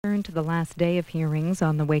returned to the last day of hearings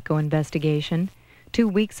on the Waco investigation. 2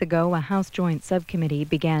 weeks ago, a House Joint Subcommittee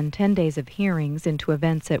began 10 days of hearings into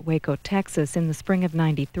events at Waco, Texas in the spring of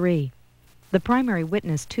 '93. The primary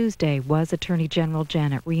witness Tuesday was Attorney General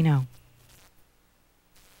Janet Reno.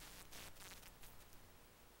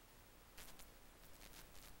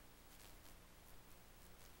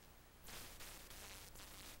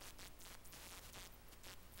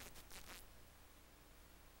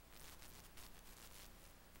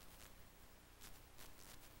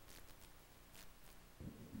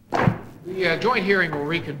 The joint hearing will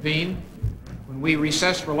reconvene. When we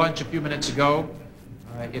recessed for lunch a few minutes ago,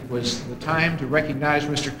 it was the time to recognize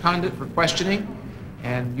Mr. Condit for questioning,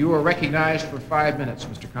 and you are recognized for 5 minutes,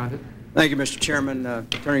 Mr. Condit. Thank you, Mr. Chairman.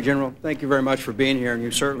 Attorney General, thank you very much for being here, and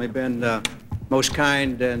you've certainly been most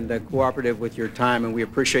kind and cooperative with your time, and we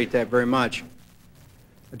appreciate that very much.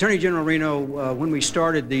 Attorney General Reno, when we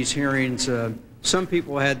started these hearings, some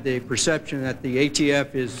people had the perception that the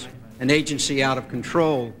ATF is an agency out of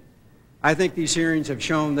control. I think these hearings have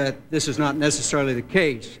shown that this is not necessarily the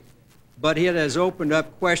case, but it has opened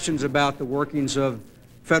up questions about the workings of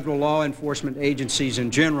federal law enforcement agencies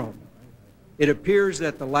in general. It appears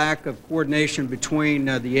that the lack of coordination between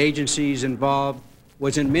the agencies involved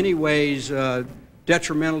was in many ways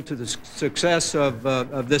detrimental to the success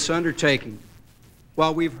of this undertaking.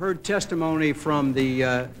 While we've heard testimony from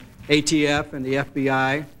the ATF and the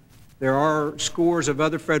FBI, there are scores of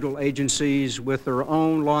other federal agencies with their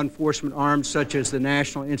own law enforcement arms, such as the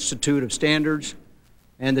National Institute of Standards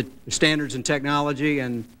and the Standards and Technology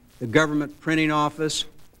and the Government Printing Office.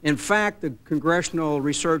 In fact, the Congressional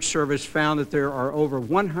Research Service found that there are over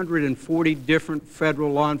 140 different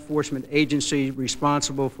federal law enforcement agencies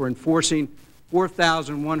responsible for enforcing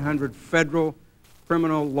 4,100 federal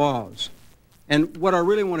criminal laws. And what I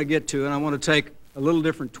really want to get to, and I want to take a little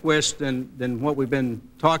different twist than what we've been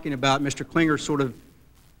talking about. Mr. Klinger sort of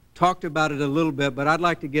talked about it a little bit, but I'd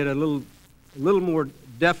like to get a little more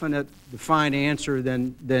definite, defined answer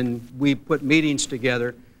than we put meetings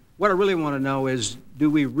together. What I really want to know is, do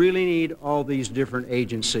we really need all these different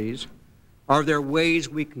agencies? Are there ways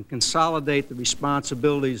we can consolidate the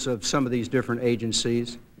responsibilities of some of these different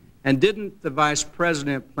agencies? And didn't the Vice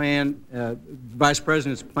President's plan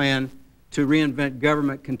to reinvent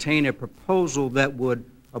government contain a proposal that would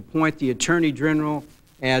appoint the Attorney General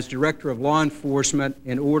as Director of Law Enforcement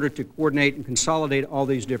in order to coordinate and consolidate all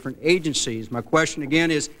these different agencies? My question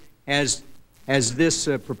again is, has this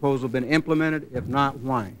proposal been implemented? If not,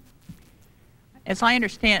 why? As I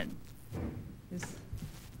understand, is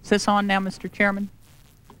this on now, Mr. Chairman?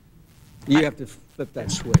 You have to flip that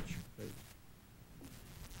switch.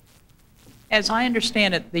 As I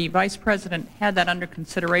understand it, the Vice President had that under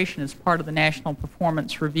consideration as part of the National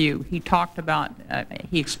Performance Review. He talked about,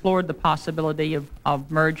 he explored the possibility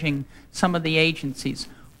of merging some of the agencies.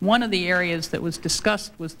 One of the areas that was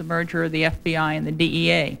discussed was the merger of the FBI and the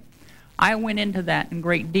DEA. I went into that in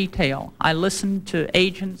great detail. I listened to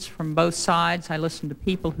agents from both sides. I listened to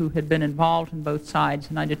people who had been involved in both sides,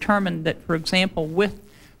 and I determined that, for example, with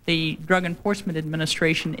the Drug Enforcement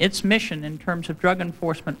Administration, its mission in terms of drug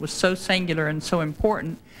enforcement was so singular and so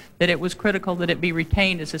important that it was critical that it be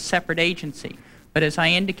retained as a separate agency. But as I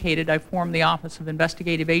indicated, I formed the Office of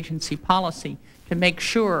Investigative Agency Policy to make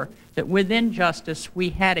sure that within justice we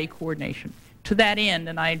had a coordination. To that end,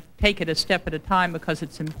 and I take it a step at a time because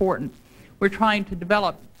it's important, we're trying to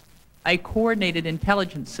develop a coordinated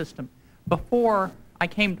intelligence system. Before I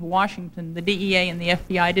came to Washington, the DEA and the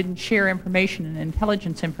FBI didn't share information and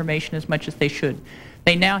intelligence information as much as they should.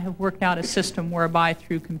 They now have worked out a system whereby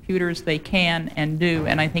through computers they can and do,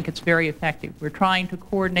 and I think it's very effective. We're trying to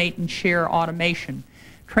coordinate and share automation,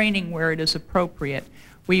 training where it is appropriate.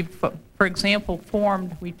 We've, for example,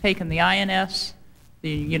 we've taken the INS, the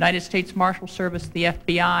United States Marshal Service, the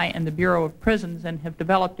FBI, and the Bureau of Prisons and have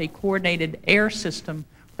developed a coordinated air system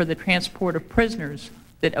for the transport of prisoners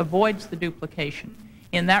that avoids the duplication.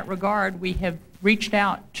 In that regard, we have reached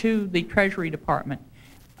out to the Treasury Department.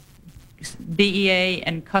 DEA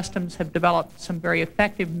and Customs have developed some very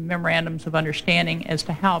effective memorandums of understanding as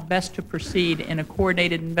to how best to proceed in a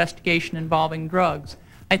coordinated investigation involving drugs.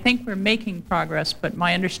 I think we're making progress, but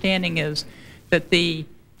my understanding is that the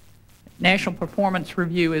National Performance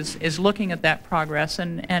Review is looking at that progress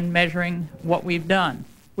and measuring what we've done.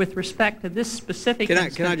 With respect to this specific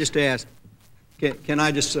instance, can I just ask, can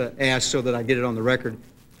I just ask so that I get it on the record,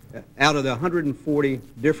 out of the 140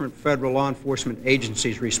 different federal law enforcement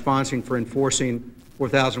agencies responsible for enforcing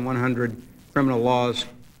 4,100 criminal laws,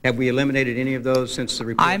 have we eliminated any of those since the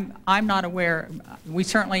report? I'm not aware. We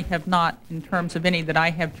certainly have not in terms of any that I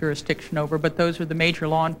have jurisdiction over, but those are the major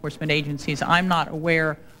law enforcement agencies. I'm not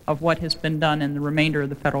aware of what has been done in the remainder of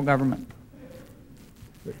the federal government.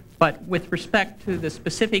 But with respect to the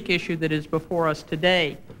specific issue that is before us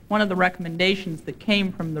today, one of the recommendations that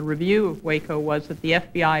came from the review of Waco was that the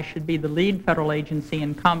FBI should be the lead federal agency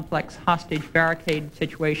in complex hostage barricade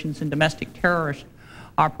situations and domestic terrorist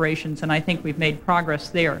operations, and I think we've made progress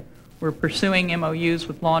there. We're pursuing MOUs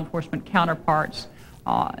with law enforcement counterparts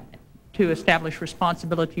to establish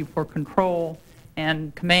responsibility for control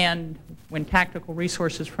and command when tactical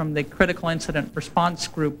resources from the critical incident response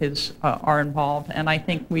group are involved, and I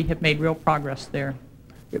think we have made real progress there.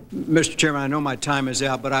 Mr. Chairman, I know my time is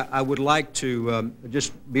out, but I would like to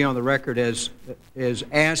just be on the record as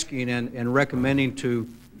asking and recommending to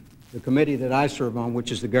the committee that I serve on,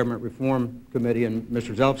 which is the Government Reform Committee and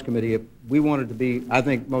Mr. Zelf's committee, if we wanted to be, I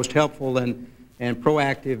think, most helpful and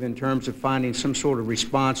proactive in terms of finding some sort of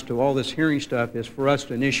response to all this hearing stuff, is for us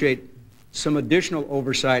to initiate some additional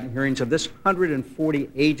oversight and hearings of this 140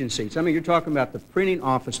 agencies. I mean, you're talking about the printing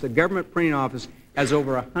office. The government printing office has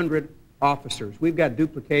over 100 officers. We've got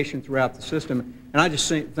duplication throughout the system, and I just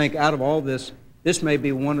think out of all this, this may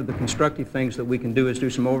be one of the constructive things that we can do, is do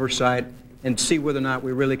some oversight and see whether or not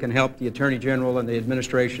we really can help the Attorney General and the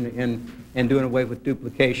administration in doing away with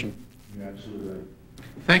duplication. You're absolutely right.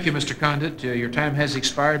 Thank you, Mr. Condit. Your time has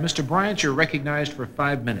expired. Mr. Bryant, you're recognized for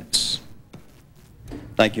 5 minutes.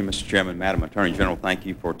 Thank you, Mr. Chairman. Madam Attorney General, thank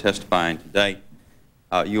you for testifying today.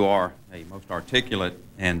 You are a most articulate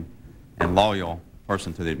and loyal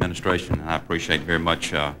person to the administration, and I appreciate very much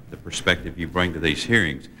the perspective you bring to these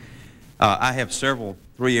hearings. I have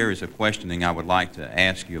three areas of questioning I would like to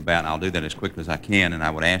ask you about, and I'll do that as quickly as I can, and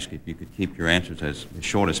I would ask if you could keep your answers as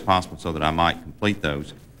short as possible so that I might complete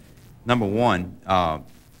those. Number one,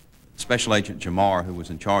 Special Agent Jamar, who was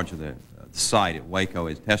in charge of the site at Waco,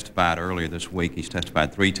 has testified earlier this week. He's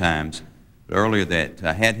testified 3 times, but earlier that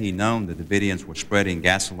had he known that the Davidians were spreading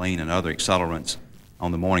gasoline and other accelerants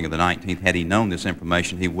on the morning of the 19th, had he known this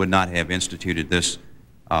information, he would not have instituted this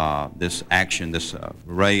this action, this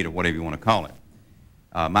raid, or whatever you want to call it.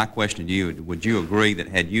 My question to you, would you agree that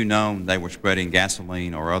had you known they were spreading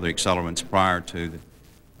gasoline or other accelerants prior to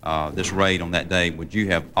this raid on that day, would you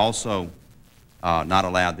have also not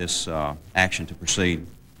allowed this action to proceed?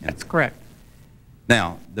 That's correct.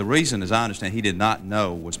 Now, the reason, as I understand, he did not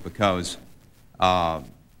know was because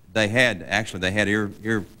they had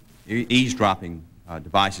eavesdropping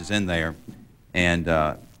devices in there, and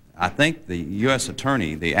I think the U.S.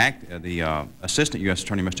 Attorney, the Assistant U.S.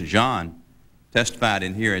 Attorney, Mr. John, testified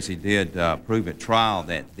in here, as he did prove at trial,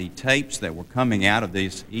 that the tapes that were coming out of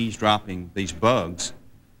these eavesdropping, these bugs,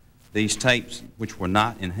 these tapes, which were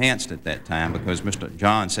not enhanced at that time, because Mr.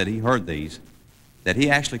 John said he heard these, that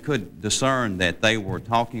he actually could discern that they were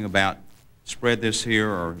talking about spread this here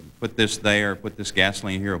or put this there, put this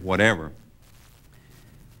gasoline here, or whatever.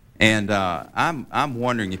 And I'm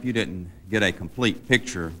wondering if you didn't get a complete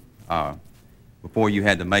picture before you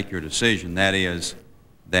had to make your decision. That is,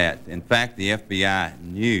 that in fact the FBI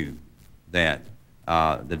knew that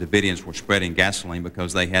the Davidians were spreading gasoline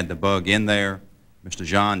because they had the bug in there. Mr.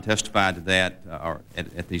 John testified to that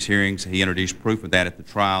at these hearings. He introduced proof of that at the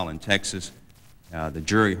trial in Texas. The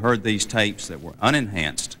jury heard these tapes that were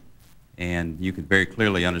unenhanced, and you could very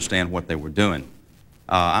clearly understand what they were doing.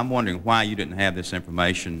 I'm wondering why you didn't have this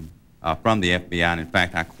information from the FBI, and in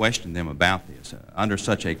fact I questioned them about this. Under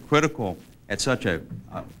such a critical, at such a,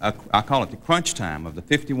 I call it the crunch time of the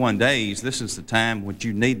 51 days, this is the time when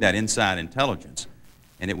you need that inside intelligence.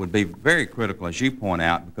 And it would be very critical, as you point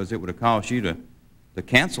out, because it would have caused you to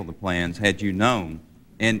cancel the plans had you known.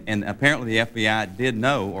 And apparently the FBI did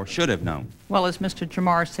know or should have known. Well, as Mr.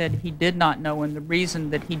 Jamar said, he did not know, and the reason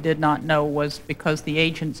that he did not know was because the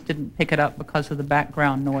agents didn't pick it up because of the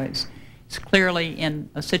background noise. It's clearly in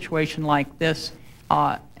a situation like this,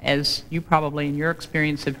 as you probably in your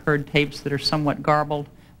experience have heard tapes that are somewhat garbled,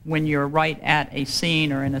 when you're right at a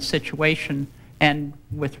scene or in a situation, and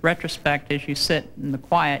with retrospect, as you sit in the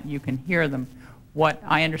quiet, you can hear them. What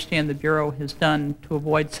I understand the Bureau has done to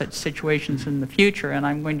avoid such situations in the future, and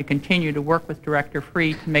I'm going to continue to work with Director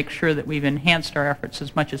Free to make sure that we've enhanced our efforts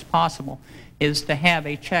as much as possible, is to have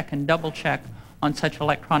a check and double check on such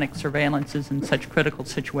electronic surveillances in such critical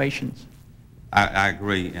situations. I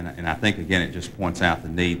agree, and I think, again, it just points out the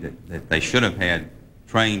need that they should have had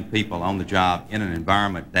trained people on the job in an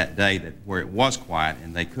environment that day where it was quiet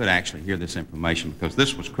and they could actually hear this information, because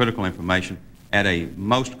this was critical information at a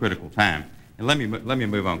most critical time. And let me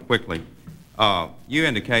move on quickly. You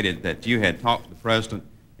indicated that you had talked to the President,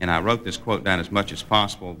 and I wrote this quote down as much as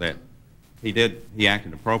possible, that he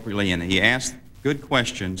acted appropriately, and he asked good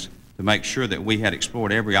questions to make sure that we had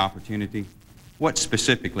explored every opportunity what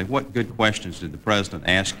specifically, what good questions did the President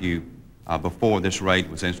ask you before this raid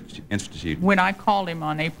was instituted? When I called him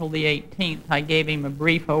on April the 18th, I gave him a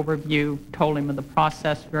brief overview, told him of the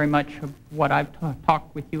process, very much of what I've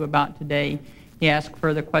talked with you about today. He asked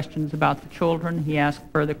further questions about the children. He asked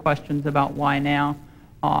further questions about why now,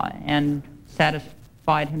 and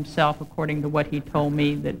satisfied himself, according to what he told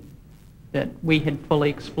me, that we had fully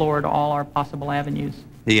explored all our possible avenues.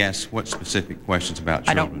 He asked what specific questions about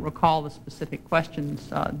children? I don't recall the specific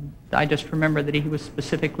questions. I just remember that he was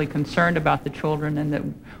specifically concerned about the children and that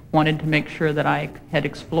wanted to make sure that I had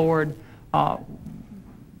explored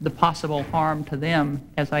the possible harm to them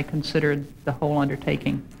as I considered the whole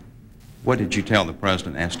undertaking. What did you tell the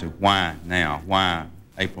President as to why now? Why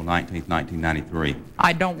April 19th, 1993?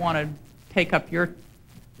 I don't want to take up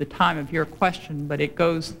the time of your question, but it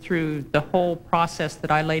goes through the whole process that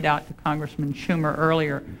I laid out to Congressman Schumer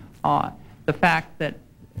earlier. The fact that...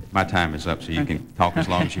 My time is up, so you can talk as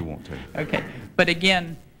long as you want to. Okay. But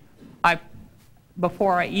again,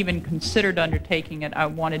 before I even considered undertaking it, I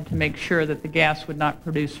wanted to make sure that the gas would not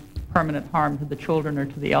produce permanent harm to the children or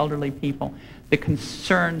to the elderly people. The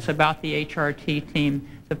concerns about the HRT team,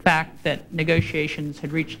 the fact that negotiations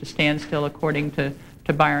had reached a standstill according to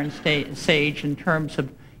Byron Sage in terms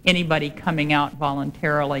of anybody coming out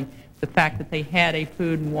voluntarily, the fact that they had a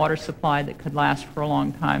food and water supply that could last for a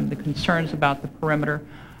long time, the concerns about the perimeter.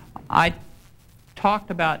 I talked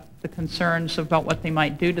about the concerns about what they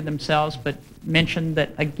might do to themselves, but mentioned that,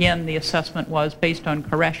 again, the assessment was based on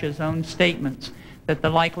Koresh's own statements that the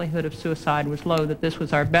likelihood of suicide was low, that this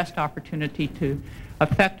was our best opportunity to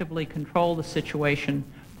effectively control the situation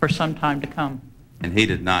for some time to come. And he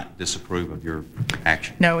did not disapprove of your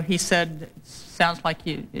action? No, he said, sounds like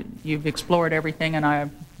you've explored everything, and I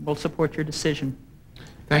will support your decision.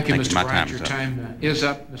 Thank you, Mr. Bryant. Your time is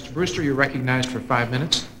up. Mr. Brewster, you're recognized for 5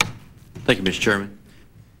 minutes. Thank you, Mr. Chairman.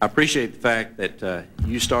 I appreciate the fact that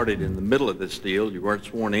you started in the middle of this deal. You weren't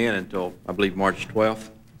sworn in until, I believe, March 12th.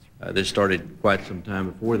 This started quite some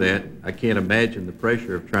time before that. I can't imagine the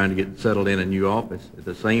pressure of trying to get settled in a new office at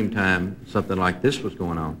the same time something like this was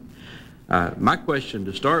going on. My question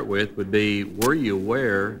to start with would be, were you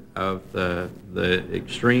aware of the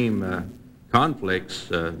extreme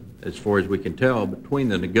conflicts, as far as we can tell, between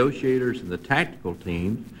the negotiators and the tactical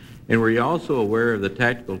teams? And were you also aware of the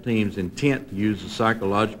tactical team's intent to use the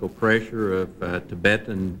psychological pressure of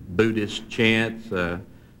Tibetan Buddhist chants, a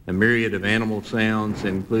myriad of animal sounds,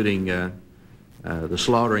 including the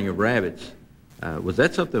slaughtering of rabbits? Was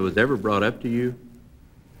that something that was ever brought up to you?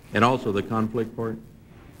 And also the conflict part?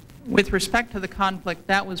 With respect to the conflict,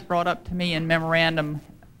 that was brought up to me in memorandum,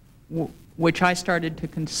 which I started to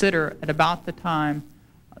consider at about the time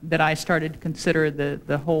that I started to consider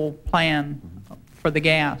the whole plan for the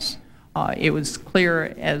gas. It was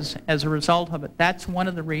clear as a result of it. That's one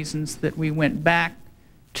of the reasons that we went back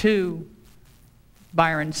to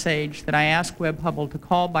Byron Sage, that I asked Webb Hubbell to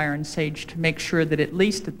call Byron Sage to make sure that at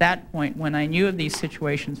least at that point, when I knew of these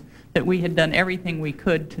situations, that we had done everything we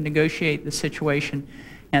could to negotiate the situation.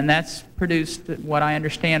 And that's produced what I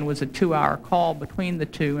understand was a 2-hour call between the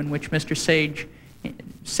two, in which Mr. Sage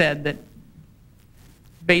said that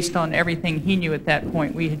based on everything he knew at that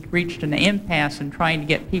point, we had reached an impasse in trying to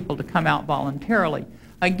get people to come out voluntarily.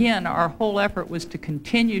 Again, our whole effort was to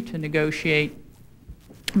continue to negotiate,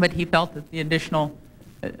 but he felt that the additional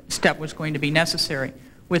step was going to be necessary.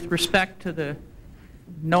 With respect to the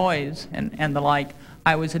noise and the like,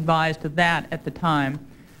 I was advised of that at the time.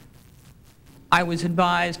 I was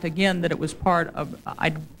advised again that it was part of,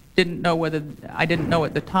 I didn't know at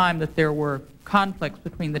the time that there were conflicts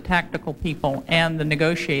between the tactical people and the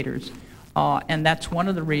negotiators. And that's one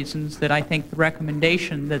of the reasons that I think the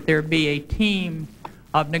recommendation that there be a team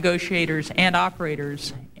of negotiators and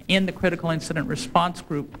operators in the critical incident response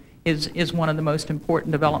group is one of the most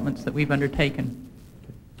important developments that we've undertaken.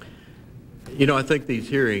 You know, I think these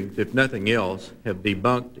hearings, if nothing else, have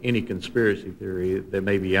debunked any conspiracy theory that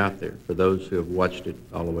may be out there for those who have watched it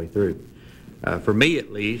all the way through. For me,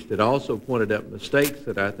 at least, it also pointed up mistakes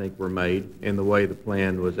that I think were made in the way the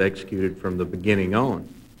plan was executed from the beginning on.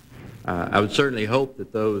 I would certainly hope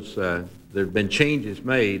that there have been changes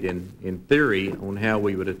made in theory on how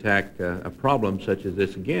we would attack a problem such as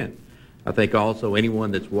this again. I think also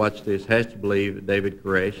anyone that's watched this has to believe that David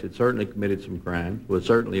Koresh had certainly committed some crimes, was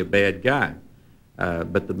certainly a bad guy.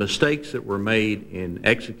 But the mistakes that were made in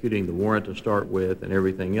executing the warrant to start with and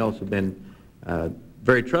everything else have been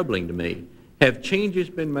very troubling to me. Have changes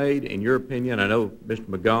been made, in your opinion? I know Mr.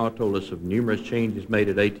 McGaugh told us of numerous changes made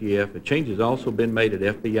at ATF. Have changes also been made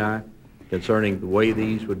at FBI concerning the way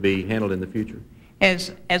these would be handled in the future?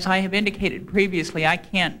 As I have indicated previously, I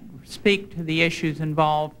can't speak to the issues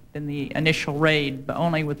involved in the initial raid, but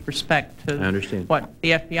only with respect to what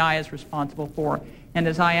the FBI is responsible for. And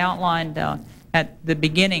as I outlined at the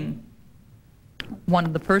beginning, one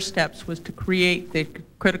of the first steps was to create the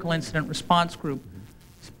Critical Incident Response Group.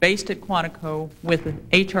 It's based at Quantico with an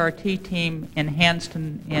HRT team enhanced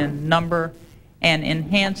in number and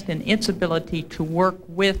enhanced in its ability to work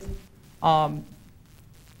with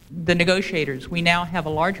the negotiators. We now have a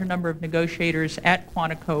larger number of negotiators at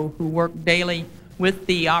Quantico who work daily with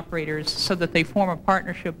the operators so that they form a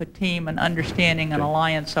partnership, a team, an understanding, an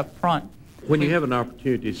alliance up front. When you have an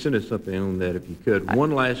opportunity, send us something on that if you could.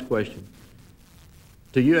 One last question.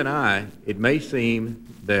 To you and I, it may seem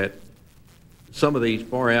that some of these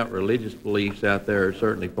far-out religious beliefs out there are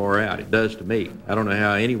certainly far out. It does to me. I don't know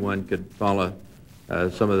how anyone could follow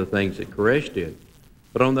some of the things that Koresh did.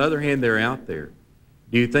 But on the other hand, they're out there.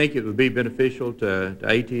 Do you think it would be beneficial to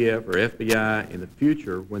ATF or FBI in the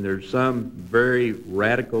future when there's some very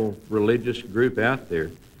radical religious group out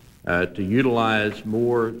there to utilize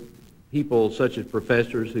more people such as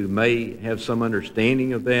professors who may have some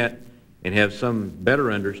understanding of that and have some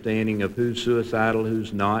better understanding of who's suicidal,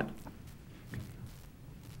 who's not?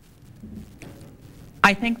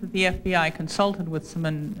 I think that the FBI consulted with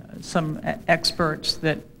some experts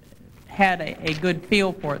that had a good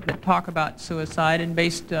feel for it, that talk about suicide, and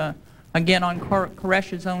based, again, on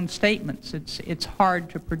Koresh's own statements. It's hard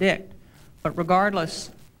to predict. But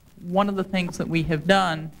regardless, one of the things that we have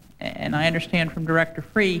done, and I understand from Director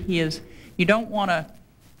Free, you don't want to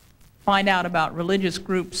find out about religious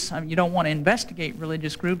groups, you don't want to investigate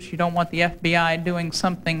religious groups, you don't want the FBI doing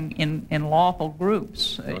something in lawful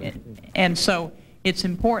groups. And so it's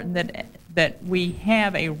important that we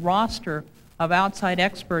have a roster of outside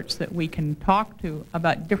experts that we can talk to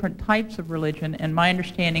about different types of religion, and my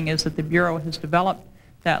understanding is that the Bureau has developed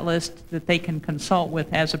that list that they can consult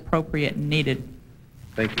with as appropriate and needed.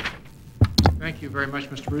 Thank you. Thank you very much,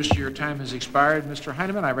 Mr. Brewster. Your time has expired. Mr.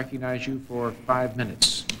 Heineman, I recognize you for 5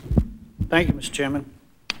 minutes. Thank you, Mr. Chairman.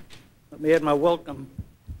 Let me add my welcome,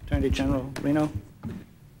 Attorney General Reno.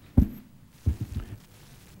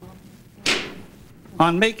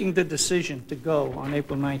 On making the decision to go on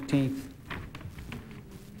April 19th,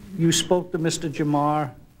 you spoke to Mr.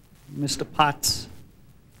 Jamar, Mr. Potts,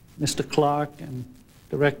 Mr. Clark, and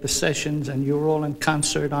Director Sessions, and you were all in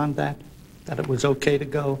concert on that it was okay to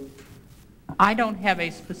go? I don't have a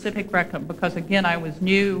specific record because, again, I was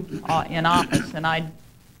new in office, and I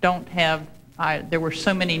don't have, there were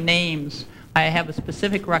so many names. I have a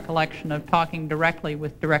specific recollection of talking directly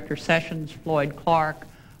with Director Sessions, Floyd Clark,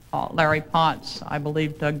 Larry Potts. I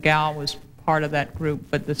believe Doug Gow was part of that group,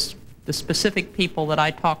 but the specific people that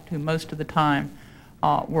I talked to most of the time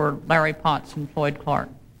were Larry Potts and Floyd Clark.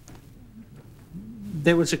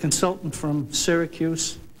 There was a consultant from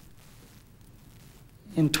Syracuse.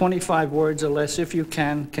 In 25 words or less, if you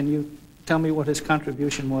can you tell me what his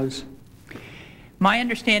contribution was? My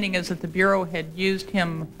understanding is that the Bureau had used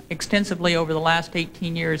him extensively over the last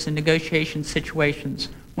 18 years in negotiation situations.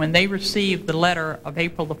 When they received the letter of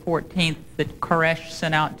April the 14th that Koresh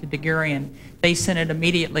sent out to Degurian, they sent it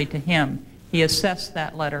immediately to him. He assessed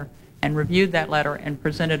that letter and reviewed that letter and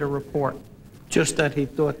presented a report. Just that he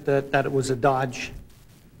thought that it was a dodge?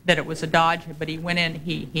 That it was a dodge, but he went in,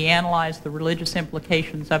 he analyzed the religious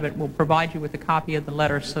implications of it. We'll provide you with a copy of the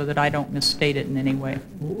letter so that I don't misstate it in any way.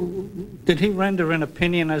 Did he render an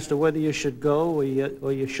opinion as to whether you should go or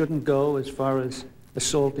you shouldn't go as far as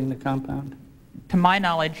assaulting the compound? To my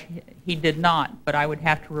knowledge, he did not, but I would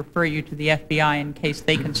have to refer you to the FBI in case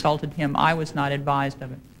they consulted him. I was not advised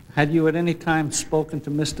of it. Had you at any time spoken to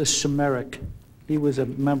Mr. Shemerick? He was a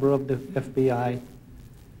member of the FBI.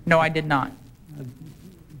 No, I did not.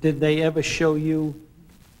 Did they ever show you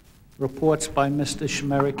reports by Mr.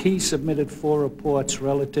 Shemerick? He submitted 4 reports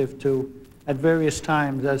relative to, at various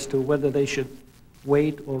times, as to whether they should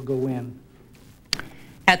wait or go in.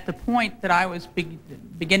 At the point that I was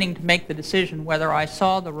beginning to make the decision whether I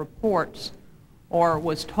saw the reports or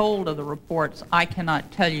was told of the reports, I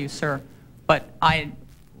cannot tell you, sir. But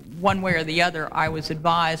one way or the other, I was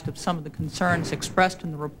advised of some of the concerns expressed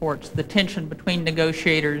in the reports, the tension between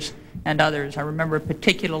negotiators and others. I remember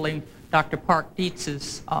particularly Dr. Park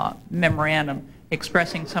Dietz's memorandum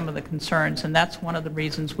expressing some of the concerns, and that's one of the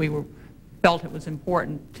reasons we felt it was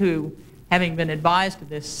important to, having been advised of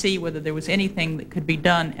this, see whether there was anything that could be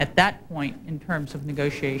done at that point in terms of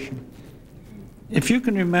negotiation. If you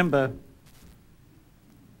can remember,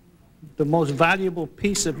 the most valuable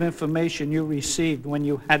piece of information you received when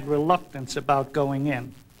you had reluctance about going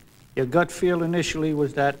in. Your gut feel initially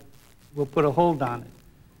was that we'll put a hold on it,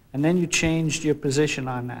 and then you changed your position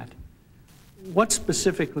on that. what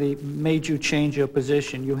specifically made you change your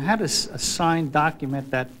position? You had a signed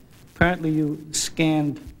document that apparently you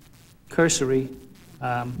scanned cursory,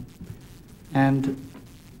 and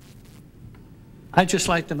I'd just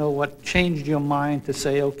like to know what changed your mind to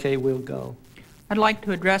say, okay, we'll go. I'd like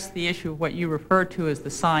to address the issue of what you refer to as the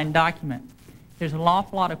signed document. There's an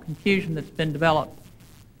awful lot of confusion that's been developed.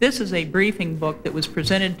 This is a briefing book that was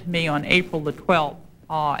presented to me on April the 12th.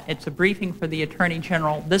 It's a briefing for the Attorney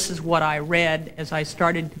General. This is what I read as I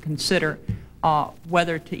started to consider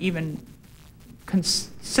whether to even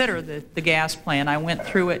consider the gas plan. I went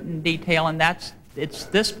through it in detail, and it's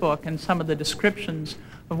this book and some of the descriptions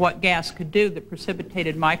of what gas could do that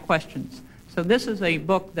precipitated my questions. So this is a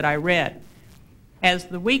book that I read. As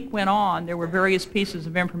the week went on, there were various pieces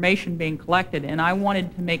of information being collected, and I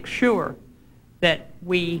wanted to make sure that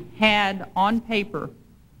we had on paper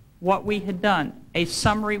what we had done. A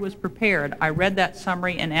summary was prepared. I read that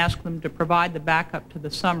summary and asked them to provide the backup to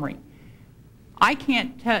the summary. I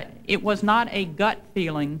can't tell, it was not a gut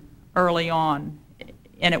feeling early on,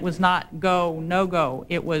 and it was not go, no go.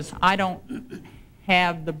 It was, I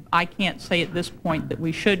can't say at this point that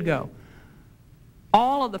we should go.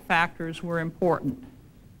 All of the factors were important.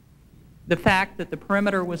 The fact that the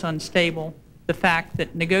perimeter was unstable, the fact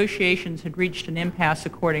that negotiations had reached an impasse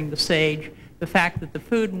according to SAGE, the fact that the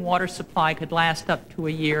food and water supply could last up to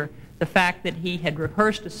a year, the fact that he had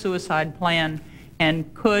rehearsed a suicide plan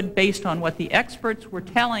and could, based on what the experts were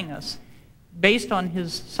telling us, based on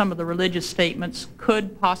some of the religious statements,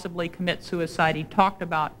 could possibly commit suicide. He talked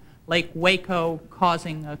about Lake Waco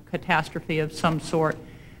causing a catastrophe of some sort.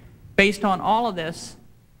 Based on all of this,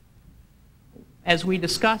 as we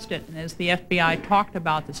discussed it and as the FBI talked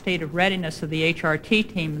about the state of readiness of the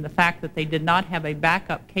HRT team and the fact that they did not have a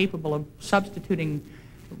backup capable of substituting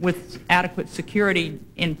with adequate security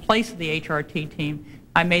in place of the HRT team,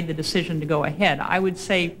 I made the decision to go ahead. I would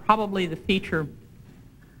say probably the feature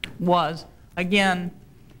was, again,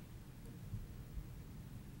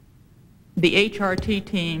 the HRT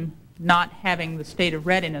team not having the state of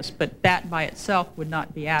readiness, but that by itself would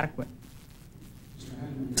not be adequate.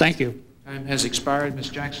 Thank you. Time has expired. Ms.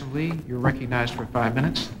 Jackson-Lee, you're recognized for 5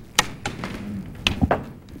 minutes.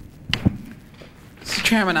 Mr.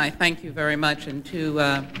 Chairman, I thank you very much. And to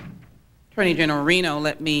Attorney General Reno,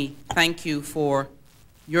 let me thank you for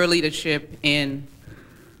your leadership in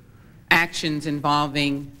actions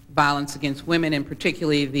involving violence against women, and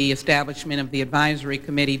particularly the establishment of the advisory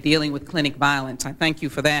committee dealing with clinic violence. I thank you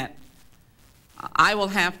for that. I will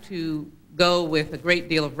have to go with a great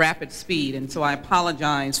deal of rapid speed, and so I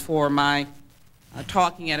apologize for my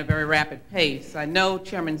talking at a very rapid pace. I know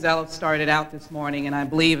Chairman Zeliff started out this morning, and I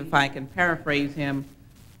believe, if I can paraphrase him,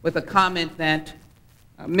 with a comment that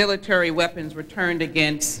military weapons were turned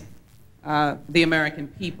against the American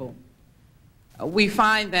people. We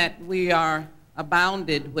find that we are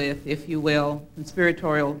abounded with, if you will,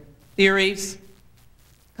 conspiratorial theories.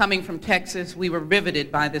 Coming from Texas, we were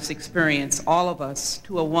riveted by this experience, all of us,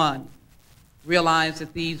 to a one. Realized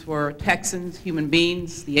that these were Texans, human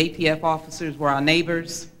beings. The ATF officers were our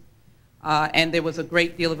neighbors, and there was a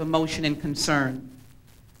great deal of emotion and concern.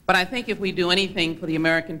 But I think if we do anything for the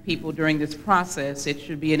American people during this process, it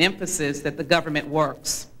should be an emphasis that the government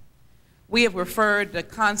works. We have referred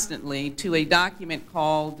constantly to a document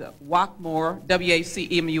called WACMUR,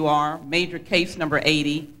 W-A-C-M-U-R, Major Case Number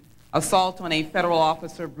 80, Assault on a Federal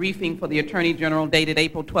Officer, Briefing for the Attorney General, dated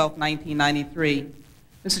April 12, 1993.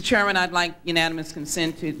 Mr. Chairman, I'd like unanimous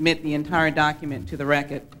consent to admit the entire document to the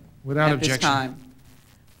record Without at objection.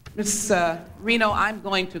 this time. Ms. Reno, I'm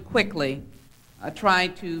going to quickly try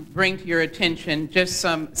to bring to your attention just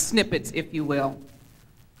some snippets, if you will,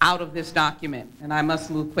 out of this document, and I must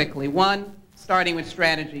move quickly. One, starting with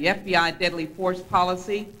strategy. FBI deadly force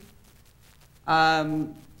policy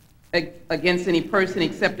against any person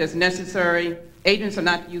except as necessary. Agents are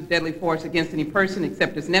not to use deadly force against any person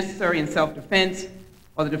except as necessary in self-defense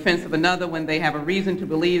or the defense of another when they have a reason to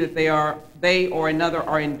believe that they or another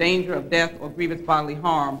are in danger of death or grievous bodily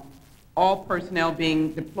harm. All personnel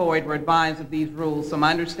being deployed were advised of these rules. So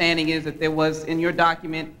my understanding is that there was in your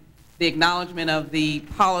document the acknowledgement of the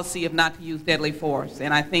policy of not to use deadly force.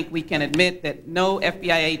 And I think we can admit that no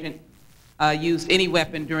FBI agent used any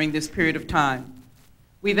weapon during this period of time.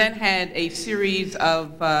 We then had a series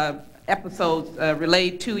of episodes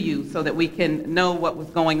relayed to you so that we can know what was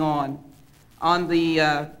going on. On the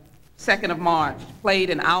 2nd of March, played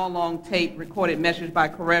an hour-long tape, recorded message by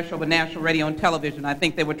Koresh over national radio and television. I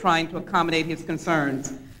think they were trying to accommodate his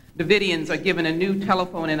concerns. Davidians are given a new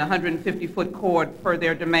telephone and a 150-foot cord per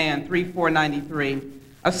their demand, 3493.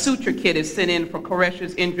 A suture kit is sent in for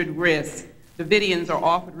Koresh's injured wrist. Davidians are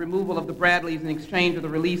offered removal of the Bradleys in exchange for the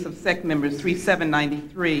release of sect members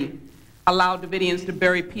 3793. Allow Davidians to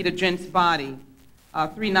bury Peter Gent's body.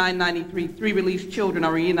 3993, 3 released children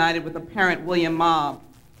are reunited with a parent, William Mobb.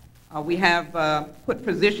 We have put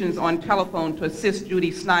physicians on telephone to assist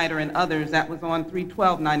Judy Snyder and others. That was on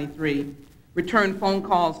 31293. Return phone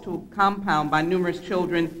calls to a compound by numerous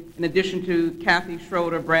children, in addition to Kathy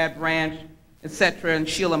Schroeder, Brad Branch, etc., and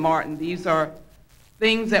Sheila Martin. These are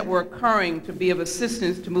things that were occurring to be of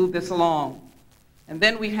assistance to move this along. And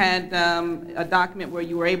then we had a document where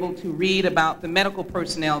you were able to read about the medical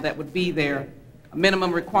personnel that would be there. A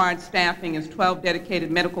minimum required staffing is 12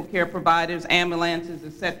 dedicated medical care providers, ambulances,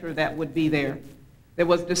 etc., that would be there. There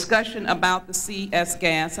was discussion about the CS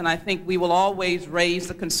gas, and I think we will always raise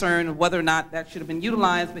the concern of whether or not that should have been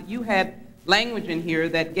utilized, but you had language in here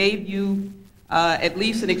that gave you at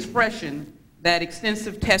least an expression that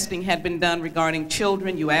extensive testing had been done regarding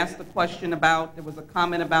children. You asked the question about, there was a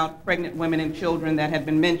comment about pregnant women and children that had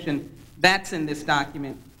been mentioned. That's in this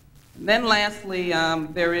document. And then lastly,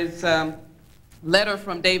 there is a letter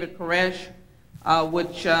from David Koresh,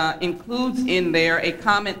 which includes in there a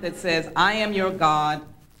comment that says, "I am your God,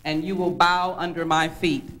 and you will bow under my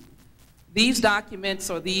feet." These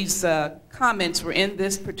documents or these comments were in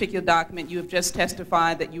this particular document. You have just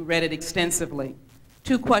testified that you read it extensively.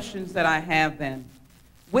 2 questions that I have then.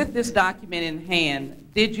 With this document in hand,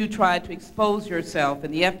 did you try to expose yourself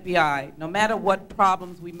and the FBI, no matter what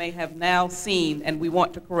problems we may have now seen and we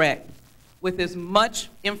want to correct, with as much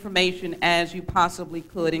information as you possibly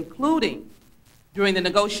could, including during the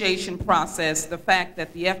negotiation process, the fact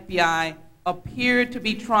that the FBI appeared to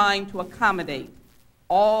be trying to accommodate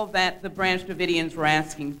all that the Branch Davidians were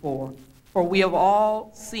asking for? For we have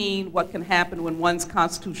all seen what can happen when one's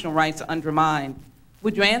constitutional rights are undermined.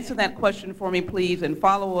 Would you answer that question for me, please, and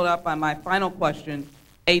follow it up on my final question,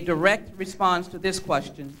 a direct response to this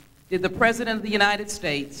question. Did the President of the United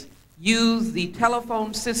States use the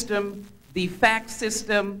telephone system, the fax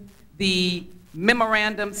system, the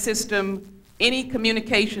memorandum system, any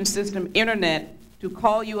communication system, internet, to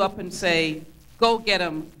call you up and say, "Go get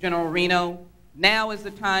them, General Reno. Now is the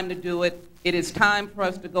time to do it. It is time for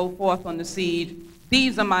us to go forth on the siege.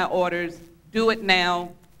 These are my orders. Do it now,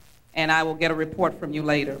 and I will get a report from you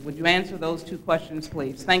later." Would you answer those 2 questions,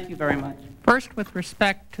 please? Thank you very much. First, with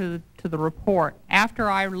respect to the report, after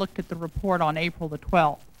I looked at the report on April the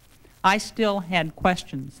 12th, I still had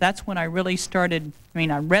questions. That's when I really started,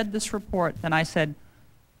 I read this report, then I said,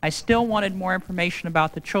 I still wanted more information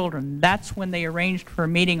about the children. That's when they arranged for a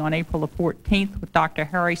meeting on April the 14th with Dr.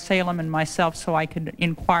 Harry Salem and myself so I could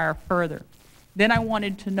inquire further. Then I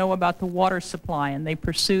wanted to know about the water supply, and they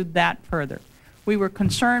pursued that further. We were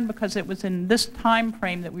concerned because it was in this time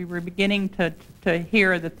frame that we were beginning to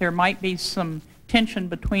hear that there might be some tension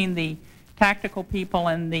between the tactical people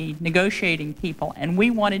and the negotiating people, and we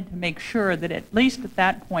wanted to make sure that at least at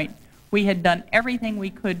that point we had done everything we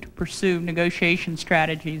could to pursue negotiation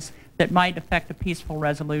strategies that might affect a peaceful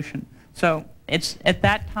resolution. So it's at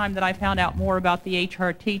that time that I found out more about the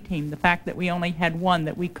HRT team, the fact that we only had one,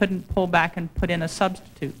 that we couldn't pull back and put in a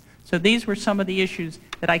substitute. So these were some of the issues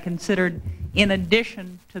that I considered in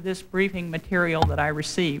addition to this briefing material that I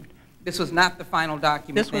received. This was not the final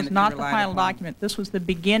document. This was not the final document. This was the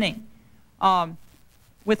beginning.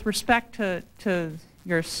 With respect to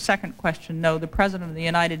your second question, no, the President of the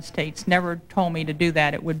United States never told me to do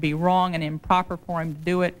that. It would be wrong and improper for him to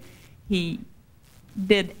do it. He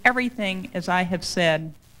did everything, as I have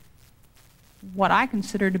said, what I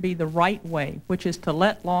consider to be the right way, which is to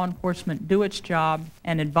let law enforcement do its job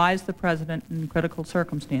and advise the President in critical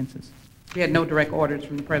circumstances. You had no direct orders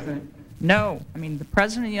from the President? No. The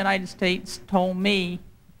President of the United States told me,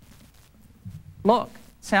 look,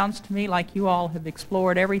 it sounds to me like you all have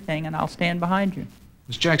explored everything, and I'll stand behind you.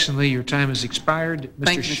 Ms. Jackson-Lee, your time has expired.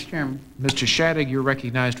 Thank you, Mr. Chairman. Mr. Shadegg, you're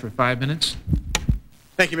recognized for 5 minutes.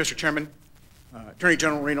 Thank you, Mr. Chairman. Attorney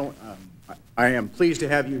General Reno, I am pleased to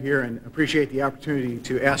have you here and appreciate the opportunity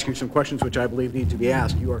to ask you some questions which I believe need to be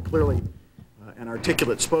asked. You are clearly an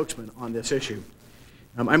articulate spokesman on this issue.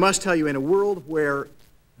 I must tell you, in a world where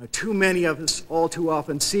too many of us all too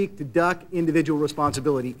often seek to duck individual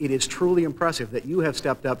responsibility, it is truly impressive that you have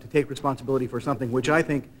stepped up to take responsibility for something which I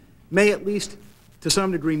think may at least to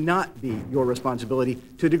some degree not be your responsibility,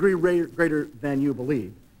 to a degree greater than you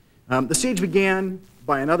believe. The siege began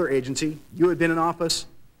by another agency. You had been in office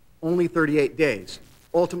only 38 days.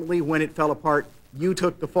 Ultimately, when it fell apart, you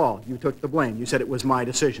took the fall. You took the blame. You said it was my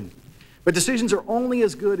decision. But decisions are only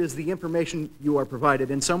as good as the information you are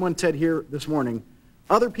provided. And someone said here this morning,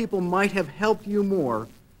 other people might have helped you more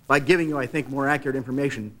by giving you, I think, more accurate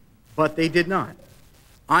information, but they did not.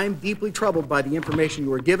 I'm deeply troubled by the information you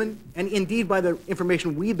were given, and indeed by the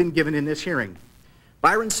information we've been given in this hearing.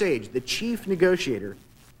 Byron Sage, the chief negotiator,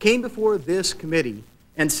 came before this committee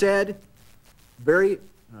and said very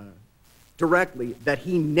directly that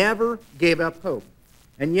he never gave up hope.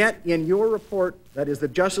 And yet, in your report, that is the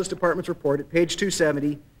Justice Department's report at page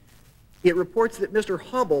 270, it reports that Mr.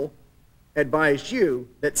 Hubble advised you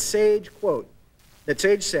that Sage, quote, that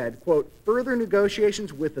Sage said, quote, further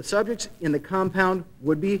negotiations with the subjects in the compound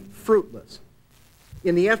would be fruitless.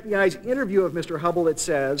 In the FBI's interview of Mr. Hubble, it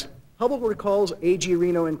says, Hubble recalls AG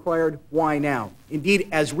Reno inquired, why now? Indeed,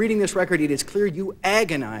 as reading this record, it is clear you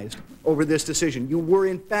agonized over this decision. You were,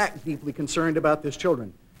 in fact, deeply concerned about this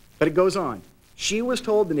children. But it goes on. She was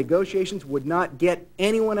told the negotiations would not get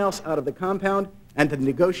anyone else out of the compound, and the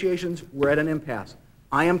negotiations were at an impasse.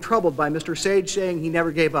 I am troubled by Mr. Sage saying he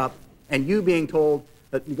never gave up, and you being told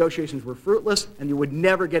that negotiations were fruitless and you would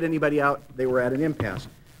never get anybody out, they were at an impasse.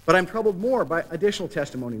 But I'm troubled more by additional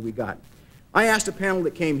testimony we got. I asked a panel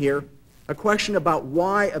that came here a question about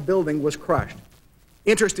why a building was crushed.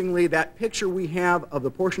 Interestingly, that picture we have of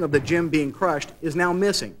the portion of the gym being crushed is now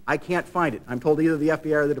missing. I can't find it. I'm told either the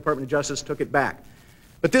FBI or the Department of Justice took it back.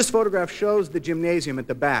 But this photograph shows the gymnasium at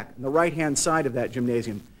the back, on the right-hand side of that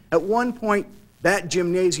gymnasium. At one point, that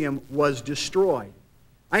gymnasium was destroyed.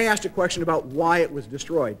 I asked a question about why it was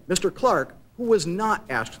destroyed. Mr. Clark, who was not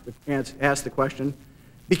asked the question,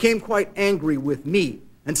 became quite angry with me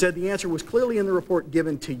and said the answer was clearly in the report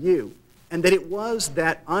given to you, and that it was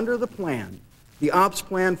that under the plan, the ops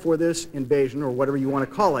plan for this invasion, or whatever you want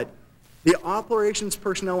to call it, the operations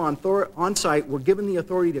personnel on site were given the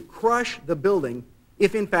authority to crush the building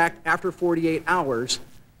if, in fact, after 48 hours,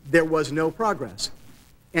 there was no progress.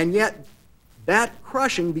 And yet, that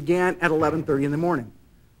crushing began at 11:30 in the morning.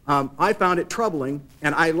 I found it troubling,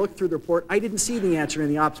 and I looked through the report. I didn't see the answer in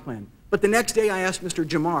the ops plan. But the next day, I asked Mr.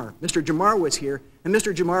 Jamar. Mr. Jamar was here, and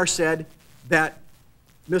Mr. Jamar said that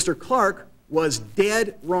Mr. Clark was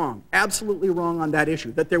dead wrong, absolutely wrong on that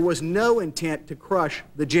issue, that there was no intent to crush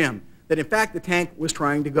the gym, that in fact the tank was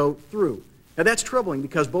trying to go through. Now that's troubling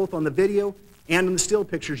because both on the video and in the still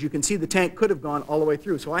pictures you can see the tank could have gone all the way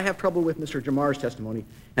through. So I have trouble with Mr. Jamar's testimony,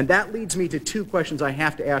 and that leads me to two questions I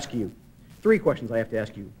have to ask you. Three questions I have to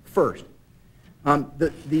ask you. First,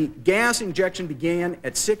 the gas injection began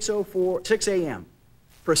at 6 a.m.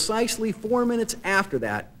 Precisely 4 minutes after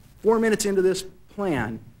that, 4 minutes into this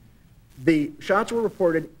plan, the shots were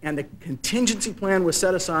reported and the contingency plan was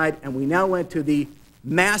set aside, and we now went to the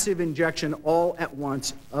massive injection all at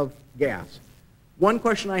once of gas. One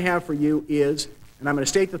question I have for you is, and I'm going to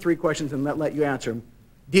state the three questions and let you answer them.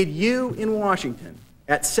 Did you in Washington,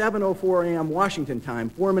 at 7:04 a.m. Washington time,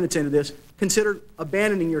 4 minutes into this, consider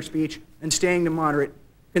abandoning your speech and staying to monitor it,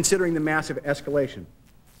 considering the massive escalation?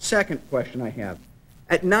 Second question I have.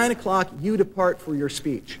 At 9 o'clock, you depart for your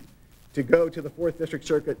speech to go to the 4th District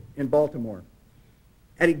Circuit in Baltimore.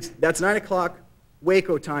 That's 9 o'clock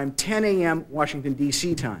Waco time, 10 a.m. Washington,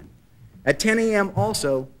 D.C. time. At 10 a.m.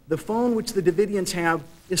 also, the phone which the Davidians have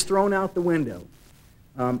is thrown out the window.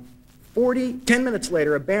 10 minutes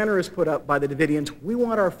later, a banner is put up by the Davidians, we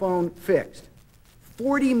want our phone fixed.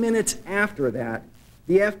 40 minutes after that,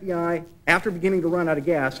 the FBI, after beginning to run out of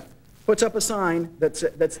gas, puts up a sign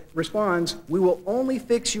that responds, we will only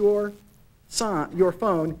fix your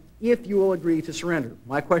phone if you will agree to surrender.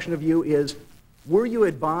 My question of you is, were you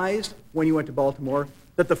advised when you went to Baltimore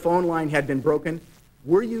that the phone line had been broken?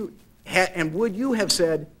 And would you have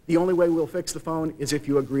said the only way we'll fix the phone is if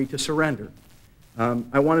you agree to surrender?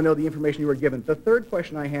 I want to know the information you were given. The third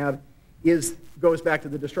question I have goes back to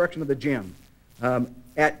the destruction of the gym.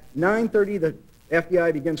 At 9:30, the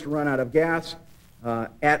FBI begins to run out of gas.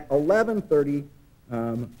 At 11:30,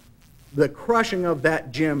 the crushing of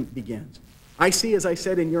that gym begins. I see, as I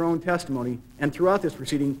said in your own testimony, and throughout this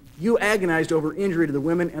proceeding, you agonized over injury to the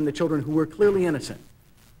women and the children who were clearly innocent.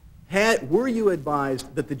 Were you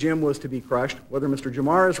advised that the gym was to be crushed? Whether Mr.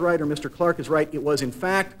 Jamar is right or Mr. Clark is right, it was in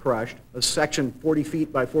fact crushed, a section 40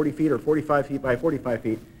 feet by 40 feet or 45 feet by 45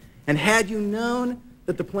 feet. And had you known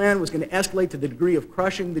that the plan was going to escalate to the degree of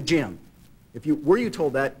crushing the gym, were you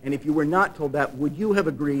told that? And if you were not told that, would you have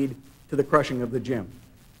agreed to the crushing of the gym?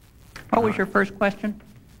 What was your first question?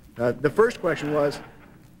 The first question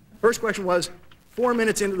was 4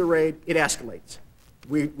 minutes into the raid, it escalates.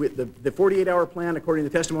 The 48-hour plan, according to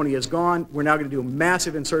the testimony, is gone. We're now going to do a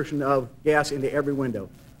massive insertion of gas into every window.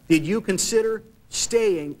 Did you consider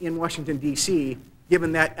staying in Washington, D.C.,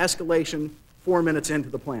 given that escalation 4 minutes into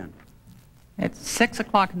the plan? At 6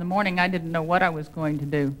 o'clock in the morning, I didn't know what I was going to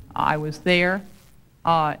do. I was there.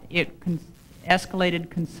 It escalated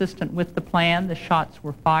consistent with the plan. The shots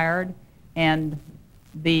were fired, and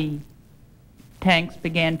the tanks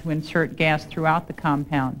began to insert gas throughout the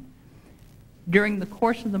compound. During the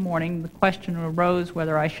course of the morning, the question arose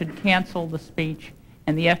whether I should cancel the speech,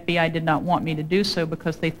 and the FBI did not want me to do so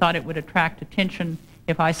because they thought it would attract attention.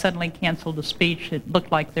 If I suddenly canceled the speech, it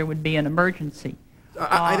looked like there would be an emergency.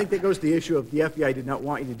 I think that goes to the issue of the FBI did not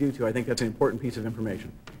want you to do so. I think that's an important piece of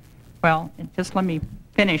information. Well, just let me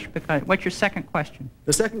finish, because what's your second question?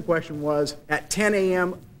 The second question was, at 10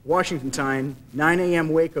 a.m. Washington time, 9 a.m.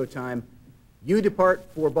 Waco time, you depart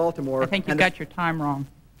for Baltimore. I think you got your time wrong.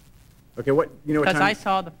 Okay, what time? Because I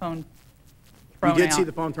saw the phone thrown out. You did see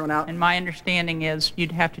the phone thrown out? And my understanding is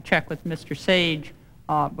you'd have to check with Mr. Sage,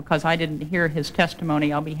 because I didn't hear his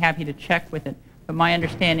testimony. I'll be happy to check with it. But my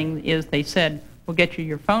understanding is they said, we'll get you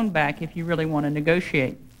your phone back if you really want to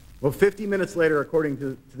negotiate. Well, 50 minutes later, according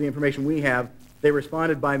to the information we have, they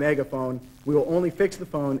responded by megaphone, we will only fix the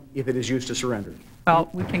phone if it is used to surrender. Well,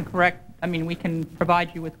 we can we can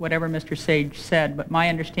provide you with whatever Mr. Sage said, but my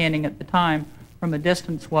understanding at the time from a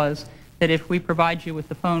distance was that if we provide you with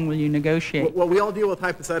the phone, will you negotiate? Well, we all deal with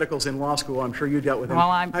hypotheticals in law school. I'm sure you dealt with them.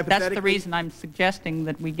 Well, that's the reason I'm suggesting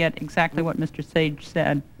that we get exactly what Mr. Sage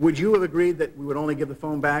said. Would you have agreed that we would only give the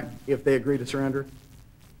phone back if they agreed to surrender?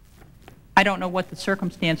 I don't know what the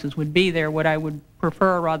circumstances would be there. What I would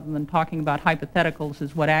prefer, rather than talking about hypotheticals,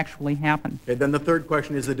 is what actually happened. Okay, then the third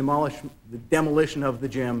question is the demolition of the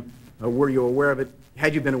gym. Were you aware of it?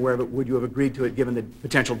 Had you been aware of it, would you have agreed to it given the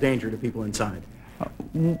potential danger to people inside?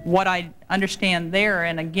 What I understand there,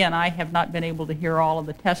 and again, I have not been able to hear all of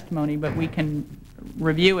the testimony, but we can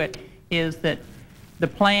review it, is that the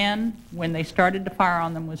plan, when they started to fire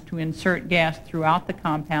on them, was to insert gas throughout the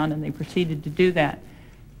compound, and they proceeded to do that.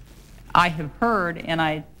 I have heard,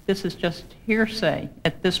 and this is just hearsay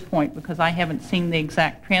at this point because I haven't seen the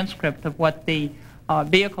exact transcript of what the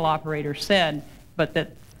vehicle operator said, but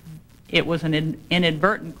that it was an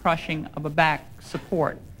inadvertent crushing of a back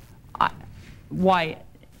support. Why?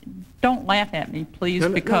 Don't laugh at me, please,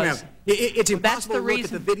 because it's impossible to look at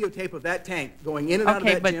the videotape of that tank going in and out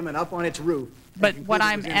of that gym and up on its roof. But what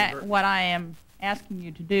I am asking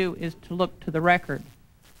you to do is to look to the record.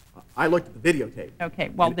 I looked at the videotape. Okay,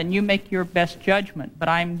 well, then you make your best judgment, but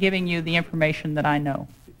I'm giving you the information that I know.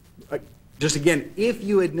 Just again, if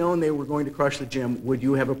you had known they were going to crush the gym, would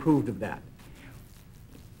you have approved of that?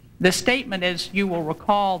 The statement, as you will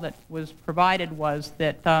recall, that was provided was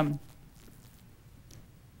that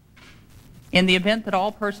in the event that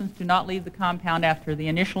all persons do not leave the compound after the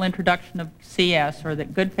initial introduction of CS, or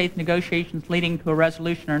that good faith negotiations leading to a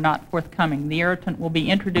resolution are not forthcoming, the irritant will be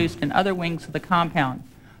introduced in other wings of the compound.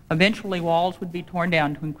 Eventually, walls would be torn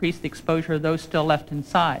down to increase the exposure of those still left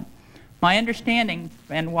inside. My understanding,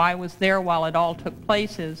 and why I was there while it all took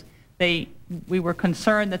place, is we were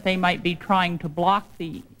concerned that they might be trying to block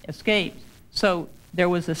the escapes. So there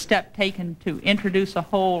was a step taken to introduce a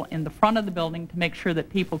hole in the front of the building to make sure that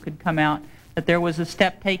people could come out, that there was a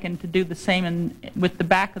step taken to do the same with the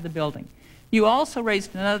back of the building. You also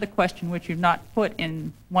raised another question which you've not put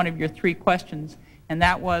in one of your three questions, and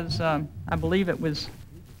that was, I believe it was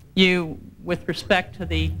you, with respect to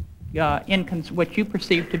the what you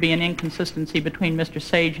perceive to be an inconsistency between Mr.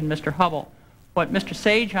 Sage and Mr. Hubble. What Mr.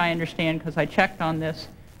 Sage, I understand, because I checked on this,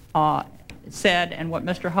 said, and what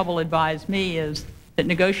Mr. Hubble advised me, is that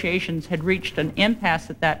negotiations had reached an impasse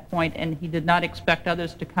at that point and he did not expect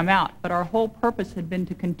others to come out. But our whole purpose had been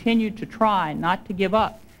to continue to try, not to give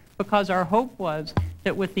up, because our hope was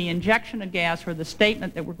that with the injection of gas, or the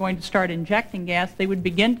statement that we're going to start injecting gas, they would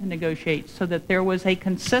begin to negotiate, so that there was a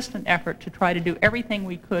consistent effort to try to do everything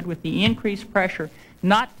we could with the increased pressure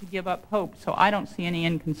not to give up hope. So I don't see any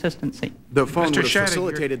inconsistency. The phone would have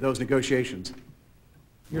facilitated those negotiations.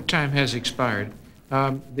 Your time has expired.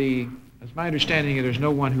 As my understanding, there's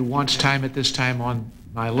no one who wants time at this time on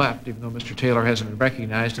my left, even though Mr. Taylor hasn't been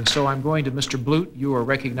recognized. And so I'm going to Mr. Blute. You are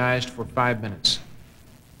recognized for 5 minutes.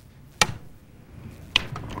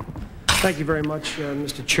 Thank you very much,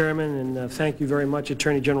 Mr. Chairman, and thank you very much,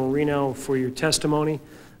 Attorney General Reno, for your testimony.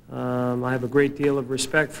 I have a great deal of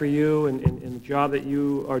respect for you and the job that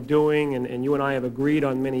you are doing, and you and I have agreed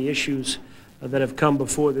on many issues that have come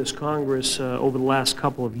before this Congress over the last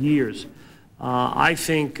couple of years. I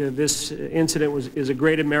think this incident is a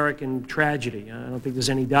great American tragedy. I don't think there's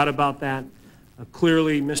any doubt about that.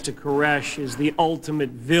 Clearly, Mr. Koresh is the ultimate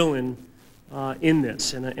villain in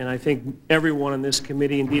this, and I think everyone in this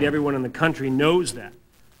committee, indeed everyone in the country, knows that.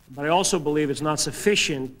 But I also believe it's not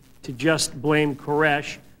sufficient to just blame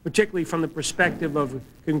Koresh, particularly from the perspective of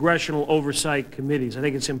congressional oversight committees. I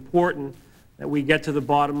think it's important that we get to the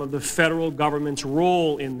bottom of the federal government's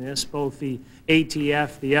role in this, both the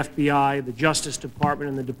ATF, the FBI, the Justice Department,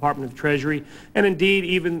 and the Department of Treasury, and indeed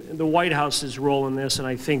even the White House's role in this. And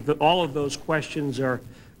I think that all of those questions are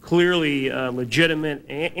clearly legitimate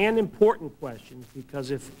and important questions,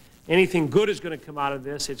 because if anything good is going to come out of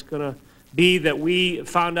this, it's going to be that we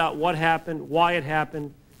found out what happened, why it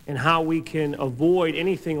happened, and how we can avoid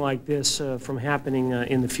anything like this from happening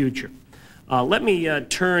in the future. Let me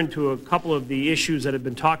turn to a couple of the issues that have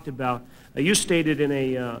been talked about. You stated in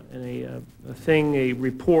a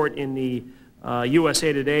report in the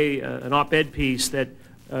USA Today, an op-ed piece, that,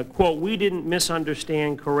 quote, "We didn't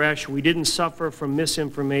misunderstand Koresh. We didn't suffer from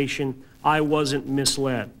misinformation. I wasn't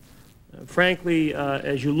misled." Frankly,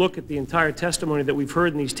 as you look at the entire testimony that we've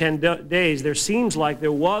heard in these 10 days, there seems like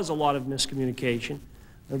there was a lot of miscommunication,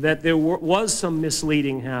 that there was some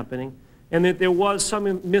misleading happening, and that there was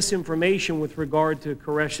some misinformation with regard to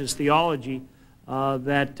Koresh's theology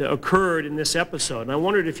that occurred in this episode. And I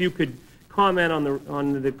wondered if you could comment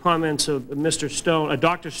on the comments of Mr. Stone,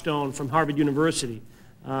 Dr. Stone from Harvard University,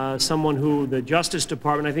 someone who the Justice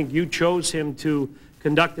Department, I think you chose him to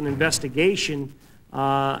conduct an investigation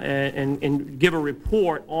and give a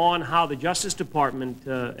report on how the Justice Department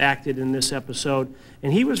acted in this episode.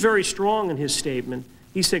 And he was very strong in his statement.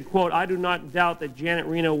 He said, quote, "I do not doubt that Janet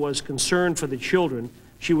Reno was concerned for the children.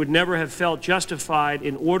 She would never have felt justified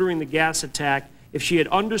in ordering the gas attack if she had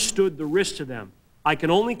understood the risk to them. I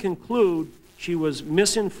can only conclude she was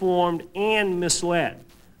misinformed and misled."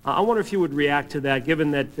 I wonder if you would react to that,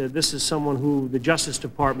 given that this is someone who the Justice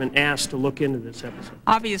Department asked to look into this episode.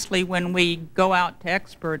 Obviously, when we go out to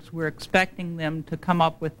experts, we're expecting them to come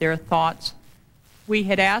up with their thoughts. We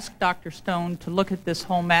had asked Dr. Stone to look at this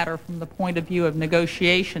whole matter from the point of view of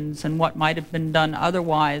negotiations and what might have been done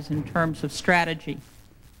otherwise in terms of strategy.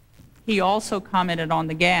 He also commented on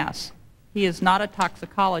the gas. He is not a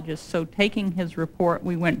toxicologist, so taking his report,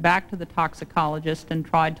 we went back to the toxicologist and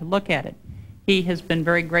tried to look at it. He has been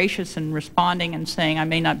very gracious in responding and saying, "I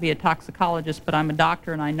may not be a toxicologist, but I'm a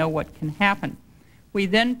doctor and I know what can happen." We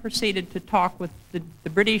then proceeded to talk with the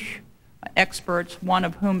British experts, one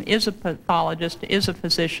of whom is a pathologist, is a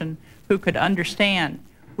physician, who could understand.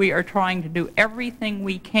 We are trying to do everything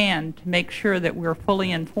we can to make sure that we're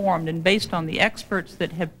fully informed, and based on the experts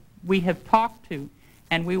that we have talked to,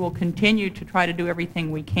 and we will continue to try to do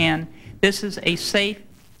everything we can, this is a safe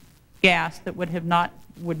gas that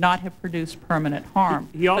would not have produced permanent harm.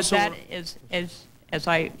 But that is, as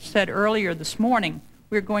I said earlier this morning,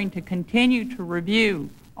 we're going to continue to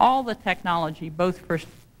review all the technology, both for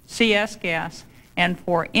CS gas and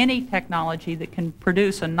for any technology that can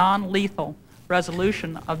produce a non-lethal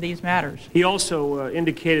resolution of these matters. He also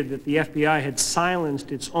indicated that the FBI had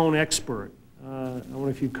silenced its own expert. I wonder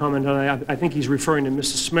if you'd comment on that. I think he's referring to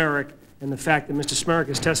Mr. Smerek and the fact that Mr. Smerek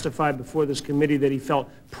has testified before this committee that he felt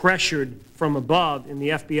pressured from above in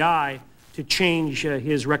the FBI to change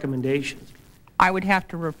his recommendations. I would have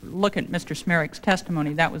to look at Mr. Smerek's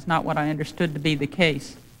testimony. That was not what I understood to be the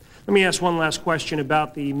case. Let me ask one last question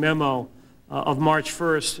about the memo of March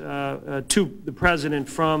 1st to the President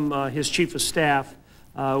from his Chief of Staff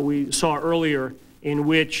we saw earlier, in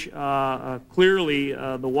which clearly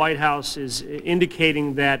the White House is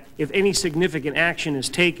indicating that if any significant action is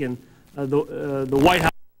taken, the White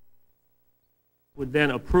House would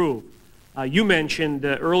then approve. You mentioned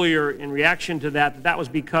earlier in reaction to that that was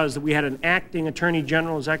because we had an acting Attorney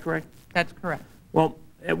General. Is that correct? That's correct. Well,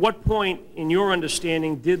 at what point, in your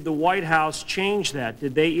understanding, did the White House change that?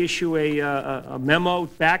 Did they issue a memo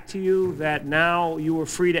back to you that now you were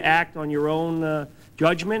free to act on your own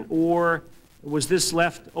judgment, or was this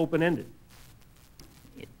left open-ended?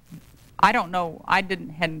 I don't know. I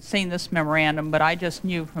hadn't seen this memorandum, but I just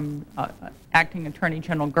knew from Acting Attorney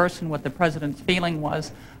General Gerson what the President's feeling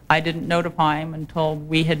was. I didn't notify him until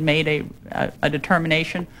we had made a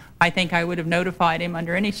determination. I think I would have notified him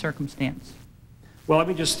under any circumstance. Well, let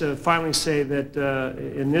me just finally say that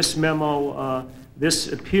in this memo,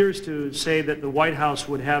 this appears to say that the White House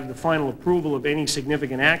would have the final approval of any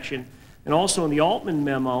significant action. And also in the Altman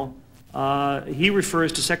memo, he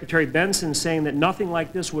refers to Secretary Benson saying that nothing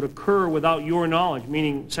like this would occur without your knowledge,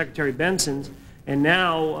 meaning Secretary Benson's. And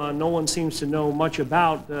now no one seems to know much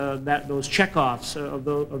about those checkoffs of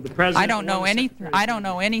the President. I don't know anything. I don't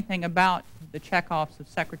know anything about the checkoffs of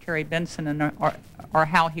Secretary Benson or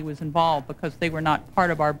how he was involved, because they were not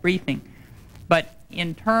part of our briefing. But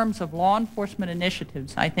in terms of law enforcement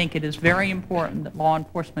initiatives, I think it is very important that law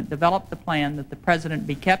enforcement develop the plan, that the President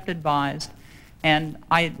be kept advised, and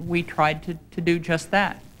we tried to do just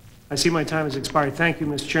that. I see my time has expired. Thank you,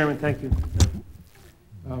 Mr. Chairman. Thank you.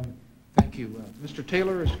 Thank Thank you. Mr.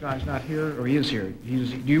 Taylor, this guy's not here, or he is here. Do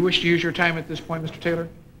you wish to use your time at this point, Mr. Taylor?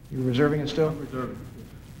 You're reserving it still? Reserving.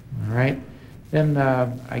 All right. Then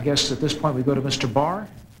I guess at this point we go to Mr. Barr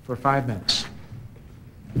for 5 minutes.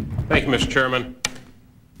 Thank you, Mr. Chairman.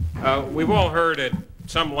 We've all heard at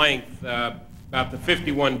some length about the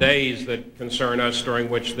 51 days that concern us during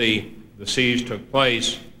which the siege took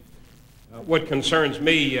place. What concerns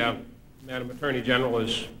me, Madam Attorney General,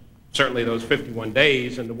 is certainly those 51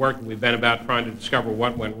 days and the work that we've been about trying to discover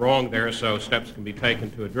what went wrong there so steps can be taken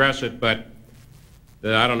to address it. But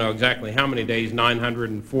I don't know exactly how many days,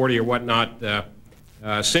 940 or whatnot,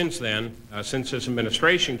 since then, since this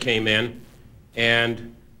administration came in.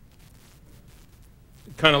 And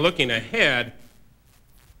kind of looking ahead,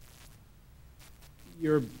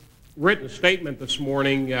 your written statement this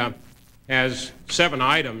morning has 7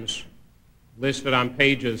 items listed on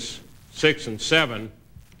pages 6 and 7.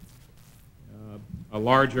 A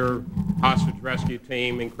larger hostage rescue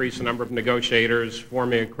team, increase the number of negotiators,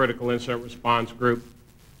 forming a critical incident response group,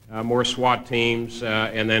 more SWAT teams,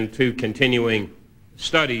 and then 2 continuing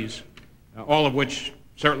studies, all of which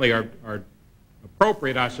certainly are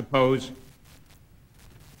appropriate, I suppose,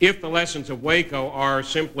 if the lessons of Waco are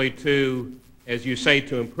simply to, as you say,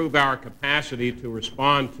 to improve our capacity to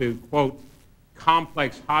respond to, quote,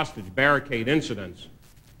 complex hostage barricade incidents.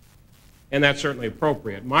 And that's certainly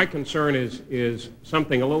appropriate. My concern is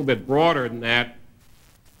something a little bit broader than that,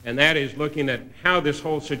 and that is looking at how this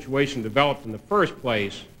whole situation developed in the first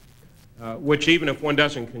place, which even if one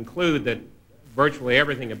doesn't conclude that virtually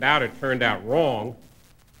everything about it turned out wrong,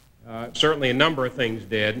 certainly a number of things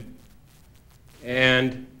did.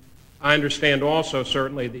 And I understand also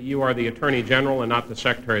certainly that you are the Attorney General and not the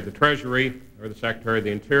Secretary of the Treasury or the Secretary of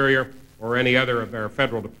the Interior or any other of our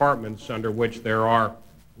federal departments under which there are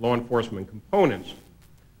law enforcement components.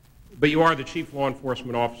 But you are the chief law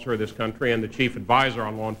enforcement officer of this country and the chief advisor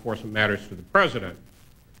on law enforcement matters to the President.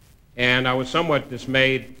 And I was somewhat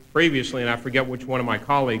dismayed previously, and I forget which one of my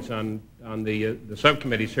colleagues on the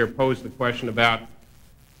subcommittees here posed the question about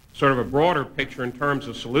sort of a broader picture in terms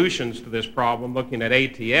of solutions to this problem, looking at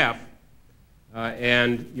ATF,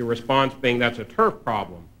 and your response being that's a turf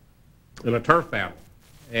problem and a turf battle.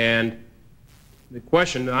 And the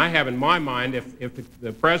question that I have in my mind, if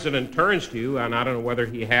the President turns to you, and I don't know whether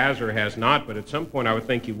he has or has not, but at some point I would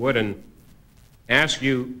think he would, and ask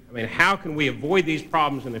you, I mean, how can we avoid these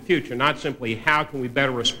problems in the future, not simply how can we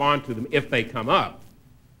better respond to them if they come up.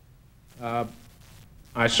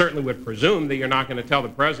 I certainly would presume that you're not going to tell the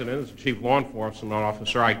President, as the chief law enforcement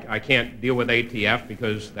officer, I can't deal with ATF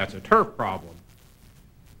because that's a turf problem.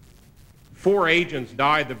 4 agents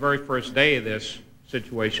died the very first day of this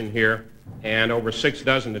situation here, and over 6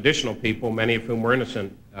 dozen additional people, many of whom were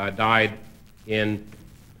innocent, died in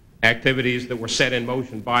activities that were set in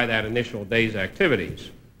motion by that initial day's activities.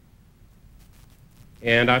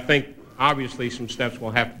 And I think obviously some steps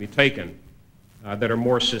will have to be taken that are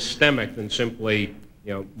more systemic than simply,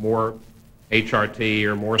 you know, more HRT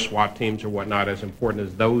or more SWAT teams or whatnot, as important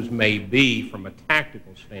as those may be from a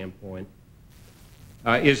tactical standpoint.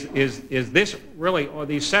 Is this really, or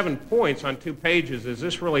these 7 points on 2 pages, is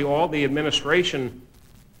this really all the administration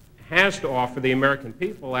has to offer the American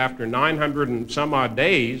people after 900 and some odd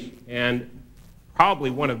days, and probably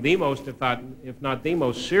one of the most, if not the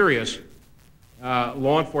most serious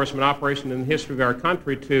law enforcement operation in the history of our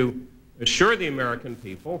country, to assure the American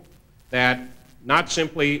people that not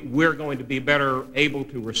simply we're going to be better able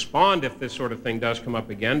to respond if this sort of thing does come up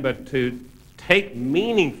again, but to take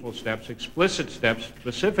meaningful steps, explicit steps,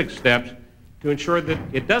 specific steps to ensure that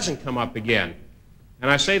it doesn't come up again.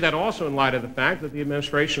 And I say that also in light of the fact that the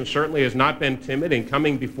administration certainly has not been timid in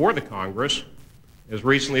coming before the Congress, as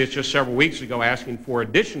recently as just several weeks ago, asking for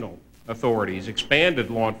additional authorities,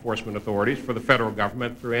 expanded law enforcement authorities for the federal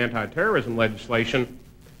government through anti-terrorism legislation.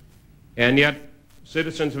 And yet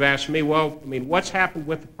citizens have asked me, well, I mean, what's happened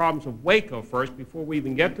with the problems of Waco first before we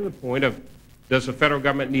even get to the point of does the federal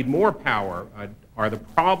government need more power? Are the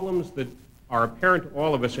problems that are apparent to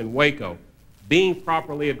all of us in Waco being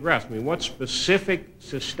properly addressed? I mean, what specific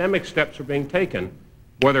systemic steps are being taken,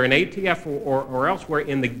 whether in ATF or elsewhere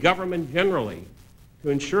in the government generally, to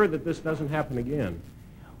ensure that this doesn't happen again?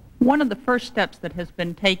 One of the first steps that has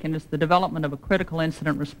been taken is the development of a critical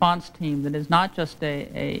incident response team that is not just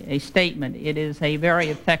a statement, it is a very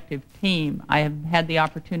effective team. I have had the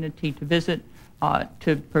opportunity to visit,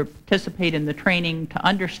 to participate in the training, to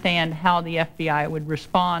understand how the FBI would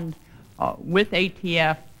respond with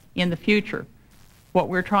ATF in the future. What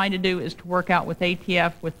we're trying to do is to work out with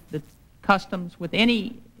ATF, with the Customs, with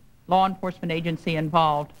any law enforcement agency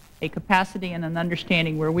involved, a capacity and an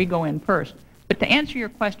understanding where we go in first. But to answer your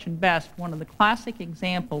question best, one of the classic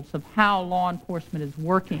examples of how law enforcement is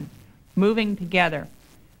working, moving together,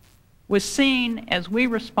 was seen as we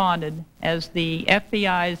responded, as the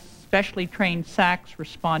FBI's specially trained SACs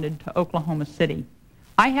responded to Oklahoma City.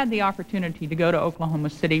 I had the opportunity to go to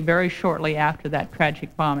Oklahoma City very shortly after that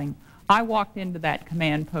tragic bombing. I walked into that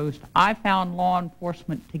command post. I found law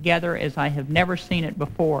enforcement together as I have never seen it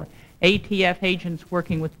before. ATF agents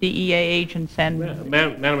working with DEA agents and...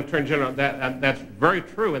 Madam Attorney General, that's very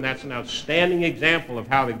true, and that's an outstanding example of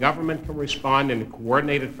how the government can respond in a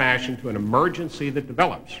coordinated fashion to an emergency that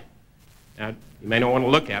develops. Now, you may not want to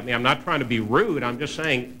look at me. I'm not trying to be rude. I'm just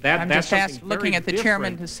saying that that's something looking at the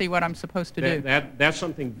chairman to see what I'm supposed to do. That's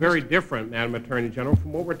something very different, Madam Attorney General,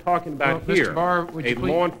 from what we're talking about here. Mr. Barr, would you a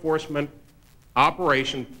law enforcement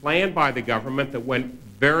operation planned by the government that went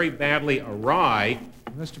very badly awry,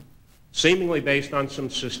 seemingly based on some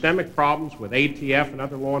systemic problems with ATF and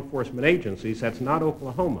other law enforcement agencies. That's not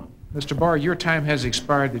Oklahoma. Mr. Barr, your time has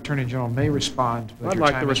expired. The Attorney General may respond. I'd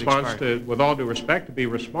like the response to, with all due respect, to be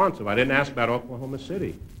responsive. I didn't ask about Oklahoma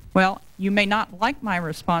City. Well, you may not like my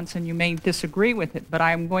response and you may disagree with it, but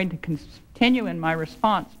I am going to continue in my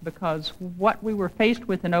response because what we were faced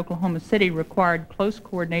with in Oklahoma City required close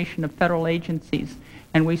coordination of federal agencies,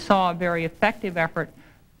 and we saw a very effective effort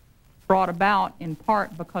brought about in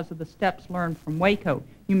part because of the steps learned from Waco.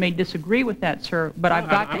 You may disagree with that, sir, but I've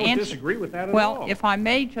got to answer. I don't disagree with that at all. all. Well, if I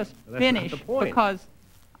may just finish, because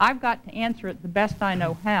I've got to answer it the best I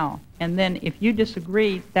know how, and then if you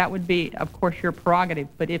disagree, that would be, of course, your prerogative,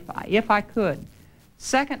 but if I could.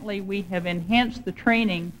 Secondly, we have enhanced the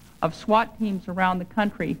training of SWAT teams around the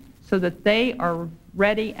country so that they are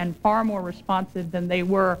ready and far more responsive than they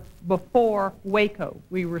were before Waco.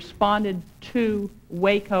 We responded to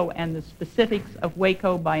Waco and the specifics of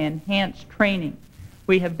Waco by enhanced training.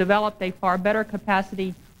 We have developed a far better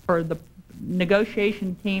capacity for the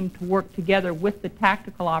negotiation team to work together with the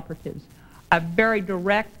tactical operatives. A very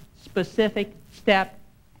direct, specific step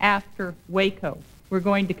after Waco. We're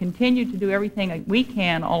going to continue to do everything we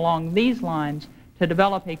can along these lines to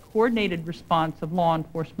develop a coordinated response of law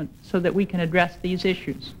enforcement so that we can address these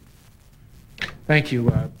issues. Thank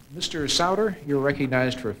you. Mr. Souter, you're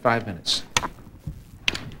recognized for 5 minutes.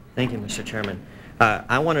 Thank you, Mr. Chairman.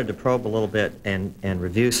 I wanted to probe a little bit and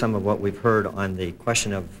review some of what we've heard on the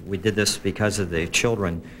question of we did this because of the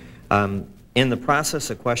children. In the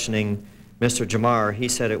process of questioning Mr. Jamar, he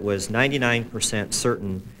said it was 99%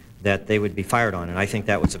 certain that they would be fired on, and I think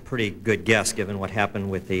that was a pretty good guess given what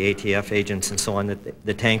happened with the ATF agents and so on, that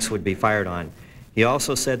the tanks would be fired on. He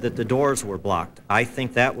also said that the doors were blocked. I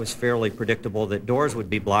think that was fairly predictable, that doors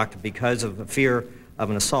would be blocked because of the fear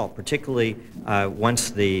of an assault, particularly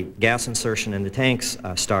once the gas insertion in the tanks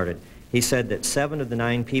started. He said that 7 of the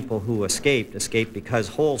 9 people who escaped because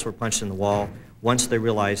holes were punched in the wall once they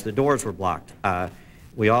realized the doors were blocked.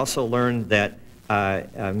 We also learned that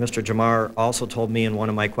Mr. Jamar also told me in one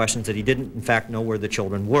of my questions that he didn't, in fact, know where the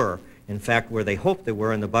children were. In fact, where they hoped they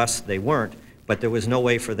were in the bus, they weren't, but there was no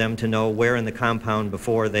way for them to know where in the compound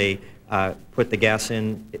before they put the gas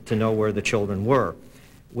in to know where the children were.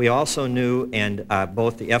 We also knew, and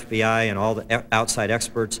both the FBI and all the outside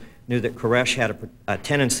experts knew, that Koresh had a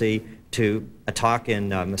tendency to talk in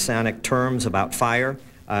Masonic terms about fire,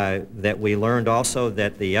 that we learned also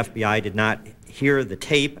that the FBI did not hear the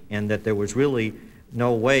tape and that there was really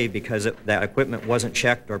no way, because that equipment wasn't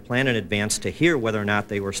checked or planned in advance, to hear whether or not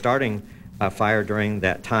they were starting a fire during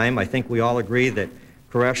that time. I think we all agree that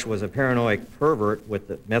Koresh was a paranoid pervert with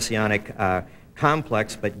the Messianic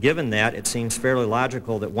complex, but given that, it seems fairly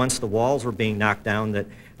logical that once the walls were being knocked down, that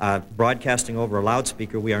broadcasting over a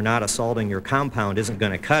loudspeaker, "We are not assaulting your compound," isn't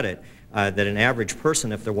going to cut it, that an average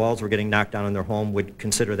person, if their walls were getting knocked down in their home, would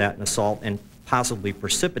consider that an assault and possibly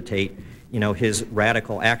precipitate, you know, his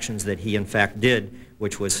radical actions that he in fact did,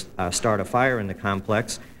 which was start a fire in the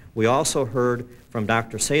complex. We also heard from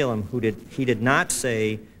Dr. Salem, he did not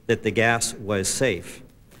say that the gas was safe.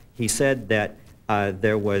 He said that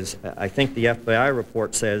there was, I think the FBI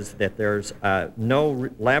report says that there's no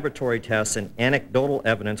laboratory tests, and anecdotal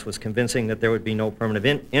evidence was convincing that there would be no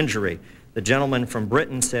permanent injury. The gentleman from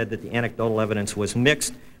Britain said that the anecdotal evidence was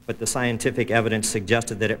mixed, but the scientific evidence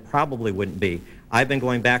suggested that it probably wouldn't be. I've been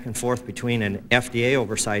going back and forth between an FDA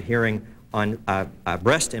oversight hearing on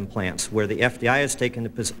breast implants, where the FDA has taken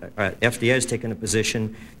a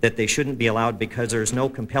position that they shouldn't be allowed because there's no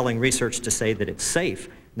compelling research to say that it's safe,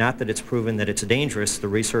 not that it's proven that it's dangerous. The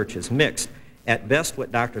research is mixed. At best,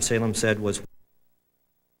 what Dr. Salem said was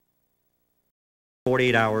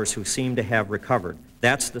 48 hours who seem to have recovered.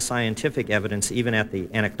 That's the scientific evidence, even at the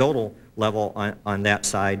anecdotal level on that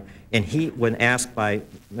side. And he, when asked by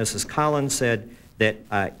Mrs. Collins, said that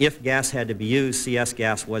if gas had to be used, CS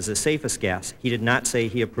gas was the safest gas. He did not say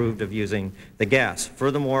he approved of using the gas.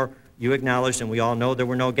 Furthermore, you acknowledged, and we all know, there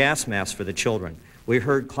were no gas masks for the children. We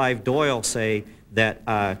heard Clive Doyle say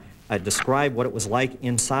that, describe what it was like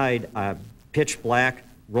inside, pitch black,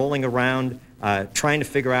 rolling around, trying to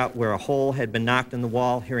figure out where a hole had been knocked in the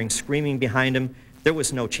wall, hearing screaming behind him. There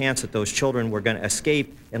was no chance that those children were going to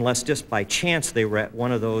escape unless just by chance they were at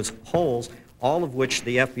one of those holes, all of which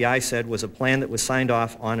the FBI said was a plan that was signed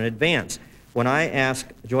off on in advance. When I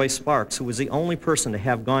asked Joyce Sparks, who was the only person to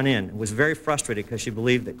have gone in, and was very frustrated because she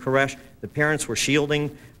believed that Koresh, the parents were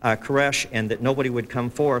shielding Koresh and that nobody would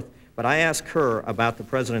come forth, but I asked her about the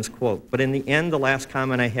President's quote. But in the end, the last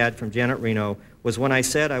comment I had from Janet Reno was when I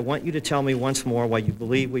said, I want you to tell me once more why you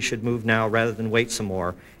believe we should move now rather than wait some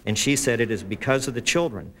more. And she said, it is because of the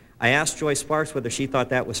children. I asked Joyce Sparks whether she thought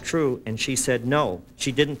that was true, and she said no.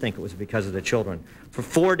 She didn't think it was because of the children. For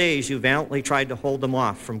 4 days, you valiantly tried to hold them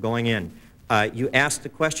off from going in. You asked the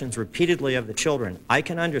questions repeatedly of the children. I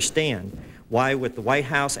can understand why, with the White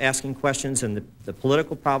House asking questions and the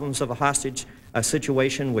political problems of a hostage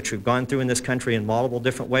situation, which we've gone through in this country in multiple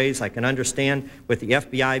different ways, I can understand with the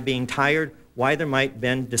FBI being tired, why there might have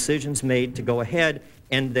been decisions made to go ahead,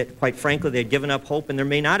 and that, quite frankly, they had given up hope and there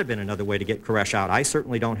may not have been another way to get Koresh out. I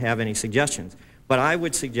certainly don't have any suggestions. But I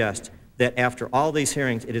would suggest that after all these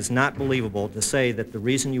hearings, it is not believable to say that the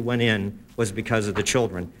reason you went in was because of the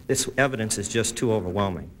children. This evidence is just too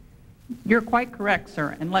overwhelming. You're quite correct,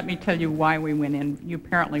 sir, and let me tell you why we went in. You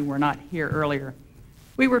apparently were not here earlier.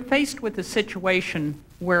 We were faced with a situation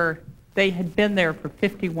where they had been there for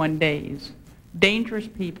 51 days. Dangerous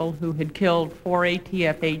people who had killed 4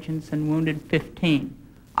 ATF agents and wounded 15.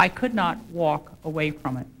 I could not walk away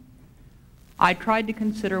from it. I tried to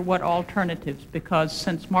consider what alternatives, because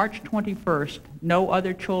since March 21st, no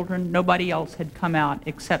other children, nobody else had come out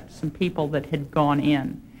except some people that had gone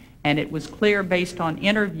in. And it was clear based on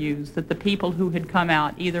interviews that the people who had come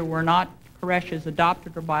out either were not Koresh's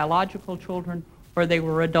adopted or biological children, or they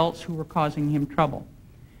were adults who were causing him trouble.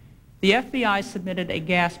 The FBI submitted a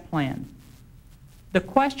gas plan. The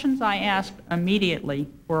questions I asked immediately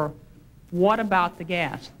were, what about the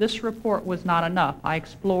gas? This report was not enough. I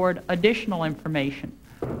explored additional information.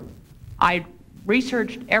 I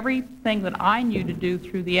researched everything that I knew to do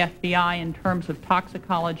through the FBI in terms of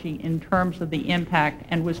toxicology, in terms of the impact,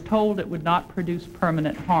 and was told it would not produce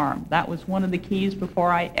permanent harm. That was one of the keys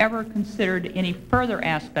before I ever considered any further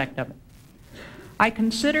aspect of it. I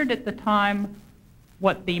considered at the time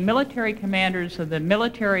what the military commanders of the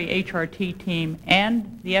military HRT team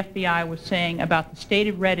and the FBI was saying about the state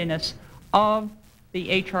of readiness of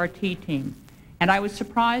the HRT team. And I was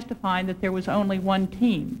surprised to find that there was only one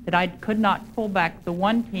team, that I could not pull back the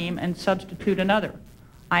one team and substitute another.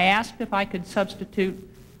 I asked if I could substitute,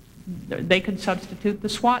 they could substitute the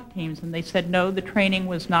SWAT teams, and they said no, the training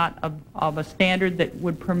was not of a standard that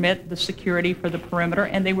would permit the security for the perimeter,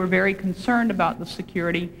 and they were very concerned about the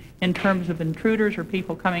security in terms of intruders or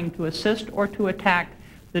people coming to assist or to attack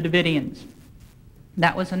the Davidians.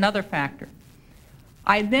 That was another factor.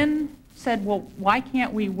 I then said, well, why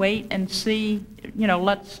can't we wait and see, you know,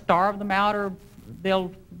 let's starve them out or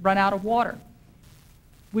they'll run out of water.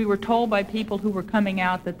 We were told by people who were coming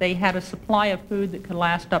out that they had a supply of food that could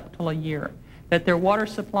last up till a year, that their water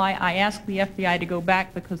supply, I asked the FBI to go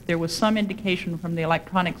back because there was some indication from the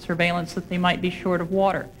electronic surveillance that they might be short of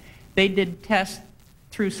water. They did tests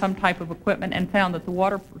through some type of equipment and found that the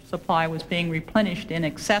water supply was being replenished in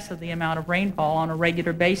excess of the amount of rainfall on a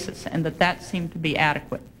regular basis, and that seemed to be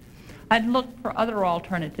adequate. I'd looked for other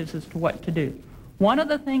alternatives as to what to do. One of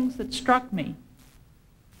the things that struck me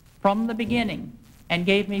from the beginning and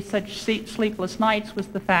gave me such sleepless nights was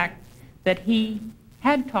the fact that he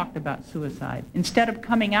had talked about suicide. Instead of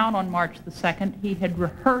coming out on March the 2nd, he had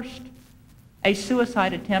rehearsed a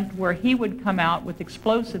suicide attempt where he would come out with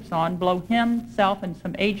explosives on, blow himself and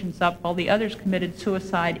some agents up while the others committed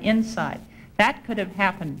suicide inside. That could have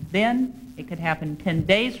happened then. It could happen 10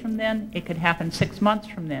 days from then. It could happen 6 months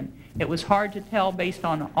from then. It was hard to tell based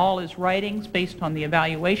on all his writings, based on the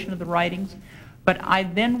evaluation of the writings. But I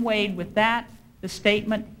then weighed with that the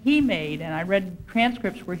statement he made, and I read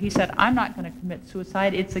transcripts where he said, I'm not going to commit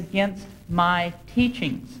suicide. It's against my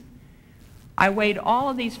teachings. I weighed all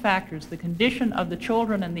of these factors, the condition of the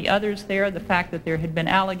children and the others there, the fact that there had been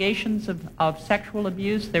allegations of sexual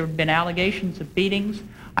abuse, there had been allegations of beatings.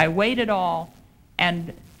 I weighed it all,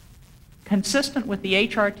 and consistent with the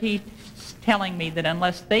HRT telling me that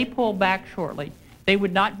unless they pull back shortly, they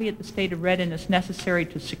would not be at the state of readiness necessary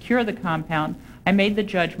to secure the compound, I made the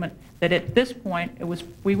judgment that at this point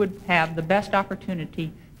we would have the best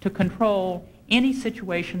opportunity to control any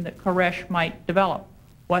situation that Koresh might develop.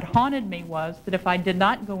 What haunted me was that if I did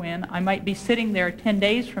not go in, I might be sitting there 10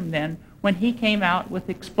 days from then when he came out with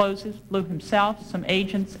explosives, blew himself, some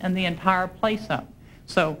agents, and the entire place up.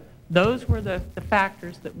 So those were the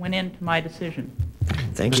factors that went into my decision.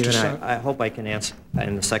 Thank you, and I hope I can answer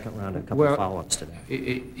in the second round a couple of follow-ups to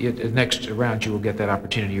that. Next round you will get that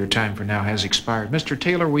opportunity. Your time for now has expired. Mr.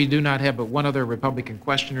 Taylor, we do not have but one other Republican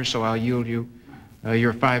questioner, so I'll yield you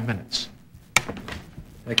your 5 minutes.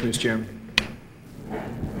 Thank you, Mr. Chairman.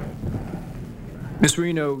 Ms.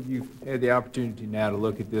 Reno, you've had the opportunity now to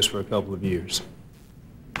look at this for a couple of years.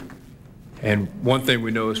 And one thing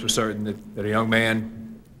we know is for certain that a young man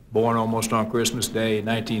born almost on Christmas Day in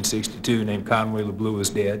 1962 named Conway LeBleu is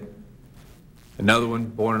dead. Another one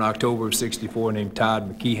born in October of '64 named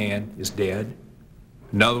Todd McKeehan is dead.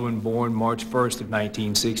 Another one born March 1st of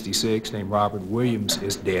 1966 named Robert Williams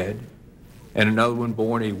is dead. And another one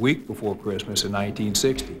born a week before Christmas in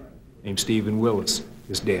 1960 named Stephen Willis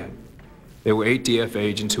is dead. They were ATF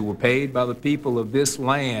agents who were paid by the people of this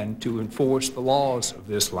land to enforce the laws of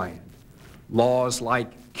this land. Laws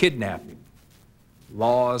like kidnapping,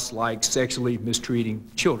 laws like sexually mistreating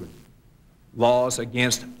children, laws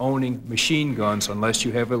against owning machine guns unless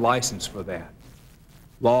you have a license for that,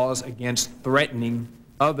 laws against threatening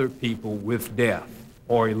other people with death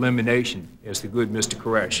or elimination, as the good Mr.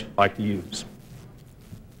 Koresh liked to use.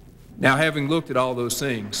 Now, having looked at all those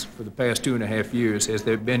things for the past 2.5 years, has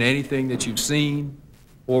there been anything that you've seen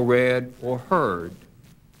or read or heard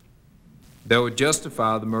that would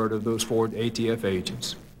justify the murder of those 4 ATF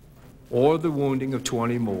agents or the wounding of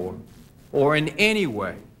 20 more, or in any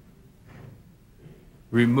way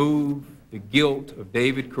remove the guilt of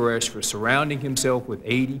David Koresh for surrounding himself with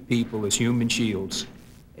 80 people as human shields,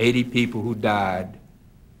 80 people who died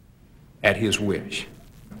at his wish?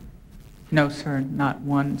 No, sir, not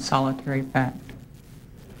one solitary fact.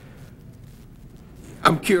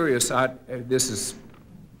 I'm curious. I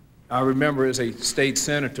remember as a state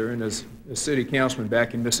senator and as a city councilman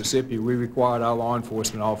back in Mississippi, we required our law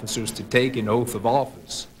enforcement officers to take an oath of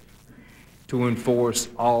office to enforce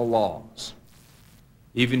all laws,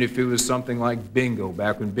 even if it was something like bingo,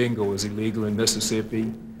 back when bingo was illegal in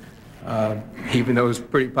Mississippi. Even though it was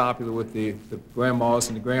pretty popular with the grandmas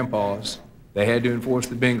and the grandpas, they had to enforce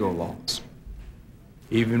the bingo laws.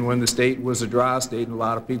 Even when the state was a dry state and a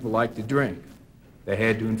lot of people liked to drink, they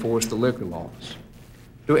had to enforce the liquor laws.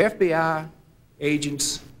 Do FBI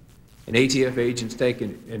agents and ATF agents take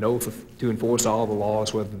an oath to enforce all the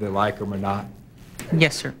laws, whether they like them or not?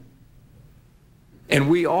 Yes, sir. And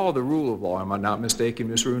we are the rule of law, am I not mistaken,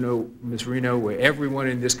 Ms. Reno, where everyone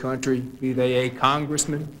in this country, be they a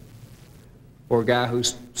congressman or a guy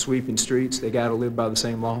who's sweeping streets, they got to live by the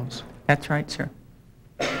same laws? That's right, sir.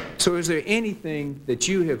 So is there anything that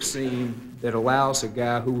you have seen that allows a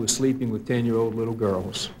guy who was sleeping with 10-year-old little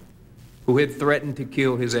girls, who had threatened to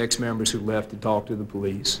kill his ex-members who left to talk to the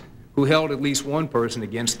police, who held at least one person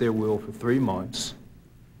against their will for 3 months,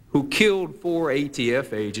 who killed 4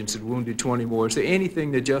 ATF agents and wounded 20 more, is there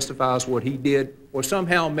anything that justifies what he did or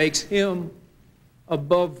somehow makes him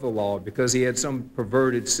above the law because he had some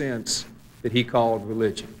perverted sense that he called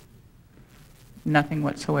religion? Nothing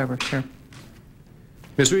whatsoever, sir.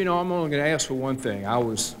 Ms. Reno, I'm only going to ask for one thing. I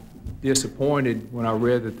was disappointed when I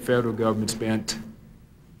read that the federal government spent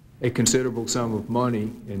a considerable sum of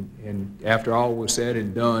money, and after all was said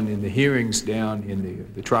and done in the hearings down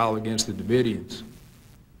in the trial against the Davidians,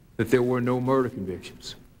 that there were no murder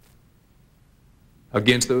convictions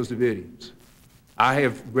against those Davidians. I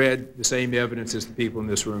have read the same evidence as the people in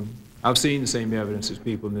this room. I've seen the same evidence as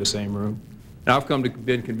people in this same room. And I've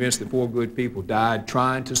been convinced that 4 good people died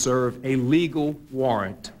trying to serve a legal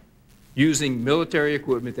warrant using military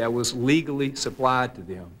equipment that was legally supplied to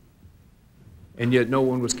them, and yet no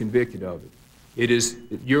one was convicted of it. It is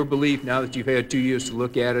your belief, now that you've had 2 years to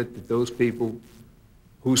look at it, that those people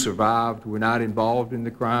who survived were not involved in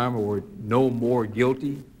the crime or were no more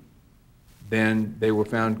guilty than they were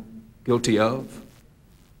found guilty of?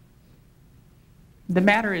 The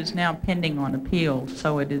matter is now pending on appeal,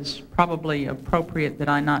 so it is probably appropriate that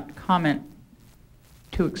I not comment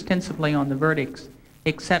too extensively on the verdicts,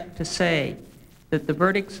 except to say that the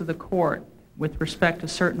verdicts of the court with respect to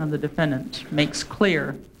certain of the defendants makes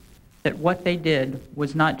clear that what they did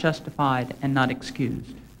was not justified and not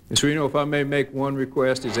excused. Ms. Reno, if I may make one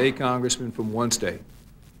request as a congressman from one state,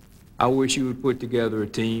 I wish you would put together a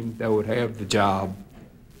team that would have the job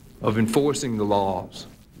of enforcing the laws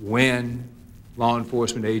when law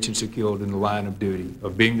enforcement agents are killed in the line of duty,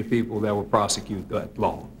 of being the people that will prosecute that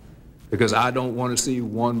law. Because I don't want to see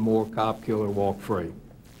one more cop killer walk free.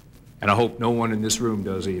 And I hope no one in this room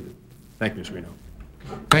does either. Thank you, Mr. Reno.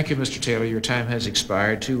 Thank you, Mr. Taylor. Your time has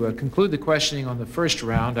expired. To conclude the questioning on the first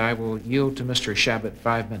round, I will yield to Mr. Shabbat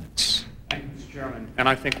 5 minutes. Thank you, Mr. Chairman. And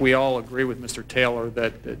I think we all agree with Mr. Taylor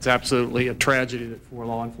that it's absolutely a tragedy that 4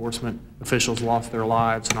 law enforcement officials lost their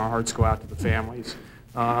lives, and our hearts go out to the families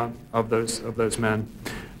of those men.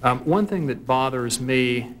 One thing that bothers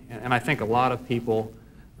me, and I think a lot of people,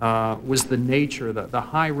 was the nature, the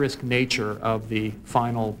high-risk nature of the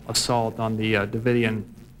final assault on the Davidian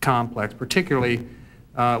complex, particularly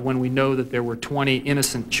when we know that there were 20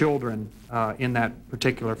 innocent children in that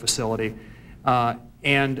particular facility.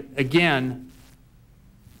 And again,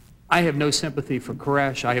 I have no sympathy for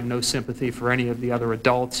Koresh. I have no sympathy for any of the other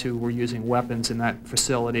adults who were using weapons in that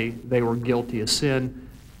facility. They were guilty of sin.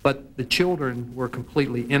 But the children were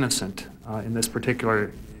completely innocent in this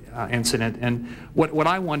particular incident. And what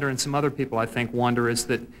I wonder, and some other people I think wonder, is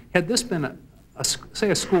that had this been, say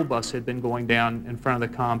a school bus had been going down in front of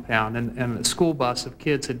the compound, and a school bus of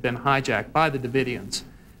kids had been hijacked by the Davidians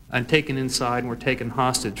and taken inside and were taken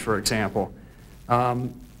hostage, for example.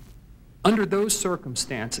 Under those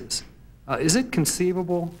circumstances, is it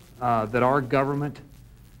conceivable that our government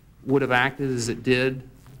would have acted as it did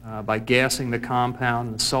by gassing the compound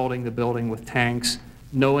and assaulting the building with tanks,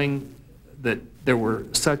 knowing that there were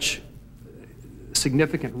such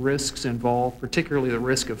significant risks involved, particularly the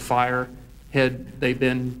risk of fire, had they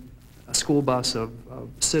been a school bus of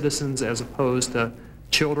citizens as opposed to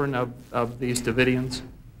children of these Davidians?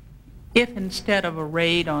 If instead of a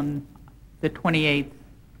raid on the 28th,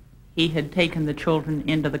 he had taken the children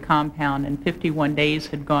into the compound and 51 days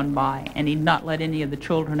had gone by and he'd not let any of the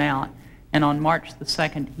children out, and on March the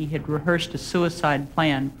 2nd he had rehearsed a suicide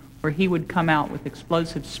plan where he would come out with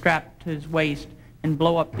explosives strapped to his waist and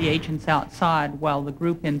blow up the agents outside while the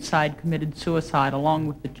group inside committed suicide along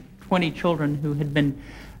with the 20 children who had been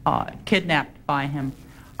kidnapped by him,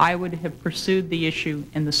 I would have pursued the issue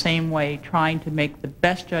in the same way, trying to make the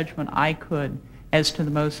best judgment I could as to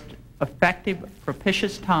the most effective,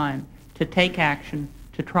 propitious time to take action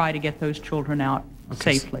to try to get those children out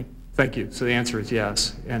safely. Thank you. So the answer is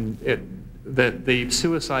yes. And the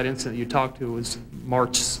suicide incident you talked to was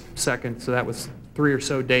March 2nd, so that was 3 or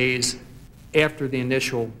so days after the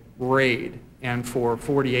initial raid. And for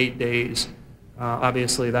 48 days,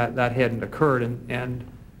 obviously that hadn't occurred, and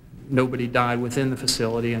nobody died within the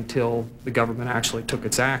facility until the government actually took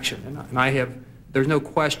its action. And there's no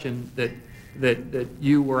question that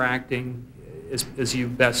you were acting as you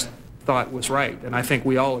best thought was right, and I think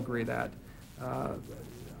we all agree that.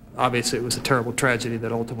 Obviously, it was a terrible tragedy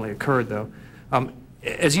that ultimately occurred, though.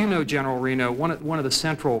 As you know, General Reno, one of the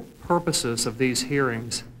central purposes of these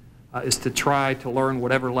hearings is to try to learn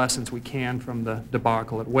whatever lessons we can from the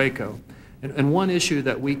debacle at Waco. And one issue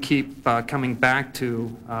that we keep coming back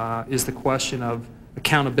to is the question of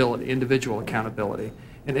accountability, individual accountability.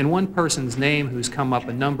 And one person's name who's come up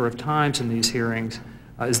a number of times in these hearings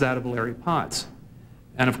is that of Larry Potts.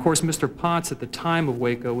 And of course, Mr. Potts at the time of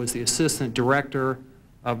Waco was the Assistant Director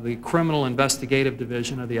of the Criminal Investigative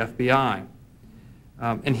Division of the FBI.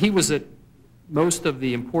 And he was at most of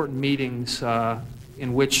the important meetings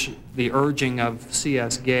in which the urging of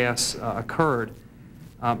CS gas occurred.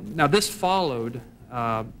 Now this followed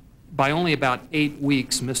by only about 8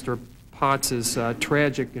 weeks Mr. Potts's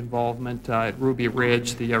tragic involvement at Ruby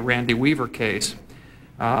Ridge, the Randy Weaver case.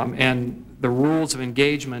 And the rules of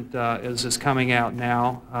engagement, as is coming out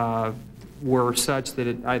now, were such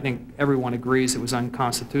that I think everyone agrees it was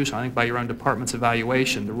unconstitutional. I think by your own department's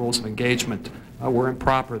evaluation, the rules of engagement were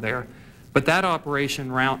improper there. But that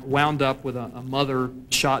operation wound up with a mother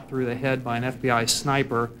shot through the head by an FBI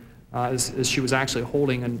sniper as she was actually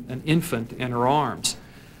holding an infant in her arms.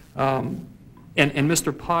 And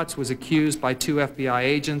Mr. Potts was accused by 2 FBI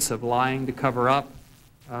agents of lying to cover up,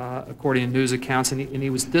 according to news accounts, and he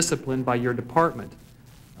was disciplined by your department.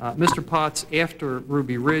 Mr. Potts, after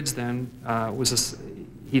Ruby Ridge then,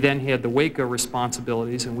 he then had the Waco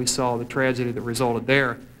responsibilities, and we saw the tragedy that resulted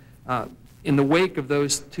there. In the wake of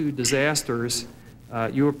those 2 disasters,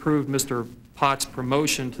 you approved Mr. Potts'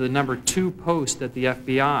 promotion to the number 2 post at the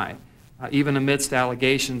FBI, even amidst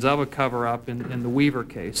allegations of a cover-up in the Weaver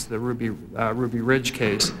case, the Ruby Ridge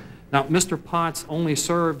case. Now, Mr. Potts only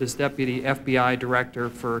served as Deputy FBI Director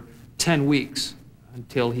for 10 weeks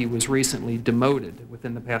until he was recently demoted.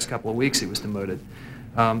 Within the past couple of weeks, he was demoted.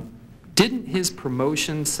 Didn't his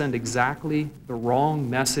promotion send exactly the wrong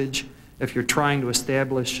message if you're trying to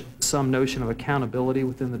establish some notion of accountability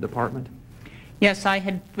within the department? Yes, I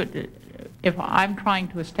had if I'm trying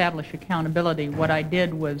to establish accountability, what I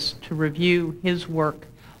did was to review his work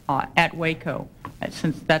at Waco,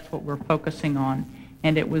 since that's what we're focusing on.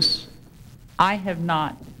 And it was, I have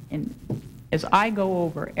not, as I go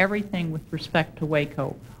over everything with respect to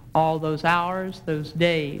Waco, all those hours, those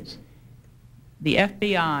days, the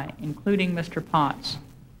FBI, including Mr. Potts,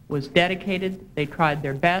 was dedicated. They tried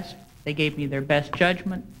their best. They gave me their best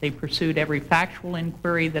judgment. They pursued every factual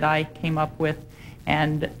inquiry that I came up with.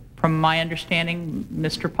 And from my understanding,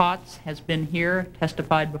 Mr. Potts has been here,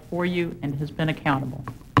 testified before you, and has been accountable.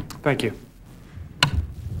 Thank you.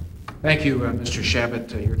 Thank you, Mr.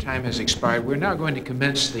 Shabbat. Your time has expired. We're now going to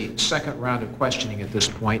commence the second round of questioning at this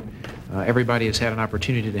point. Everybody has had an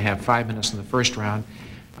opportunity to have 5 minutes in the first round.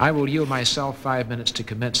 I will yield myself 5 minutes to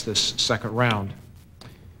commence this second round.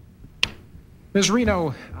 Ms.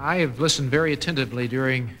 Reno, I have listened very attentively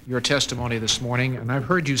during your testimony this morning, and I've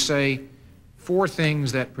heard you say 4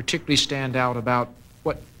 things that particularly stand out about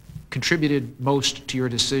what contributed most to your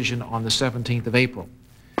decision on the 17th of April.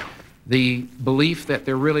 The belief that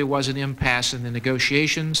there really was an impasse in the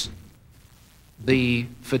negotiations, the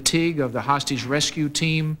fatigue of the hostage rescue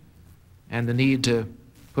team and the need to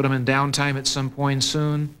put them in downtime at some point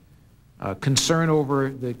soon, concern over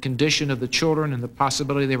the condition of the children and the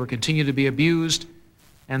possibility they were continue to be abused,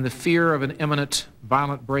 and the fear of an imminent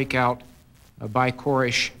violent breakout by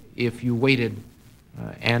Koresh if you waited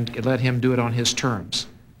and let him do it on his terms.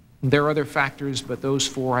 There are other factors, but those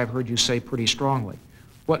 4 I've heard you say pretty strongly.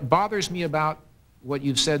 What bothers me about what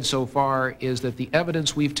you've said so far is that the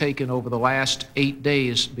evidence we've taken over the last 8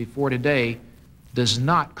 days before today does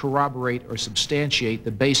not corroborate or substantiate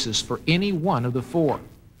the basis for any one of the 4.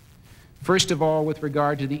 First of all, with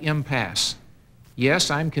regard to the impasse,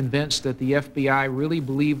 yes, I'm convinced that the FBI really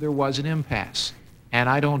believed there was an impasse, and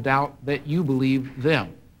I don't doubt that you believe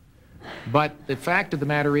them. But the fact of the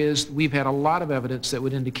matter is we've had a lot of evidence that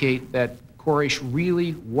would indicate that Koresh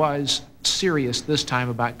really was serious this time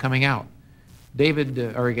about coming out. Mr.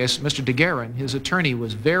 DeGuerin, his attorney,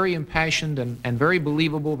 was very impassioned and very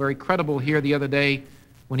believable, very credible here the other day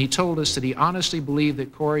when he told us that he honestly believed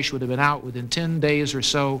that Koresh would have been out within 10 days or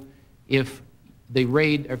so if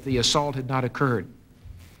the assault had not occurred.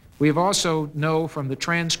 We have also know from the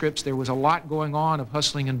transcripts there was a lot going on of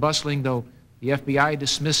hustling and bustling, though the FBI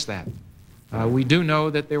dismissed that. We do know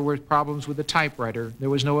that there were problems with the typewriter, there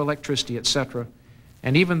was no electricity, etc.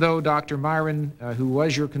 And even though Dr. Myron, who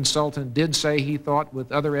was your consultant, did say he thought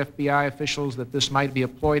with other FBI officials that this might be a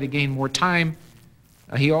ploy to gain more time,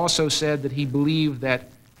 he also said that he believed that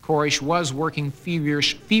Koresh was working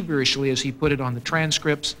feverishly, as he put it on the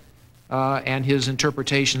transcripts, and his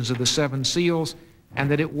interpretations of the 7 seals, and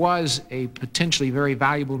that it was a potentially very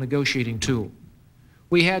valuable negotiating tool.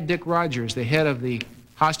 We had Dick Rogers, the head of the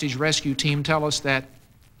hostage rescue team, tell us that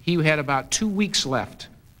he had about 2 weeks left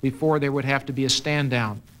before there would have to be a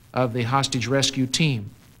stand-down of the hostage rescue team.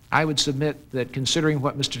 I would submit that considering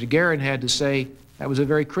what Mr. DeGuerin had to say, that was a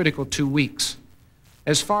very critical 2 weeks.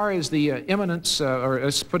 As far as the imminence, or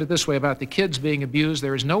let's put it this way, about the kids being abused,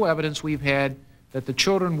 there is no evidence we've had that the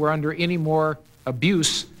children were under any more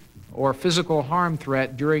abuse or physical harm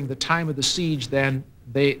threat during the time of the siege than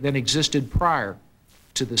existed prior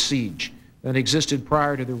to the siege, than existed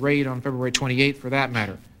prior to the raid on February 28th, for that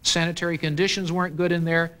matter. Sanitary conditions weren't good in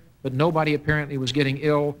there, but nobody apparently was getting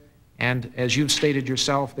ill, and as you've stated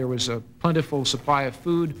yourself, there was a plentiful supply of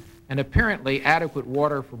food and apparently adequate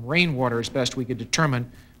water from rainwater, as best we could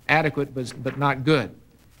determine, adequate but not good.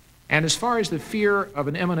 And as far as the fear of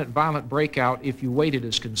an imminent violent breakout if you waited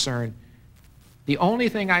is concerned, the only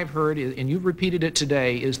thing I've heard, and you've repeated it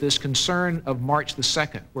today, is this concern of March the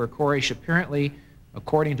 2nd, where Koresh apparently,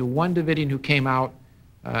 according to one Davidian who came out,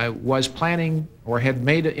 was planning or had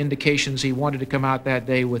made indications he wanted to come out that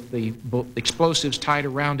day with the explosives tied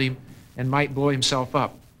around him and might blow himself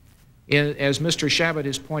up. As Mr. Shabbat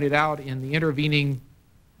has pointed out, in the intervening,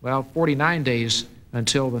 49 days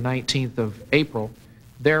until the 19th of April,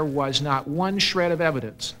 there was not one shred of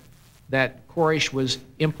evidence that Koresh was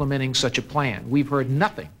implementing such a plan. We've heard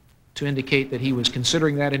nothing to indicate that he was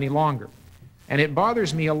considering that any longer. And it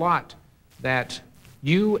bothers me a lot that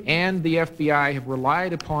you and the FBI have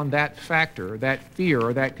relied upon that factor, that fear,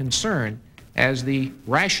 or that concern as the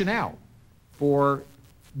rationale for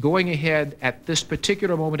going ahead at this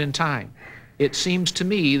particular moment in time. It seems to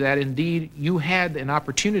me that indeed you had an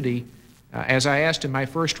opportunity, as I asked in my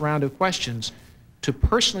first round of questions, to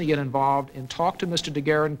personally get involved and talk to Mr.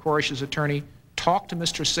 DeGuerin, Koresh's attorney, talk to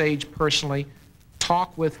Mr. Sage personally,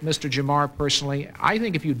 talk with Mr. Jamar personally. I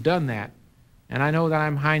think if you'd done that, and I know that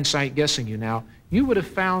I'm hindsight guessing you now, you would have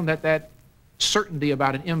found that that certainty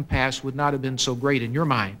about an impasse would not have been so great in your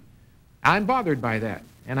mind. I'm bothered by that,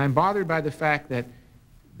 and I'm bothered by the fact that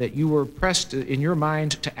you were pressed in your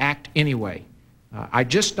mind to act anyway. I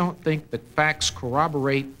just don't think that facts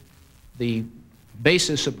corroborate the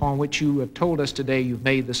basis upon which you have told us today you've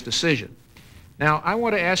made this decision. Now, I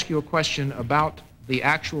want to ask you a question about the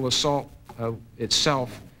actual assault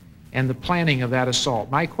itself and the planning of that assault.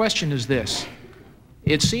 My question is this.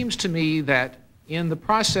 It seems to me that in the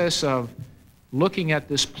process of looking at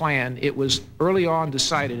this plan, it was early on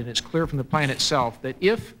decided, and it's clear from the plan itself, that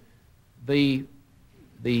if the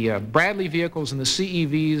Bradley vehicles and the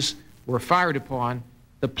CEVs were fired upon,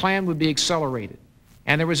 the plan would be accelerated.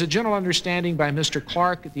 And there was a general understanding by Mr.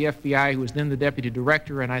 Clark at the FBI, who was then the deputy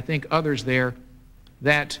director, and I think others there,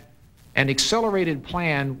 that an accelerated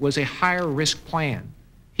plan was a higher risk plan.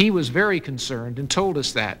 He was very concerned and told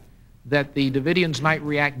us that the Davidians might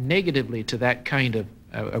react negatively to that kind of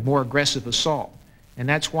a more aggressive assault. And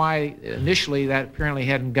that's why initially that apparently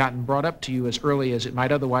hadn't gotten brought up to you as early as it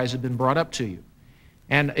might otherwise have been brought up to you.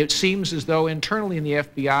 And it seems as though internally in the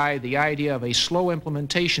FBI, the idea of a slow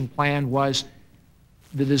implementation plan was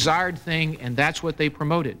the desired thing, and that's what they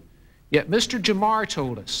promoted. Yet Mr. Jamar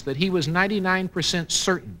told us that he was 99%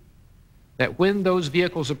 certain that when those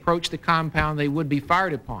vehicles approached the compound, they would be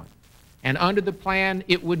fired upon. And under the plan,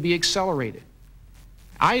 it would be accelerated.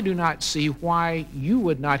 I do not see why you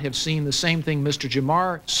would not have seen the same thing Mr.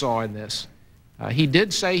 Jamar saw in this. He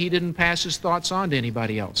did say he didn't pass his thoughts on to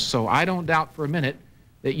anybody else, so I don't doubt for a minute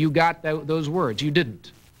that you got those words. You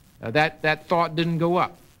didn't. That thought didn't go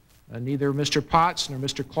up. Neither Mr. Potts nor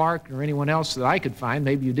Mr. Clark nor anyone else that I could find,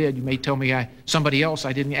 maybe you did, you may tell me somebody else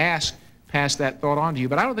I didn't ask passed that thought on to you,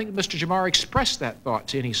 but I don't think Mr. Jamar expressed that thought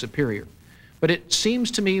to any superior. But it seems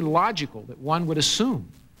to me logical that one would assume,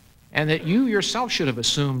 and that you yourself should have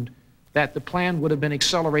assumed, that the plan would have been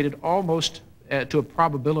accelerated almost to a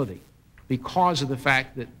probability because of the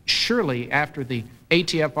fact that surely after the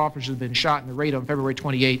ATF officers had been shot in the raid on February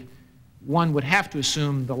 28, one would have to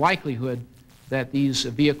assume the likelihood that these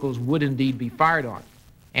vehicles would indeed be fired on.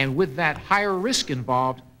 And with that higher risk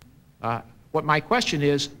involved, what my question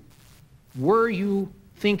is, were you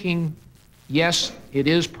thinking, yes, it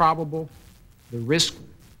is probable, the risks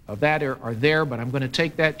of that are there, but I'm going to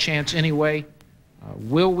take that chance anyway?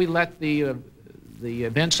 Will we let the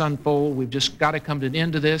events unfold? We've just got to come to an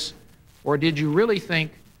end to this? Or did you really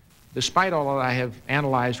think, despite all that I have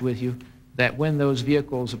analyzed with you, that when those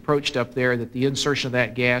vehicles approached up there, that the insertion of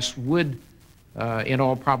that gas would, in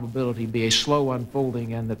all probability, be a slow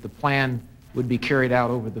unfolding, and that the plan would be carried out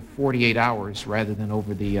over the 48 hours rather than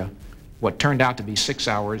over the what turned out to be 6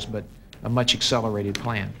 hours, but a much accelerated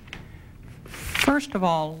plan? First of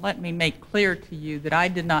all, let me make clear to you that I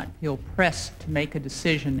did not feel pressed to make a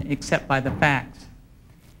decision except by the facts.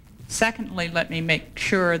 Secondly, let me make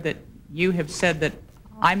sure that you have said that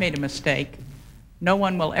I made a mistake. No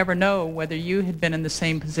one will ever know whether you had been in the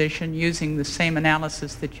same position using the same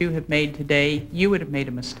analysis that you have made today. You would have made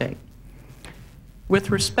a mistake. With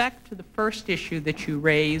respect to the first issue that you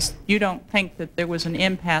raised, you don't think that there was an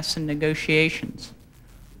impasse in negotiations.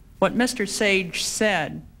 What Mr. Sage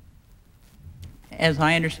said, as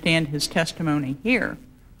I understand his testimony here,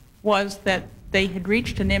 was that they had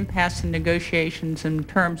reached an impasse in negotiations in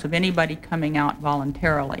terms of anybody coming out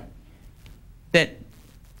voluntarily.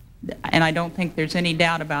 And I don't think there's any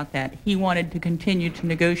doubt about that. He wanted to continue to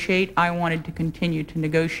negotiate. I wanted to continue to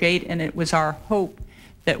negotiate, and it was our hope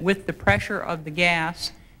that with the pressure of the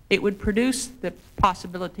gas, it would produce the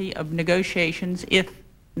possibility of negotiations, if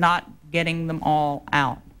not getting them all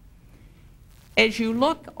out. As you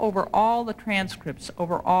look over all the transcripts,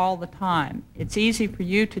 over all the time, it's easy for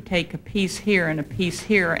you to take a piece here and a piece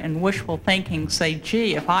here and wishful thinking say,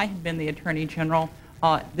 gee, if I had been the Attorney General,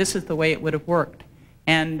 this is the way it would have worked.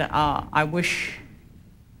 And I wish,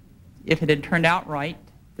 if it had turned out right,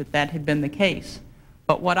 that that had been the case.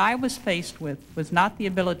 But what I was faced with was not the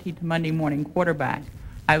ability to Monday morning quarterback.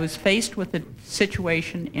 I was faced with a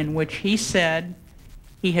situation in which he said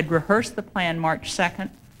he had rehearsed the plan March 2nd.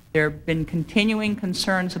 There have been continuing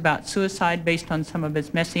concerns about suicide based on some of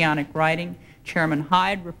his messianic writing. Chairman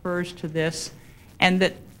Hyde refers to this, and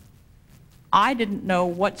that I didn't know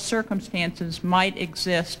what circumstances might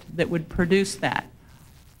exist that would produce that.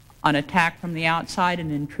 An attack from the outside,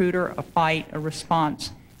 an intruder, a fight, a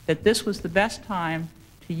response, that this was the best time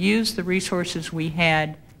to use the resources we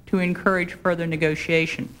had to encourage further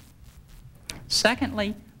negotiation.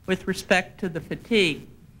 Secondly, with respect to the fatigue,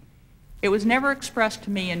 it was never expressed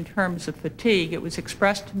to me in terms of fatigue. It was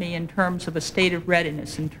expressed to me in terms of a state of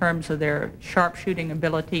readiness, in terms of their sharpshooting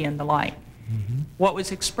ability and the like. What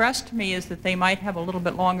was expressed to me is that they might have a little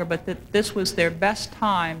bit longer, but that this was their best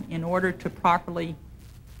time in order to properly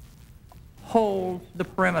hold the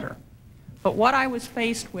perimeter. But what I was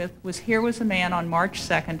faced with was here was a man on March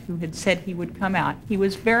 2nd who had said he would come out. He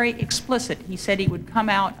was very explicit. He said he would come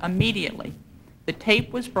out immediately. The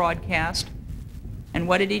tape was broadcast, and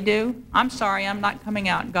what did he do? I'm sorry, I'm not coming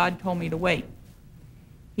out. God told me to wait.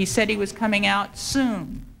 He said he was coming out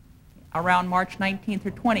soon, around March 19th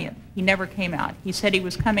or 20th. He never came out. He said he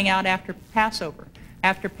was coming out after Passover.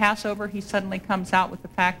 After Passover, he suddenly comes out with the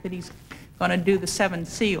fact that he's going to do the 7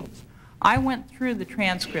 seals. I went through the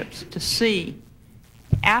transcripts to see,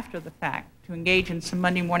 after the fact, to engage in some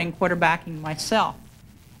Monday morning quarterbacking myself.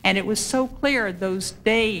 And it was so clear those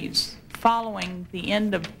days following the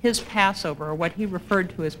end of his Passover, or what he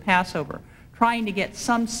referred to as Passover, trying to get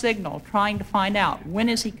some signal, trying to find out when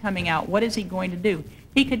is he coming out, what is he going to do.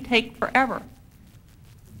 He could take forever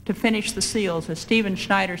to finish the seals. As Stephen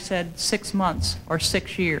Schneider said, 6 months or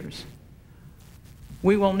 6 years.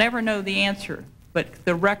 We will never know the answer, but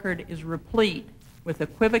the record is replete with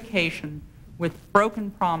equivocation, with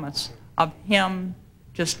broken promise of him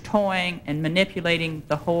just toying and manipulating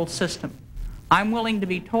the whole system. I'm willing to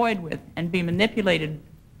be toyed with and be manipulated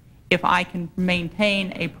if I can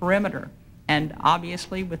maintain a perimeter. And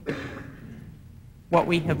obviously, with what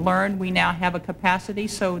we have learned, we now have a capacity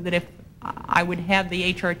so that if I would have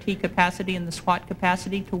the HRT capacity and the SWAT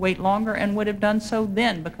capacity to wait longer, and would have done so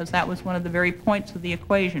then, because that was one of the very points of the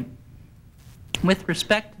equation. With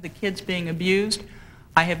respect to the kids being abused,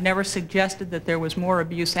 I have never suggested that there was more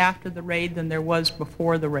abuse after the raid than there was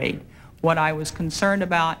before the raid. What I was concerned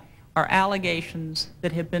about are allegations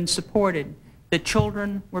that have been supported. The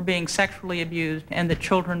children were being sexually abused and the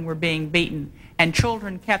children were being beaten, and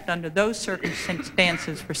children kept under those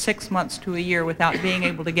circumstances for 6 months to a year without being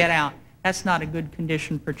able to get out. That's not a good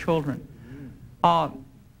condition for children.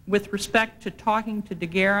 With respect to talking to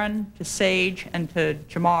DeGuerin, to Sage, and to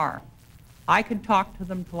Jamar, I could talk to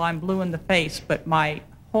them till I'm blue in the face, but my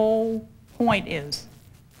whole point is,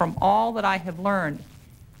 from all that I have learned,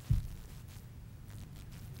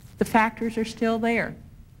 the factors are still there.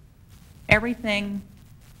 Everything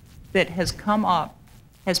that has come up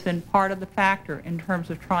has been part of the factor in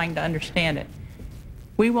terms of trying to understand it.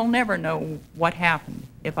 We will never know what happened.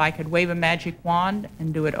 If I could wave a magic wand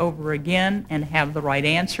and do it over again and have the right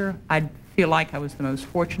answer, I'd feel like I was the most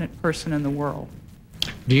fortunate person in the world.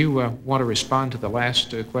 Do you want to respond to the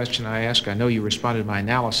last question I asked? I know you responded to my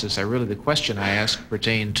analysis. The question I asked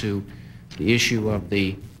pertained to the issue of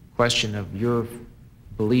the question of your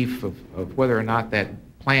belief of whether or not that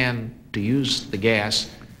plan to use the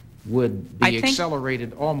gas would be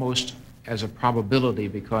accelerated almost as a probability,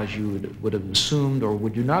 because you would have assumed, or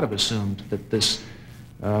would you not have assumed, that this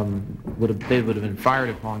they would have been fired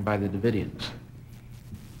upon by the Davidians?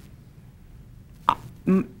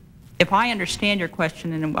 If I understand your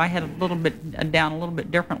question, and I had a little bit down a little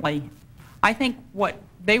bit differently, I think what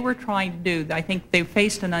they were trying to do, I think they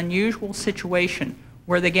faced an unusual situation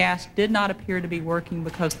where the gas did not appear to be working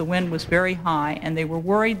because the wind was very high, and they were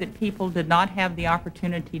worried that people did not have the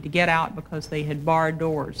opportunity to get out because they had barred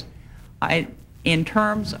doors. In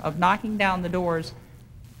terms of knocking down the doors,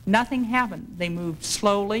 nothing happened. They moved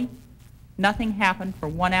slowly. Nothing happened for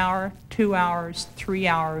 1 hour, 2 hours, 3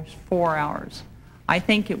 hours, 4 hours. I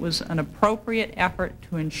think it was an appropriate effort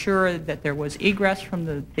to ensure that there was egress from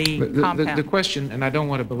the compound. The question, and I don't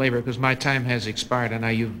want to belabor it because my time has expired, and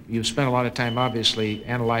you've spent a lot of time obviously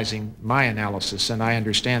analyzing my analysis, and I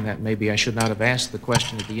understand that maybe I should not have asked the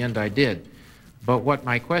question at the end. I did. But what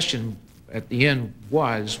my question at the end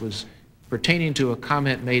was pertaining to a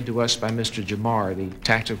comment made to us by Mr. Jamar, the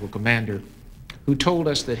tactical commander, who told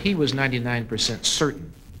us that he was 99%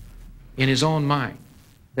 certain in his own mind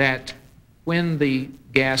that when the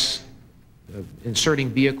gas inserting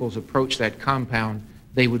vehicles approached that compound,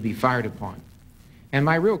 they would be fired upon. And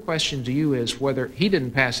my real question to you is whether he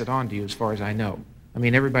didn't pass it on to you, as far as I know. I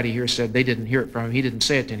mean, everybody here said they didn't hear it from him. He didn't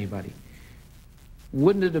say it to anybody.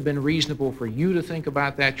 Wouldn't it have been reasonable for you to think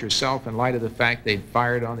about that yourself in light of the fact they'd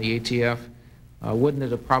fired on the ATF? Wouldn't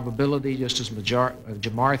it a probability, just as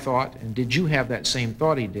Jamar thought? And did you have that same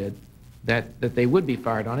thought he did, that they would be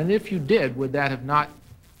fired on? And if you did, would that have not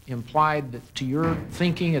implied that to your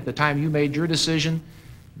thinking at the time you made your decision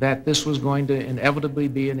that this was going to inevitably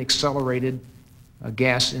be an accelerated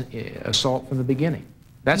gas assault from the beginning?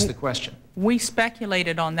 That's the question. We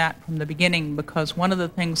speculated on that from the beginning because one of the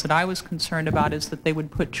things that I was concerned about is that they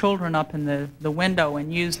would put children up in the window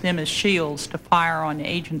and use them as shields to fire on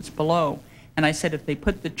agents below. And I said if they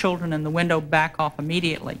put the children in the window, back off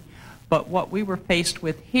immediately. But what we were faced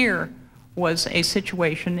with here was a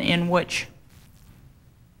situation in which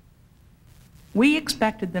we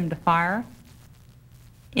expected them to fire.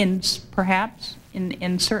 Perhaps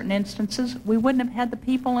in certain instances, we wouldn't have had the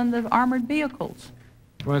people in the armored vehicles.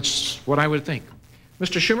 Well, that's what I would think.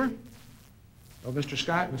 Mr. Schumer? Oh, Mr.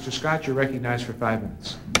 Scott? Mr. Scott, you're recognized for 5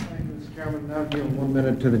 minutes. Thank you, Mr. Chairman. Now give 1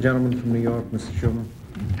 minute to the gentleman from New York, Mr. Schumer.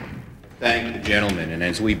 Thank you, gentlemen. And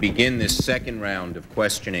as we begin this second round of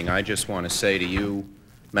questioning, I just want to say to you,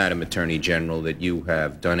 Madam Attorney General, that you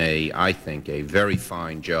have done I think, a very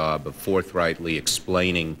fine job of forthrightly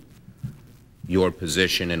explaining your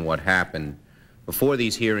position and what happened. Before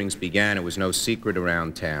these hearings began, it was no secret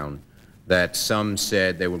around town that some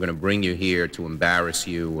said they were going to bring you here to embarrass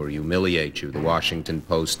you or humiliate you. The Washington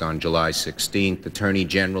Post on July 16th, Attorney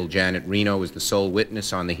General Janet Reno was the sole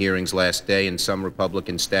witness on the hearings last day, and some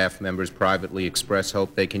Republican staff members privately express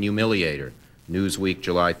hope they can humiliate her. Newsweek,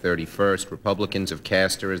 July 31st, Republicans have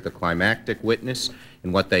cast her as the climactic witness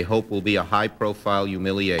in what they hope will be a high-profile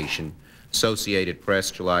humiliation. Associated Press,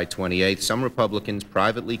 July 28th, some Republicans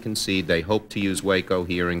privately concede they hope to use Waco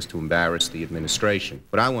hearings to embarrass the administration.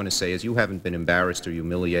 What I want to say is you haven't been embarrassed or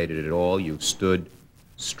humiliated at all. You've stood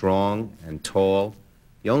strong and tall.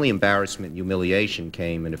 The only embarrassment and humiliation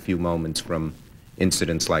came in a few moments from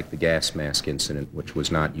incidents like the gas mask incident, which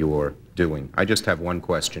was not your doing. I just have one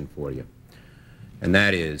question for you, and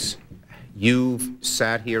that is, you've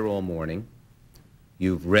sat here all morning.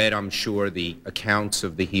 You've read, I'm sure, the accounts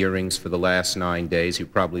of the hearings for the last 9 days.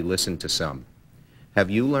 You've probably listened to some. Have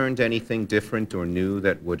you learned anything different or new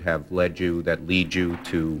that would have lead you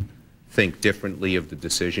to think differently of the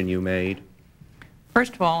decision you made?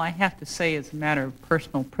 First of all, I have to say, as a matter of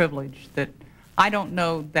personal privilege, that I don't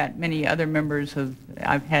know that many other members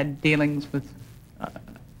I've had dealings with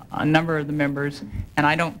a number of the members, and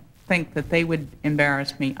I don't think that they would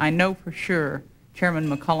embarrass me. I know for sure Chairman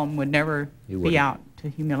McCollum would never be out to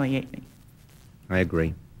humiliate me. I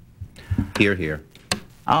agree. Hear, hear.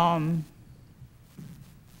 And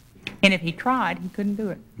if he tried, he couldn't do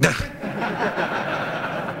it. Good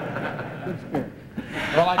spirit.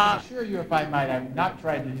 Well, I can assure you, if I might, I've not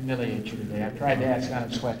tried to humiliate you today. I've tried to ask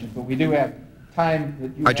honest questions, but we do have time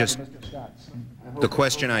that you have Mr. Scott. The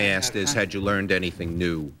question I asked is, had you learned anything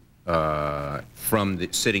new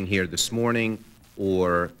from sitting here this morning,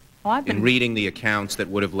 or in reading the accounts that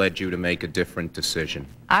would have led you to make a different decision?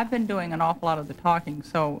 I've been doing an awful lot of the talking,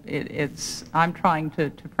 so I'm trying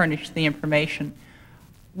to furnish the information.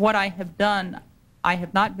 What I have done, I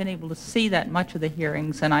have not been able to see that much of the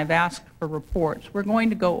hearings, and I've asked for reports. We're going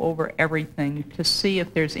to go over everything to see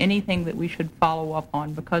if there's anything that we should follow up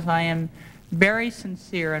on, because I am very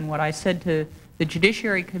sincere in what I said to the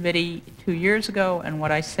Judiciary Committee 2 years ago and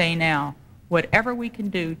what I say now. Whatever we can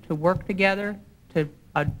do to work together to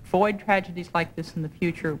avoid tragedies like this in the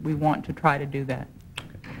future, we want to try to do that.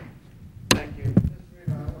 Thank you.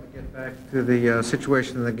 I want to get back to the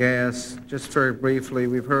situation of the gas. Just very briefly,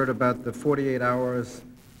 we've heard about the 48 hours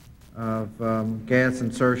of gas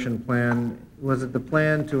insertion plan. Was it the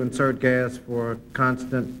plan to insert gas for a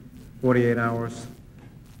constant 48 hours?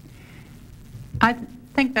 I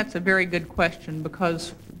think that's a very good question,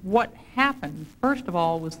 because what happened, first of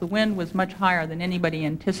all, was the wind was much higher than anybody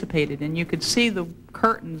anticipated, and you could see the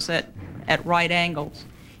curtains at right angles.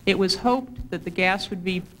 It was hoped that the gas would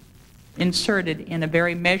be inserted in a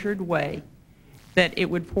very measured way, that it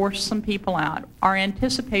would force some people out. Our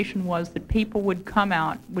anticipation was that people would come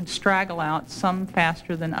out, would straggle out, some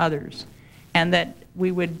faster than others, and that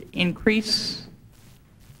we would increase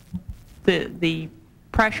the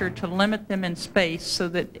pressure to limit them in space so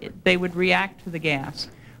that they would react to the gas.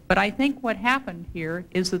 But I think what happened here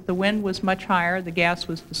is that the wind was much higher, the gas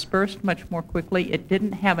was dispersed much more quickly, it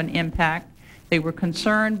didn't have an impact. They were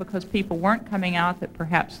concerned because people weren't coming out that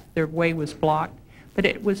perhaps their way was blocked. But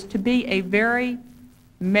it was to be a very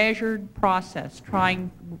measured process,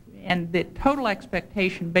 and the total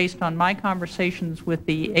expectation based on my conversations with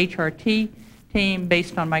the HRT team,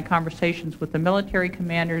 based on my conversations with the military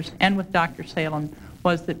commanders and with Dr. Salem,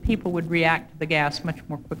 was that people would react to the gas much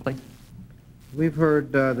more quickly. We've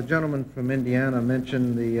heard the gentleman from Indiana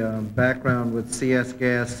mention the background with CS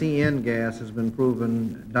gas. CN gas has been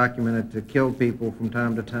proven, documented to kill people from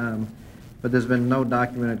time to time, but there's been no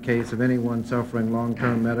documented case of anyone suffering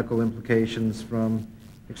long-term medical implications from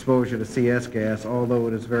exposure to CS gas, although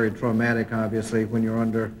it is very traumatic, obviously, when you're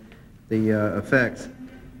under the effects.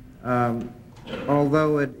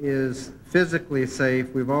 Although it is physically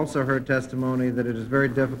safe, we've also heard testimony that it is very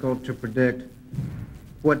difficult to predict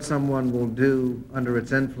what someone will do under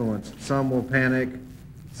its influence. Some will panic,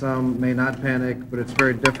 some may not panic, but it's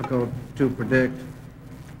very difficult to predict.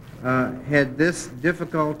 Had this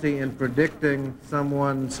difficulty in predicting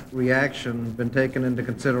someone's reaction been taken into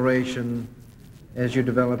consideration as you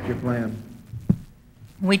developed your plan?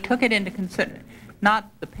 We took it into consideration,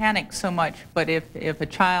 not the panic so much, but if a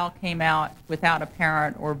child came out without a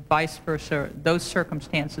parent or vice versa, those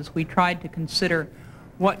circumstances, we tried to consider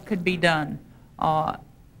what could be done.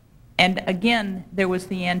 And again, there was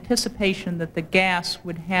the anticipation that the gas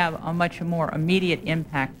would have a much more immediate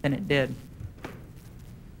impact than it did.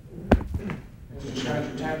 Mr. Scott,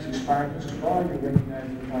 your time's expired. Mr. Ball, you're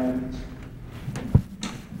recognized for 5 minutes.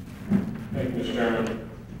 Thank you, Mr. Chairman.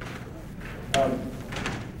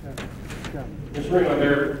 Ms. Reno,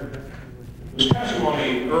 there was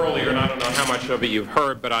testimony earlier, and I don't know how much of it you've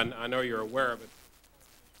heard, but I know you're aware of it.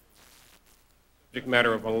 Subject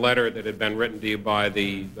matter of a letter that had been written to you by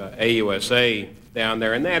the AUSA down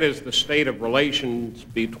there, and that is the state of relations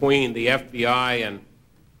between the FBI and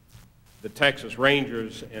the Texas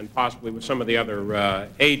Rangers and possibly with some of the other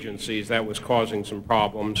agencies that was causing some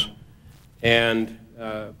problems. And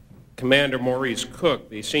Commander Maurice Cook,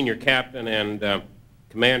 the senior captain and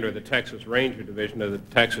commander of the Texas Ranger Division of the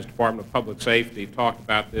Texas Department of Public Safety, talked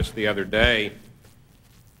about this the other day.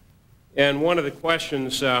 And one of the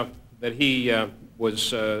questions that he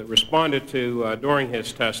was responded to during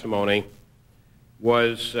his testimony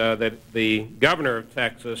was that the governor of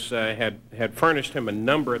Texas had furnished him a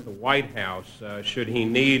number at the White House should he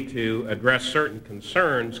need to address certain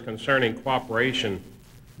concerns concerning cooperation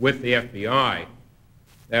with the FBI.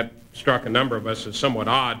 That struck a number of us as somewhat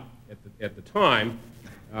odd at the time,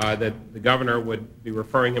 that the governor would be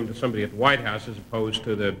referring him to somebody at the White House as opposed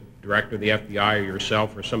to the director of the FBI or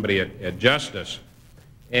yourself or somebody at Justice.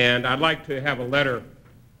 And I'd like to have a letter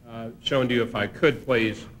shown to you if I could,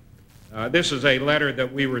 please. This is a letter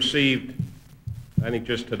that we received, I think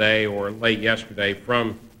just today or late yesterday,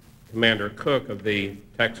 from Commander Cook of the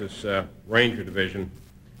Texas Ranger Division,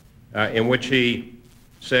 in which he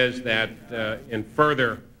says that in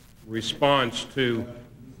further response to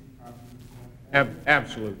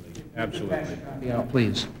absolutely. Yeah,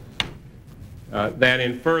 please. That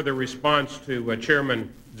in further response to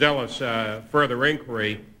Chairman Zella's further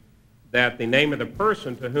inquiry, that the name of the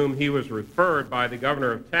person to whom he was referred by the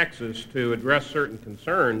governor of Texas to address certain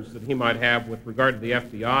concerns that he might have with regard to the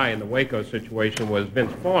FBI and the Waco situation was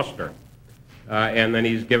Vince Foster. And then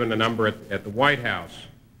he's given a number at the White House.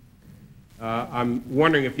 I'm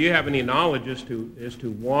wondering if you have any knowledge as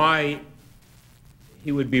to why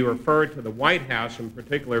he would be referred to the White House, in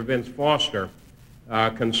particular Vince Foster,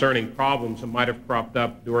 concerning problems that might have cropped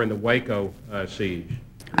up during the Waco siege.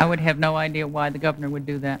 I would have no idea why the governor would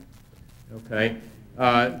do that. Okay.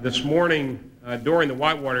 This morning, during the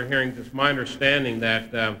Whitewater hearings, it's my understanding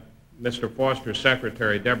that Mr. Foster's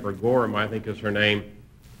secretary, Deborah Gorham, I think is her name,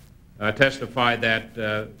 testified that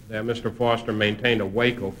Mr. Foster maintained a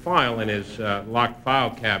Waco file in his locked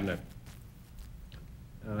file cabinet.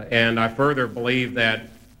 And I further believe that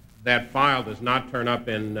that file does not turn up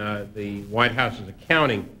in the White House's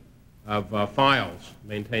accounting of files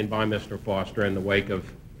maintained by Mr. Foster in the wake of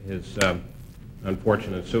his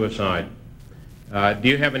unfortunate suicide. Do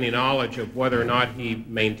you have any knowledge of whether or not he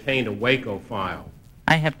maintained a Waco file?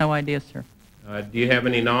 I have no idea, sir. Do you have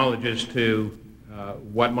any knowledge as to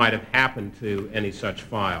what might have happened to any such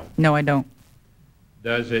file? No, I don't.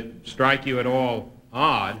 Does it strike you at all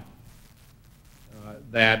odd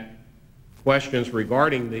that questions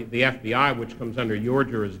regarding the FBI, which comes under your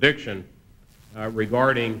jurisdiction,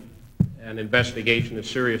 regarding an investigation as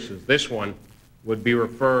serious as this one, would be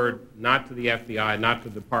referred not to the FBI, not to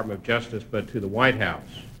the Department of Justice, but to the White House?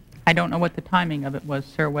 I don't know what the timing of it was,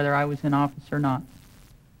 sir, whether I was in office or not.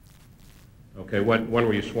 Okay. When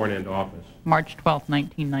were you sworn into office? March 12,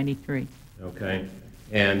 1993. Okay.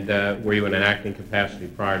 And were you in an acting capacity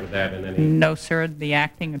prior to that in any? No, sir. The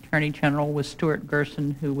acting attorney general was Stuart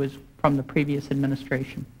Gerson, who was from the previous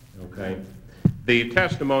administration. Okay. The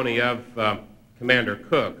testimony of Commander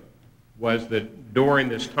Cook was that during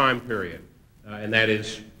this time period, and that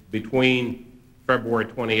is between February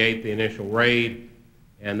 28th, the initial raid,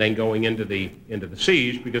 and then going into the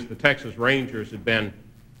siege, because the Texas Rangers had been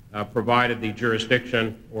provided the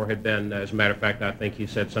jurisdiction, or had been, as a matter of fact, I think he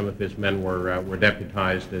said some of his men were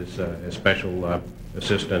deputized as special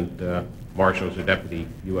assistant marshals or deputy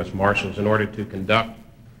U.S. marshals in order to conduct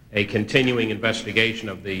a continuing investigation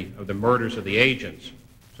of the murders of the agents.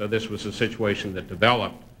 So this was a situation that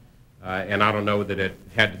developed, and I don't know that it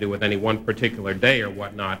had to do with any one particular day or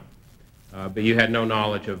whatnot, but you had no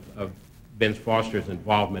knowledge of Vince Foster's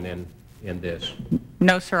involvement in this.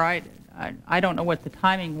 No, sir. I don't know what the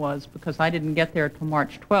timing was because I didn't get there until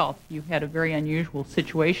March 12th. You had a very unusual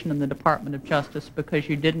situation in the Department of Justice because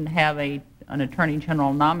you didn't have an attorney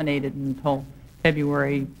general nominated until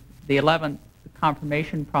February the 11th. The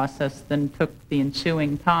confirmation process then took the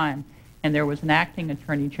ensuing time. and there was an acting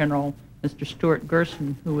Attorney General, Mr. Stuart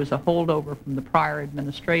Gerson, who was a holdover from the prior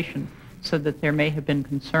administration, so that there may have been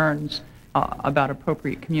concerns about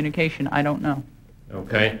appropriate communication. I don't know.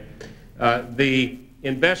 Okay. The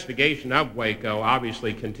investigation of Waco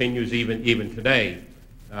obviously continues even today,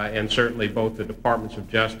 and certainly both the Departments of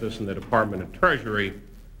Justice and the Department of Treasury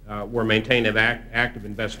were maintaining active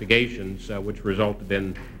investigations, which resulted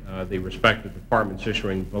in the respective departments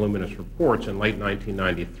issuing voluminous reports in late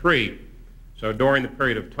 1993. So during the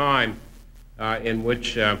period of time in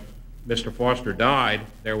which Mr. Foster died,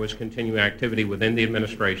 there was continuing activity within the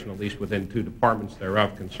administration, at least within two departments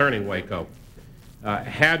thereof, concerning Waco.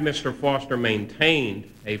 Had Mr. Foster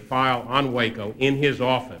maintained a file on Waco in his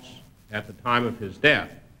office at the time of his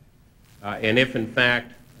death, and if in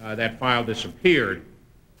fact that file disappeared,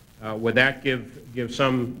 would that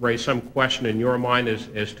raise some question in your mind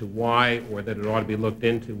as to why, or that it ought to be looked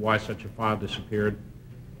into why such a file disappeared?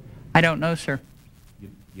 I don't know, sir.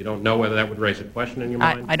 You don't know whether that would raise a question in your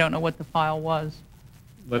mind? I don't know what the file was.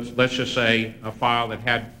 Let's just say a file that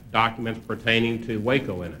had documents pertaining to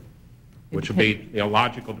Waco in it, which would be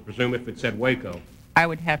logical to presume if it said Waco. I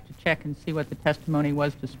would have to check and see what the testimony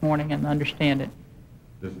was this morning and understand it.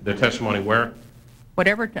 The testimony where?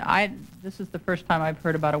 Whatever. This is the first time I've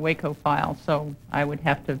heard about a Waco file, so I would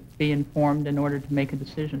have to be informed in order to make a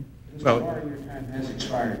decision. Mr. Carter, your time has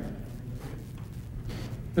expired.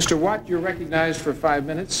 Mr. Watt, you're recognized for 5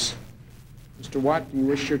 minutes. Mr. Watt, do you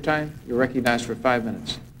wish your time? You're recognized for 5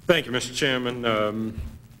 minutes. Thank you, Mr. Chairman.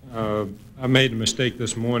 I made a mistake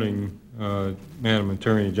this morning, Madam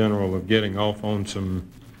Attorney General, of getting off on some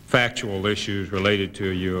factual issues related to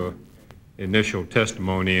your initial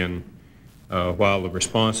testimony, and while the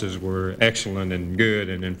responses were excellent and good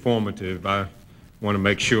and informative, I want to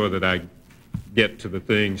make sure that I get to the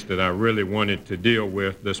things that I really wanted to deal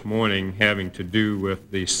with this morning, having to do with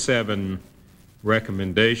the 7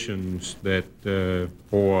 recommendations that,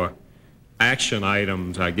 or action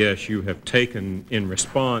items, I guess, you have taken in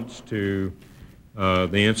response to the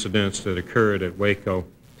incidents that occurred at Waco.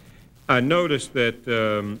 I noticed that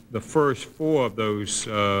the first 4 of those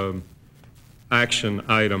action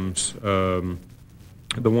items, the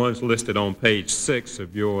ones listed on page 6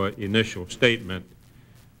 of your initial statement,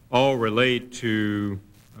 all relate to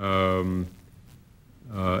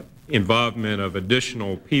involvement of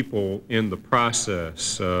additional people in the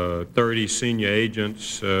process, 30 senior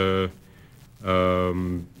agents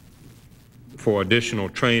for additional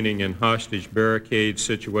training in hostage barricade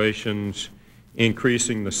situations,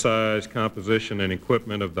 increasing the size, composition, and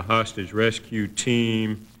equipment of the hostage rescue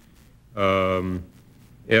team.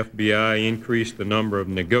 FBI increased the number of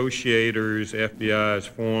negotiators. FBI has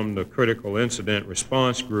formed a critical incident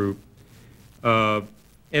response group.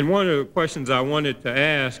 And one of the questions I wanted to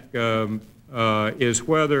ask is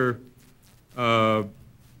whether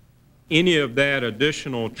any of that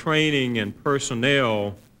additional training and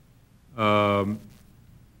personnel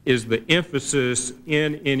is the emphasis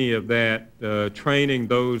in any of that training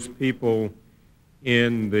those people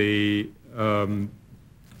in the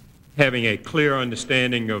having a clear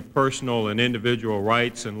understanding of personal and individual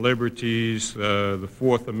rights and liberties, the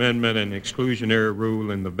Fourth Amendment and exclusionary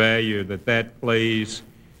rule, and the value that that plays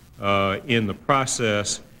in the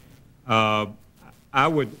process. I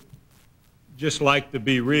would just like to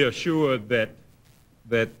be reassured that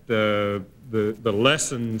the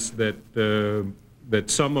lessons that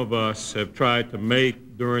some of us have tried to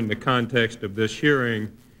make during the context of this hearing,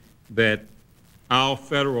 that our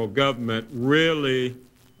federal government really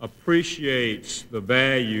appreciates the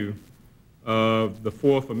value of the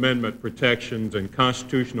Fourth Amendment protections and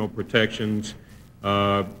constitutional protections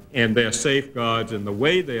and their safeguards, and the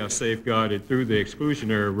way they are safeguarded through the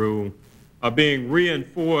exclusionary rule are being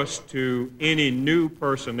reinforced to any new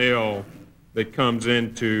personnel that comes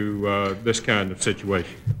into this kind of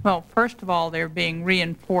situation. Well, first of all, they're being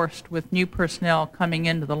reinforced with new personnel coming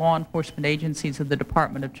into the law enforcement agencies of the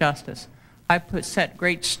Department of Justice. I've set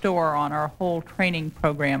great store on our whole training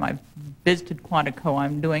program. I've visited Quantico.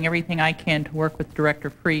 I'm doing everything I can to work with Director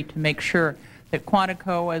Free to make sure that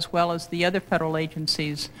Quantico, as well as the other federal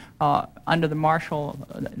agencies under the Marshal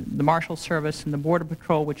Service and the Border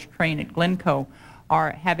Patrol, which train at Glencoe,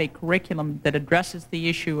 have a curriculum that addresses the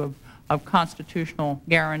issue of constitutional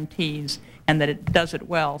guarantees, and that it does it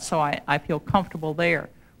well. So I feel comfortable there.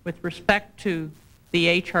 With respect to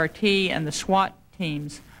the HRT and the SWAT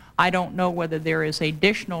teams, I don't know whether there is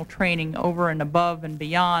additional training over and above and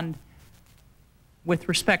beyond with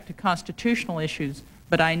respect to constitutional issues,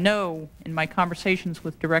 but I know in my conversations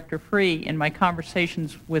with Director Free, in my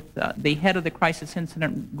conversations with the head of the Crisis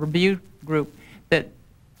Incident Review Group, that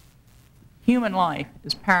human life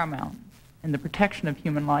is paramount, and the protection of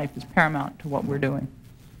human life is paramount to what we're doing.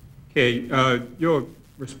 Okay, your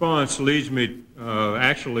response leads me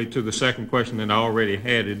actually to the second question that I already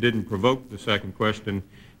had. It didn't provoke the second question,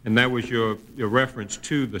 and that was your reference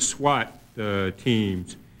to the SWAT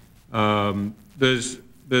teams. Does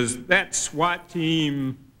that SWAT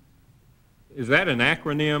team, is that an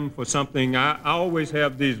acronym for something? I always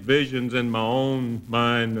have these visions in my own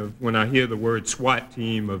mind of when I hear the word SWAT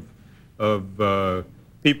team of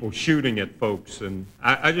people shooting at folks, and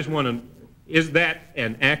I just want to, is that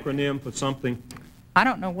an acronym for something? I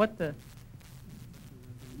don't know what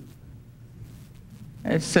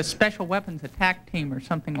it's a Special Weapons Attack Team or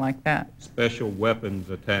something like that. Special Weapons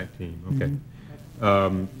Attack Team,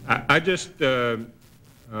 okay.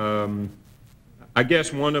 I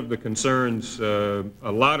guess one of the concerns a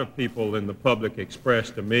lot of people in the public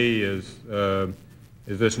expressed to me is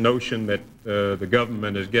this notion that the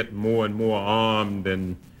government is getting more and more armed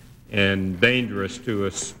and dangerous to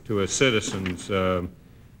us citizens.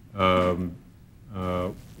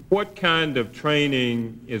 What kind of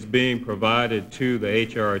training is being provided to the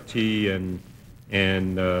HRT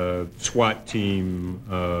and SWAT team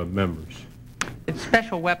members? It's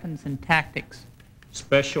Special Weapons and Tactics.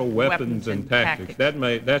 Special Weapons and Tactics.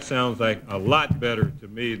 That sounds like a lot better to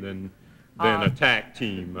me than attack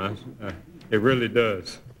team. It really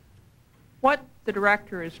does. What the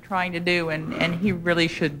director is trying to do, and he really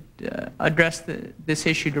should address this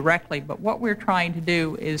issue directly, but what we're trying to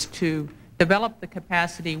do is to develop the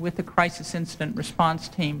capacity with the crisis incident response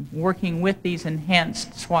team, working with these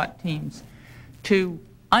enhanced SWAT teams, to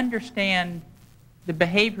understand the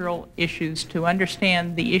behavioral issues, to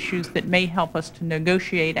understand the issues that may help us to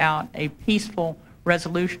negotiate out a peaceful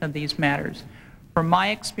resolution of these matters. From my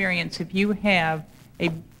experience, if you have a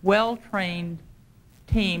well-trained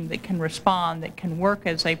team that can respond, that can work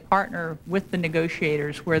as a partner with the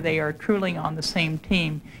negotiators where they are truly on the same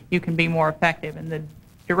team, you can be more effective. And the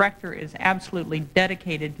director is absolutely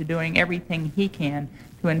dedicated to doing everything he can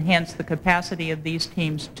to enhance the capacity of these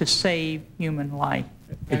teams to save human life.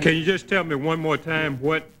 And can you just tell me one more time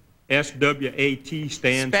what SWAT stands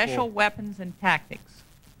for? Special Weapons and Tactics.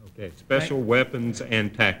 Okay, Special Weapons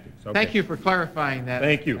and Tactics. Okay. Thank you for clarifying that.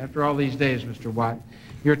 Thank you. After all these days, Mr. Watt.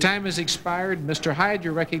 Your time has expired. Mr. Hyde,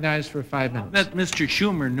 you're recognized for 5 minutes. I bet Mr.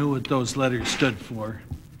 Schumer knew what those letters stood for.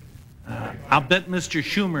 I'll bet Mr.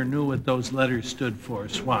 Schumer knew what those letters stood for,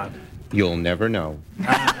 SWAT. You'll never know.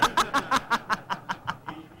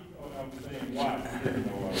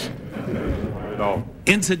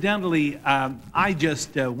 Incidentally, I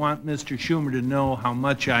just want Mr. Schumer to know how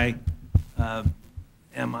much I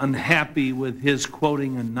am unhappy with his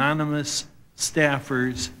quoting anonymous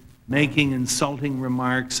staffers making insulting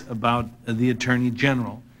remarks about the Attorney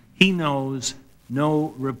General. He knows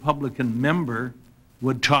no Republican member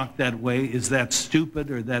would talk that way, is that stupid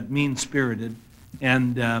or that mean-spirited,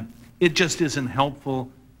 and it just isn't helpful.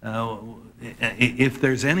 If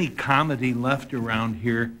there's any comedy left around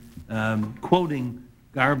here, quoting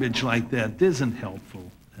garbage like that isn't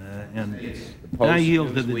helpful. And I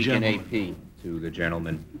yield to the gentleman. AP to the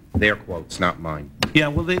gentleman. Their quotes, not mine. Yeah,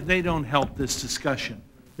 well, they don't help this discussion.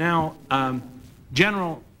 Now,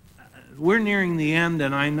 General, we're nearing the end,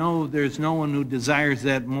 and I know there's no one who desires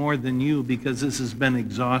that more than you because this has been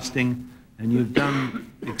exhausting, and you've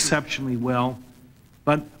done exceptionally well.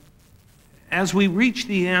 But as we reach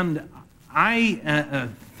the end, I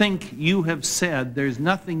think you have said there's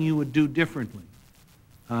nothing you would do differently,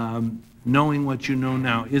 knowing what you know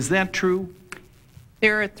now. Is that true?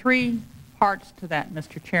 There are 3 parts to that,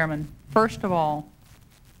 Mr. Chairman. First of all,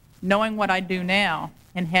 knowing what I do now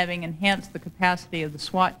and having enhanced the capacity of the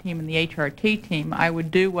SWAT team and the HRT team, I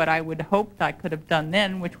would do what I would hoped I could have done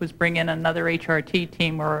then, which was bring in another HRT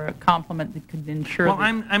team or a complement that could ensure. Well,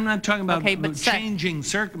 I'm not talking about changing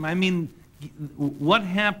I mean, what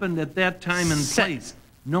happened at that time and place,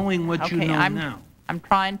 knowing what you know now? I'm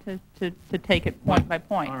trying to take it point by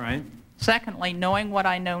point. All right. Secondly, knowing what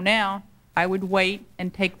I know now, I would wait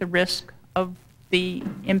and take the risk of the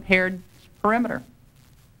impaired perimeter.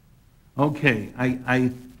 Okay,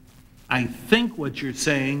 I think what you're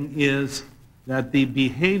saying is that the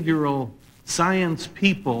behavioral science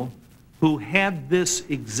people who had this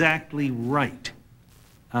exactly right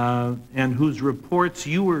and whose reports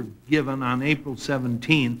you were given on April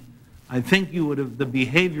 17th, I think you would have, the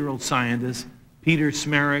behavioral scientists, Peter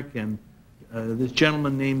Smerick and this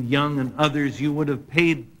gentleman named Young and others, you would have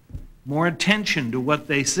paid more attention to what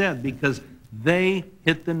they said because they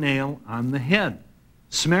hit the nail on the head.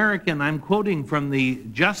 Smerick, and I'm quoting from the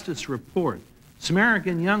Justice Report, Smerick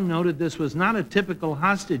and Young noted this was not a typical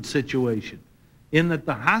hostage situation, in that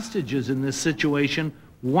the hostages in this situation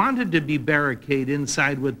wanted to be barricaded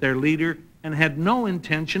inside with their leader and had no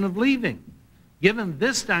intention of leaving. Given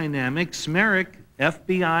this dynamic, Smerek,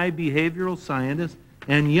 FBI behavioral scientist,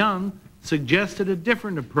 and Young suggested a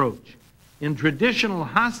different approach. In traditional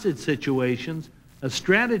hostage situations, a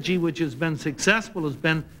strategy which has been successful has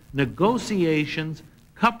been negotiations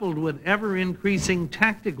coupled with ever-increasing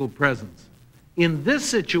tactical presence. In this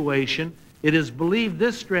situation, it is believed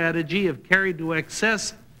this strategy, if carried to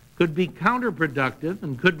excess, could be counterproductive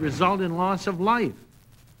and could result in loss of life.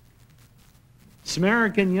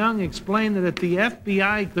 Smerek and Young explained that if the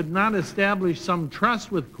FBI could not establish some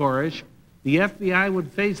trust with Koresh, the FBI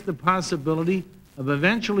would face the possibility of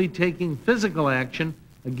eventually taking physical action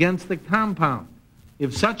against the compound.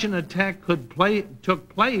 If such an attack took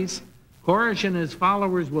place, Koresh and his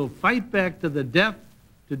followers will fight back to the death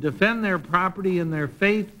to defend their property and their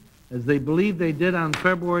faith, as they believe they did on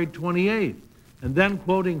February 28th. And then,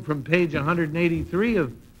 quoting from page 183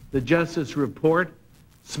 of the Justice Report,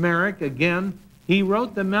 Smerek, again, he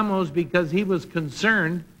wrote the memos because he was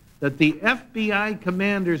concerned that the FBI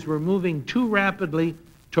commanders were moving too rapidly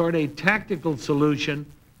toward a tactical solution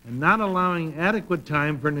and not allowing adequate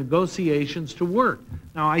time for negotiations to work.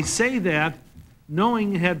 Now, I say that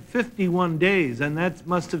knowing it had 51 days, and that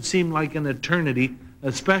must have seemed like an eternity,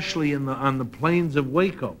 especially on the plains of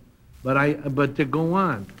Waco. But to go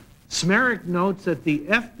on, Smerek notes that the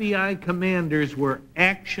FBI commanders were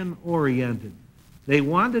action-oriented. They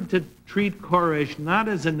wanted to treat Koresh not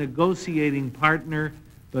as a negotiating partner,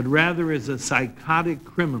 but rather as a psychotic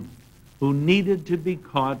criminal who needed to be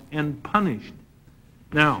caught and punished.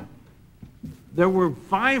 Now, there were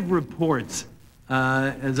 5 reports,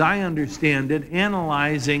 as I understand it,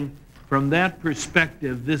 analyzing from that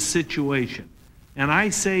perspective this situation. And I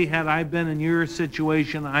say, had I been in your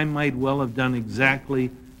situation, I might well have done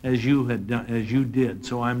exactly as you had done, as you did.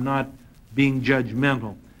 So I'm not being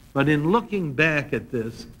judgmental. But in looking back at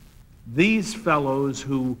this, these fellows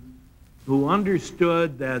who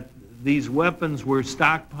understood that these weapons were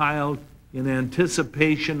stockpiled in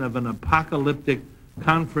anticipation of an apocalyptic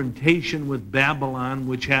confrontation with Babylon,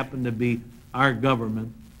 which happened to be our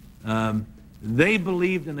government, they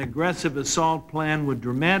believed an aggressive assault plan would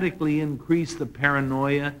dramatically increase the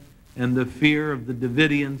paranoia and the fear of the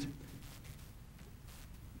Davidians.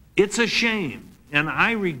 It's a shame, and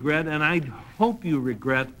I regret, and I hope you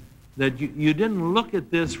regret, that you didn't look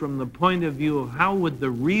at this from the point of view of how would the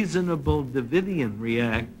reasonable Davidian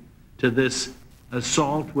react to this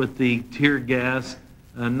assault with the tear gas,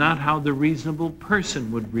 not how the reasonable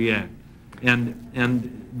person would react.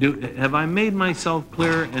 Have I made myself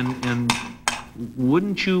clear, and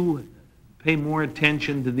wouldn't you pay more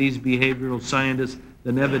attention to these behavioral scientists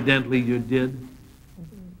than evidently you did?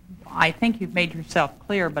 I think you've made yourself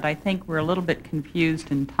clear, but I think we're a little bit confused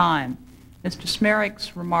in time. Mr.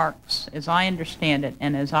 Smerek's remarks, as I understand it,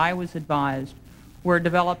 and as I was advised, were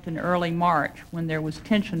developed in early March when there was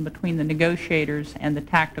tension between the negotiators and the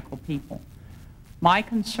tactical people. My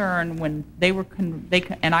concern when they were,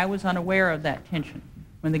 and I was unaware of that tension.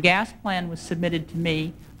 When the gas plan was submitted to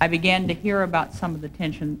me, I began to hear about some of the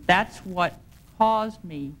tension. That's what caused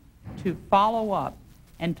me to follow up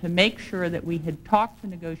and to make sure that we had talked to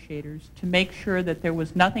negotiators, to make sure that there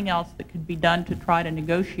was nothing else that could be done to try to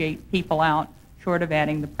negotiate people out short of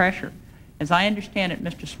adding the pressure. As I understand it,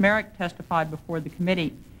 Mr. Smerek testified before the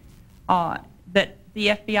committee that the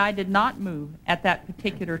FBI did not move at that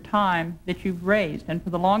particular time that you've raised, and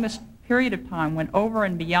for the longest period of time went over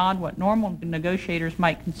and beyond what normal negotiators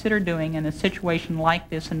might consider doing in a situation like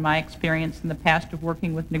this, in my experience in the past of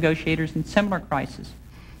working with negotiators in similar crises.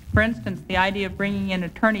 For instance, the idea of bringing in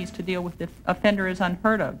attorneys to deal with the offender is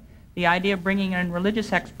unheard of. The idea of bringing in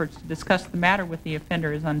religious experts to discuss the matter with the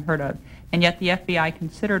offender is unheard of, and yet the FBI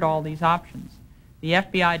considered all these options. The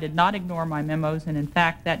FBI did not ignore my memos, and in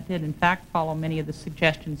fact, that did in fact follow many of the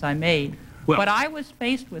suggestions I made. Well, what I was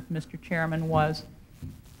faced with, Mr. Chairman, was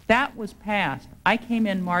that was passed. I came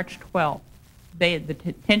in March 12th. The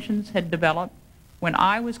tensions had developed. When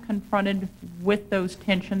I was confronted with those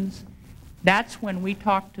tensions, that's when we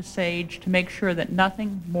talked to SAGE to make sure that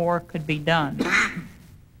nothing more could be done.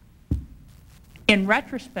 In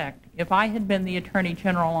retrospect, if I had been the Attorney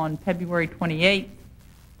General on February 28th,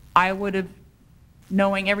 I would have,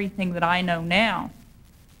 knowing everything that I know now,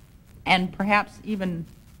 and perhaps even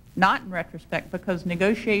not in retrospect, because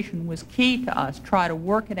negotiation was key to us, try to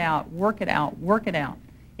work it out, work it out, work it out.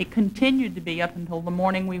 It continued to be up until the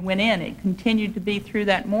morning we went in. It continued to be through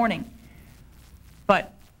that morning.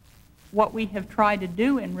 But what we have tried to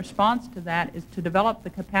do in response to that is to develop the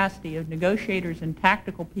capacity of negotiators and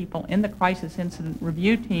tactical people in the crisis incident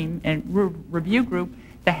review team and review group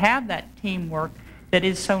to have that teamwork that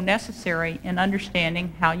is so necessary in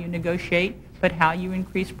understanding how you negotiate, but how you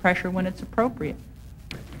increase pressure when it's appropriate.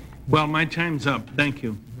 Well, my time's up. Thank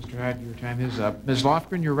you. Mr. Hyde, your time is up. Ms.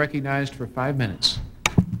 Lofgren, you're recognized for 5 minutes.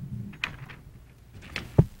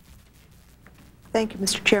 Thank you,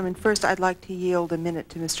 Mr. Chairman. First, I'd like to yield a minute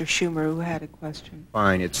to Mr. Schumer, who had a question.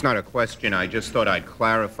 Fine. It's not a question. I just thought I'd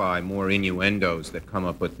clarify more innuendos that come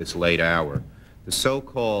up at this late hour. The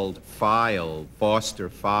so-called file, Foster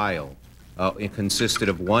file, it consisted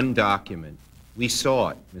of one document. We saw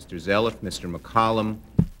it. Mr. Zeliff, Mr. McCollum,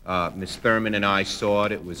 Ms. Thurman and I saw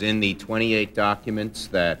it. It was in the 28 documents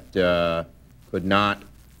that could not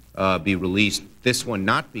be released. This one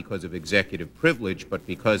not because of executive privilege, but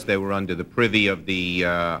because they were under the privy of the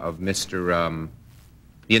the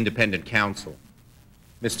independent counsel,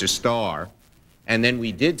 Mr. Starr. And then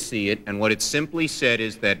we did see it, and what it simply said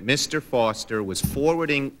is that Mr. Foster was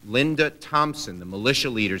forwarding Linda Thompson, the militia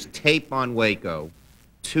leader's tape on Waco,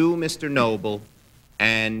 to Mr. Noble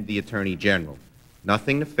and the Attorney General.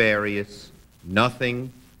 Nothing nefarious,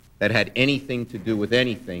 nothing that had anything to do with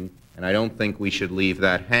anything, and I don't think we should leave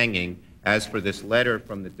that hanging. As for this letter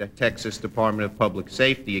from the Texas Department of Public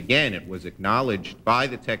Safety, again, it was acknowledged by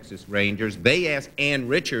the Texas Rangers. They asked Ann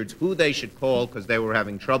Richards who they should call because they were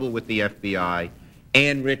having trouble with the FBI.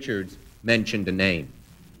 Ann Richards mentioned a name.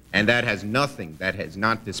 And that has nothing, that is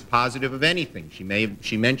not dispositive of anything.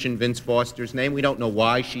 She mentioned Vince Foster's name. We don't know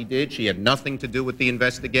why she did. She had nothing to do with the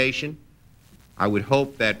investigation. I would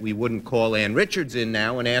hope that we wouldn't call Ann Richards in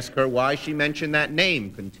now and ask her why she mentioned that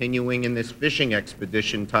name, continuing in this fishing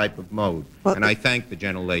expedition type of mode. Well, and I thank the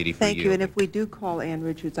gentlelady for Thank you. And yielding. if we do call Ann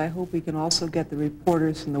Richards, I hope we can also get the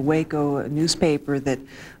reporters from the Waco newspaper that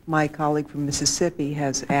my colleague from Mississippi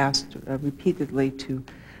has asked repeatedly to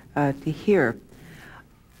hear.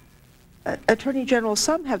 Attorney General,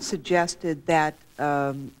 some have suggested that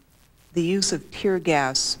the use of tear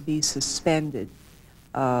gas be suspended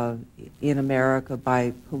in America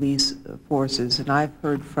by police forces, and I've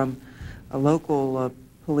heard from local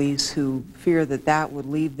police who fear that that would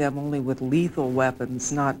leave them only with lethal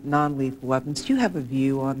weapons, not non-lethal weapons. Do you have a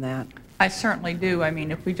view on that? I certainly do. I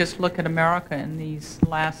mean, if we just look at America in these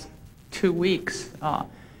last 2 weeks,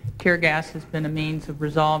 tear gas has been a means of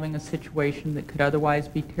resolving a situation that could otherwise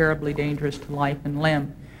be terribly dangerous to life and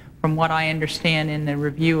limb. From what I understand in the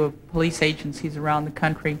review of police agencies around the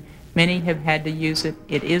country, many have had to use it.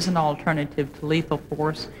 It is an alternative to lethal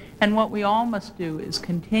force. And what we all must do is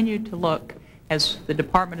continue to look, as the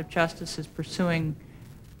Department of Justice is pursuing,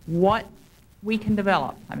 what we can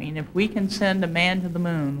develop. I mean, if we can send a man to the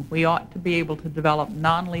moon, we ought to be able to develop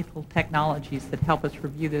non-lethal technologies that help us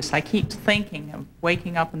review this. I keep thinking of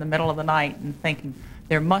waking up in the middle of the night and thinking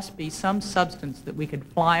there must be some substance that we could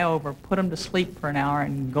fly over, put them to sleep for an hour,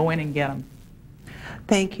 and go in and get them.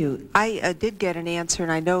 Thank you. I did get an answer,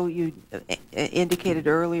 and I know you indicated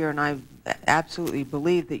earlier, and I absolutely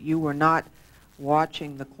believe that you were not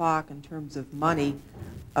watching the clock in terms of money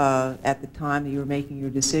at the time that you were making your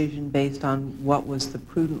decision based on what was the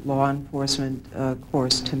prudent law enforcement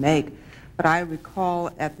course to make. But I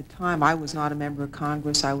recall at the time I was not a member of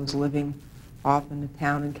Congress. I was living off in a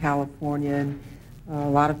town in California, and a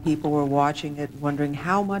lot of people were watching it, wondering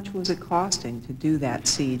how much was it costing to do that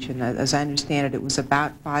siege. And as I understand it, it was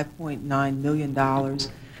about $5.9 million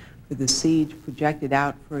for the siege projected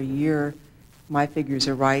out for a year. If my figures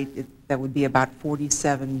are right, that would be about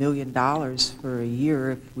 $47 million for a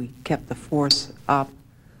year if we kept the force up.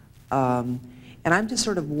 And I'm just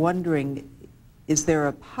sort of wondering, is there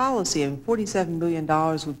a policy? I mean, $47 million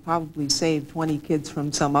would probably save 20 kids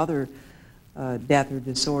from some other death or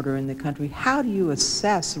disorder in the country. How do you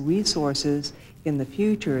assess resources in the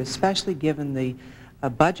future, especially given the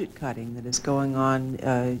budget cutting that is going on,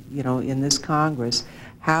 in this Congress?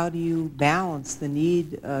 How do you balance the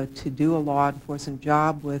need to do a law enforcement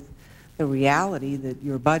job with the reality that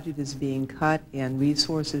your budget is being cut and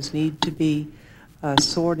resources need to be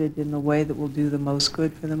sorted in the way that will do the most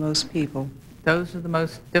good for the most people? Those are the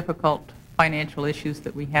most difficult financial issues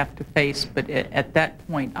that we have to face, but at that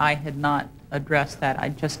point I had not addressed that. I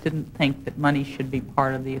just didn't think that money should be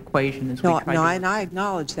part of the equation as we tried to... No, and I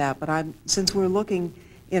acknowledge that, but since we're looking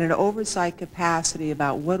in an oversight capacity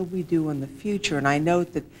about what do we do in the future, and I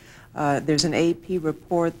note that there's an AP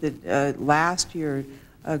report that last year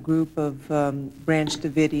a group of Branch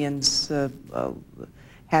Davidians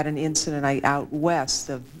had an incident out west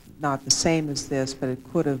of not the same as this, but it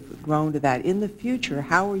could have grown to that. In the future,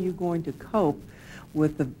 how are you going to cope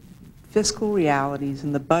with the fiscal realities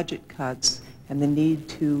and the budget cuts and the need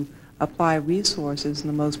to apply resources in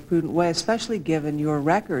the most prudent way, especially given your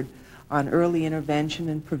record on early intervention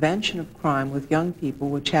and prevention of crime with young people,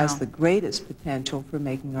 which has the greatest potential for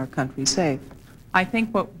making our country safe. I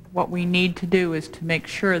think what we need to do is to make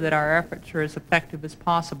sure that our efforts are as effective as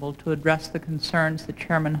possible to address the concerns that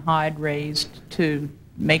Chairman Hyde raised, to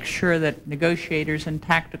make sure that negotiators and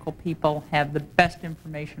tactical people have the best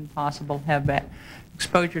information possible, have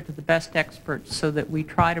exposure to the best experts, so that we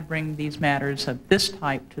try to bring these matters of this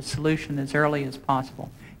type to solution as early as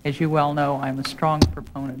possible. As you well know, I'm a strong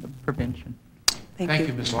proponent of prevention. Thank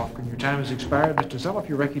you, Ms. Lofgren. Your time has expired. Mr. Zeloff,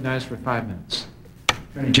 you're recognized for 5 minutes.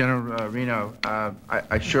 Attorney General Reno,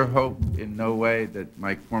 I sure hope in no way that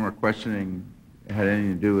my former questioning had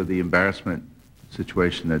anything to do with the embarrassment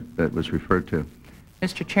situation that was referred to.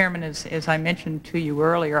 Mr. Chairman, as I mentioned to you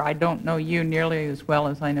earlier, I don't know you nearly as well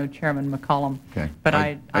as I know Chairman McCollum. Okay. But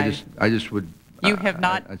I just would. You have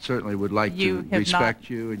not. I certainly would like to respect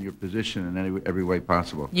you and your position in every way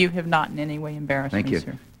possible. You have not in any way embarrassed me,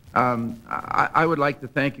 sir. I would like to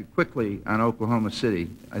thank you quickly on Oklahoma City.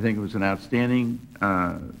 I think it was an outstanding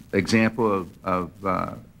example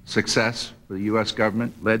of success for the U.S.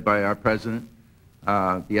 government, led by our president,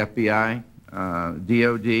 the FBI,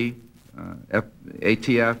 DOD,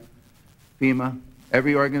 ATF, FEMA.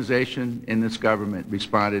 Every organization in this government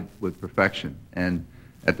responded with perfection. And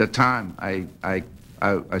at the time, I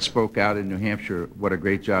spoke out in New Hampshire what a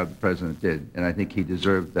great job the president did, and I think he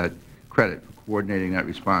deserved that credit for coordinating that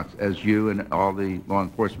response, as you and all the law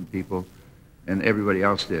enforcement people and everybody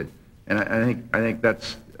else did. And I think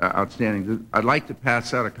that's outstanding. I'd like to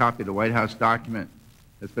pass out a copy of the White House document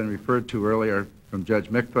that's been referred to earlier from Judge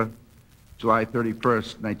Mikva, July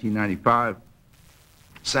 31st, 1995.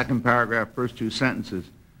 Second paragraph, first two sentences.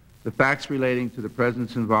 The facts relating to the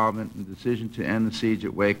President's involvement in the decision to end the siege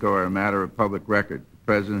at Waco are a matter of public record. The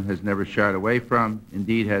President has never shied away from,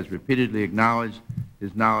 indeed has repeatedly acknowledged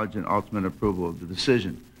his knowledge and ultimate approval of the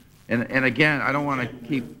decision. And again, I don't want to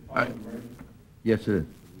keep... yes, it is.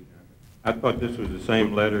 I thought this was the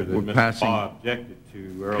same letter that Mr. Baugh objected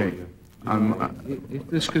to earlier. If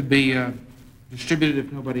this could be distributed,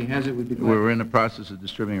 if nobody has it, we'd be glad. We're in the process of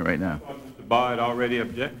distributing it right now. I thought Mr. Baugh had already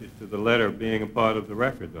objected to the letter being a part of the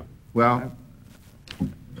record, though. Well,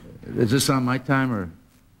 is this on my time, or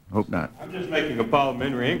hope not? I'm just making a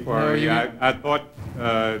parliamentary inquiry. I thought...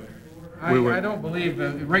 I don't believe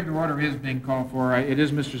regular order is being called for. It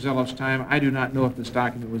is Mr. Zeloff's time. I do not know if this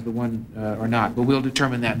document was the one or not, but we'll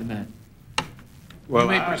determine that in a minute. Well,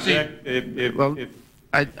 you may proceed.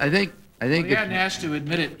 I think well, he hadn't asked to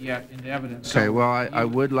admit it yet into evidence. Okay. Well, I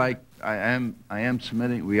would like. I am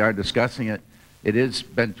submitting. We are discussing it. It has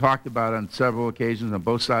been talked about on several occasions on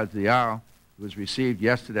both sides of the aisle. It was received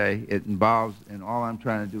yesterday. It involves, and all I'm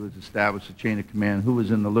trying to do is establish a chain of command. Who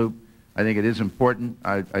was in the loop? I think it is important.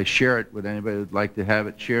 I share it with anybody who would like to have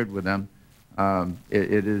it shared with them.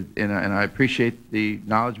 It is, and I appreciate the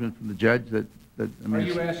acknowledgement from the judge that. I mean, are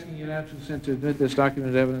you asking unanimous consent to admit this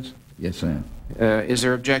documented evidence? Yes, I am. Is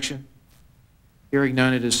there objection? Hearing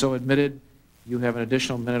none, it is so admitted. You have an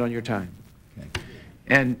additional minute on your time. Okay.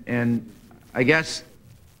 And I guess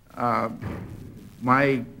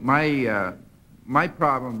my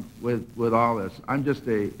problem with all this, I'm just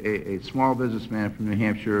a small businessman from New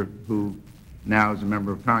Hampshire who now is a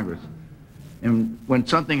member of Congress. And when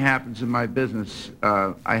something happens in my business,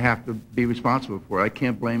 I have to be responsible for it. I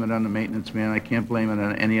can't blame it on the maintenance man. I can't blame it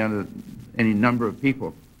on any number of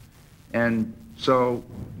people. And so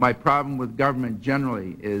my problem with government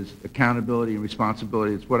generally is accountability and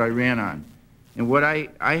responsibility. It's what I ran on. And what I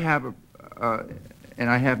have, and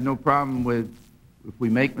I have no problem with, if we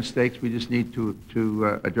make mistakes, we just need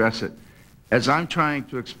to address it. As I'm trying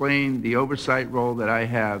to explain the oversight role that I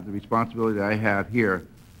have, the responsibility that I have here,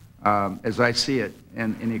 as I see it,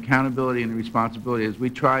 and the accountability and the responsibility, as we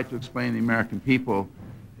try to explain to the American people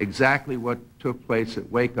exactly what took place at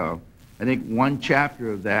Waco, I think one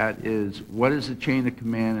chapter of that is what is the chain of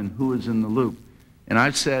command and who is in the loop. And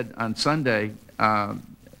I've said on Sunday,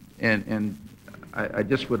 and I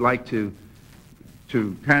just would like to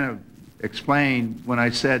kind of explain when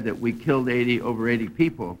I said that we killed over 80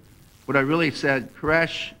 people. What I really said,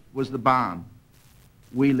 Koresh was the bomb.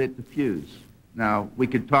 We lit the fuse. Now, we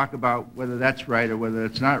could talk about whether that's right or whether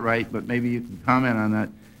it's not right, but maybe you can comment on that.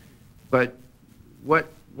 But what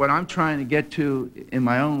I'm trying to get to in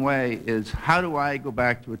my own way is how do I go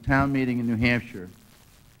back to a town meeting in New Hampshire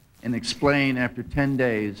and explain after 10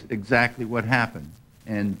 days exactly what happened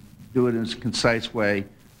and do it in a concise way,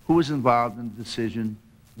 who was involved in the decision,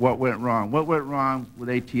 what went wrong with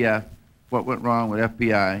ATF, what went wrong with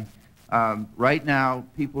FBI. Right now,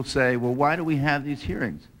 people say, well, why do we have these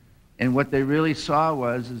hearings? And what they really saw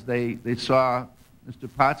was they saw Mr.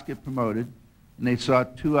 Potts get promoted, and they saw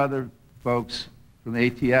two other folks from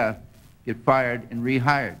ATF get fired and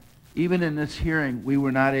rehired. Even in this hearing, we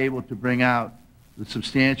were not able to bring out the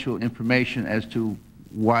substantial information as to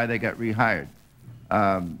why they got rehired.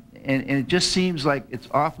 And it just seems like it's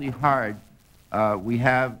awfully hard. We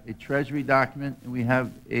have a Treasury document and we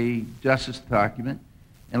have a Justice document,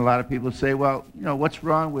 and a lot of people say, well, you know, what's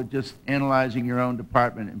wrong with just analyzing your own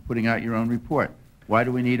department and putting out your own report? Why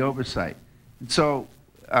do we need oversight? And so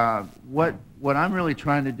what I'm really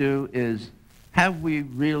trying to do is, have we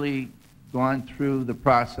really gone through the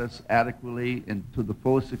process adequately and to the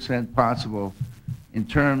fullest extent possible in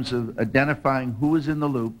terms of identifying who is in the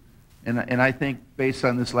loop? And I think based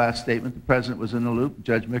on this last statement, the President was in the loop.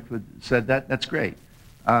 Judge Mikva said that. That's great.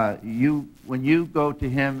 When you go to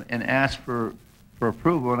him and ask for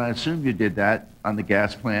approval, and I assume you did that on the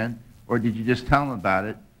gas plan, or did you just tell him about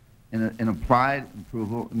it and applied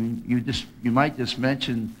approval? I mean, you might just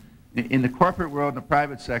mention, in the corporate world, in the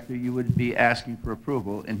private sector, you would be asking for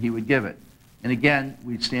approval, and he would give it. And again,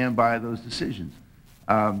 we'd stand by those decisions.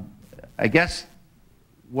 I guess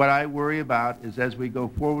what I worry about is, as we go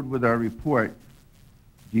forward with our report,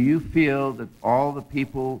 do you feel that all the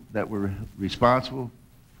people that were responsible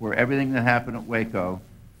for everything that happened at Waco,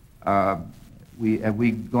 have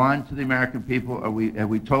we gone to the American people? Have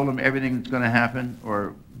we told them everything that's going to happen?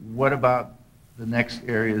 Or what about the next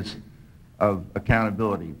areas of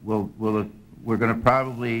accountability? We're going to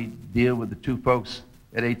probably deal with the two folks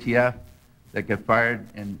at ATF that got fired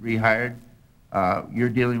and rehired. You're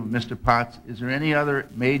dealing with Mr. Potts. Is there any other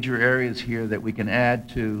major areas here that we can add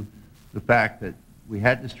to the fact that we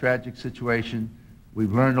had this tragic situation,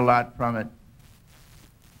 we've learned a lot from it,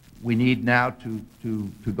 we need now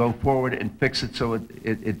to go forward and fix it so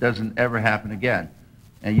it doesn't ever happen again?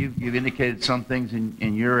 And you've indicated some things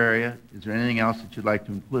in your area. Is there anything else that you'd like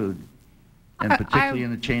to include, and particularly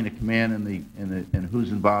in the chain of command and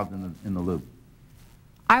who's involved in the loop?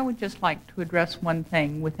 I would just like to address one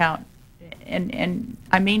thing without, and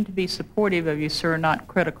I mean to be supportive of you, sir, not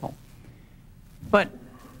critical. But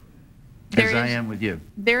as I am with you.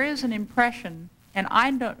 There is an impression, and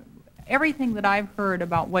I don't, everything that I've heard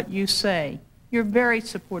about what you say, you're very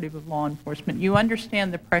supportive of law enforcement. You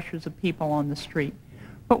understand the pressures of people on the street.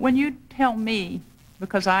 But when you tell me,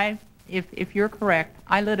 because if you're correct,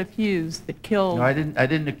 I lit a fuse that killed... No, I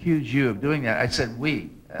didn't accuse you of doing that. I said we.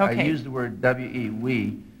 Okay. I used the word W-E,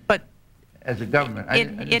 we, but as a government.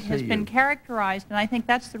 It has been characterized, and I think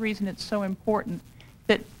that's the reason it's so important,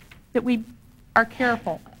 that we are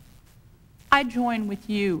careful. I join with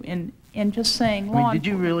you in just saying law enforcement. Did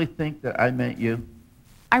you really think that I meant you?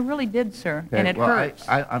 I really did, sir, Okay, and it hurts.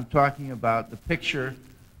 I'm talking about the picture.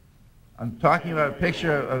 I'm talking about a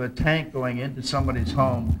picture of a tank going into somebody's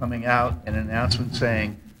home, coming out, and an announcement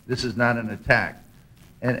saying, this is not an attack.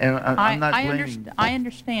 And I'm not blaming... I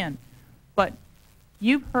understand, but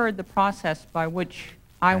you've heard the process by which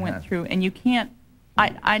I went through, and you can't...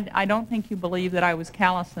 I don't think you believe that I was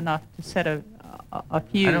callous enough to set a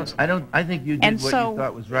fuse. I think you did what you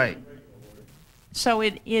thought was right. So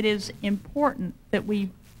it is important that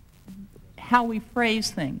how we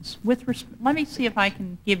phrase things. Let me see if I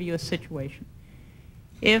can give you a situation.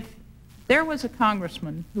 If there was a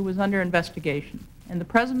congressman who was under investigation, and the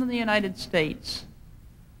President of the United States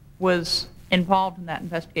was involved in that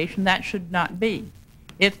investigation, that should not be.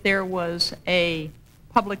 If there was a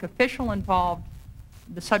public official involved,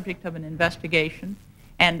 the subject of an investigation,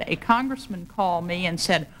 and a congressman called me and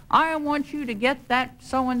said, I want you to get that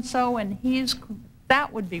so-and-so, and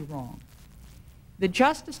that would be wrong. The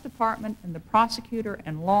Justice Department and the prosecutor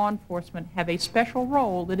and law enforcement have a special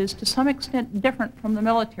role that is to some extent different from the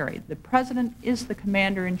military. The President is the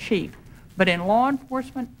commander-in-chief, but in law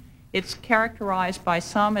enforcement, it's characterized by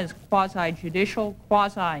some as quasi-judicial,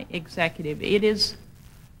 quasi-executive.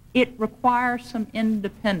 It requires some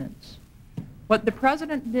independence. What the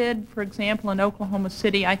President did, for example, in Oklahoma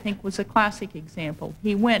City, I think was a classic example.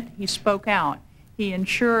 He went, he spoke out, he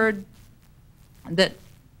ensured that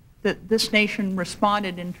this nation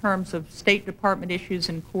responded in terms of State Department issues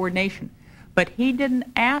and coordination. But he didn't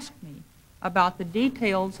ask me about the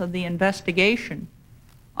details of the investigation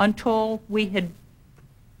until we had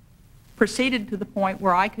proceeded to the point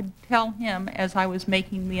where I could tell him as I was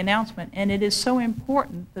making the announcement. And it is so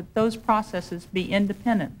important that those processes be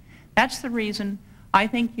independent. That's the reason I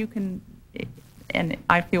think you can, and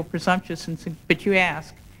I feel presumptuous, but you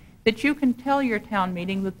ask, that you can tell your town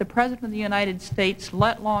meeting that the President of the United States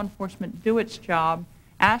let law enforcement do its job,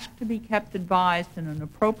 asked to be kept advised in an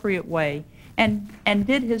appropriate way, and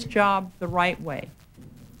did his job the right way.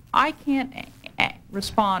 I can't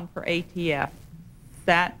respond for ATF.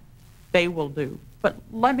 That they will do. But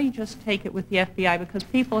let me just take it with the FBI, because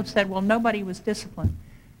people have said, well, nobody was disciplined.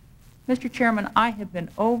 Mr. Chairman, I have been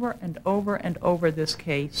over and over and over this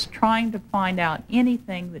case trying to find out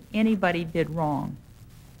anything that anybody did wrong.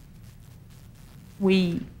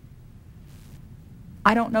 I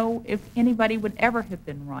don't know if anybody would ever have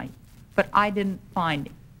been right, but I didn't find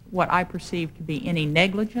what I perceived to be any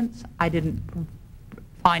negligence. I didn't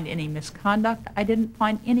find any misconduct. I didn't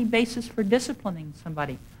find any basis for disciplining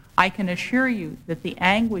somebody. I can assure you that the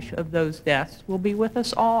anguish of those deaths will be with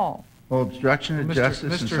us all. Well, obstruction of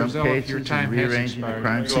justice in some cases and rearranging the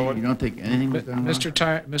crime scene, you don't think anything was done wrong? Mr.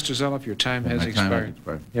 Zeliff, your time has My expired. time has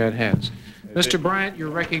expired. Yeah, it has. Mr. Bryant, you're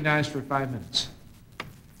recognized for 5 minutes.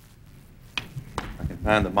 I can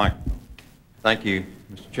find the microphone. Thank you,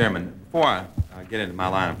 Mr. Chairman. Before I get into my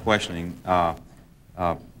line of questioning,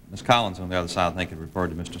 Ms. Collins on the other side, I think, had referred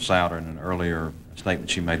to Mr. Souter in an earlier statement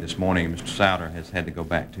she made this morning. Mr. Souter has had to go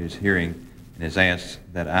back to his hearing and has asked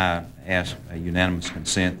that I ask a unanimous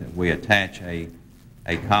consent that we attach a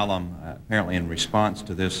column, apparently in response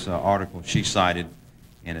to this article she cited.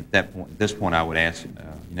 And at this point, I would ask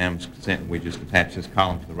unanimous consent, and we just attach this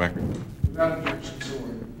column to the record. Without objection, so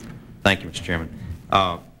ordered. Thank you, Mr. Chairman.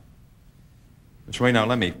 Mr. Reno,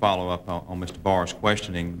 let me follow up on Mr. Barr's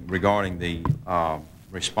questioning regarding the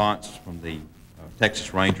response from the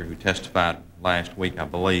Texas Ranger who testified last week, I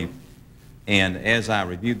believe. And as I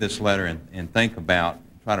reviewed this letter and think about,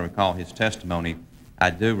 try to recall his testimony, I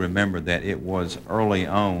do remember that it was early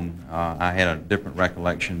on. I had a different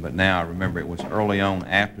recollection, but now I remember it was early on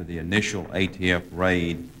after the initial ATF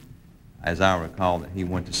raid, as I recall, that he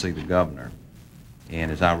went to see the governor.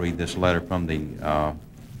 And as I read this letter from the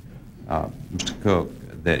Mr. Cook,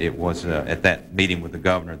 that it was at that meeting with the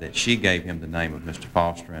governor that she gave him the name of Mr.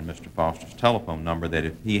 Foster and Mr. Foster's telephone number, that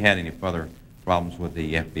if he had any further problems with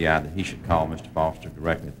the FBI, that he should call Mr. Foster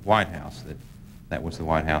directly at the White House, that was the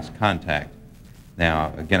White House contact.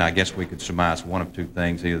 Now, again, I guess we could surmise one of two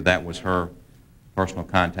things. Either that was her personal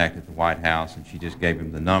contact at the White House and she just gave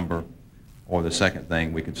him the number, or the second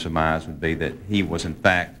thing we could surmise would be that he was in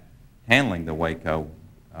fact handling the Waco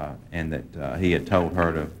and that he had told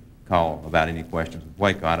her to call about any questions with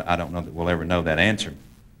Waco. I don't know that we'll ever know that answer,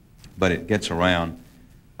 but it gets around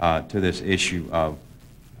to this issue of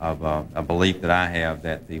a belief that I have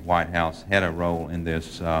that the White House had a role in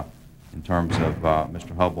this in terms of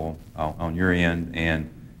Mr. Hubble on your end and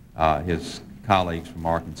his colleagues from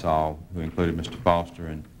Arkansas, who included Mr. Foster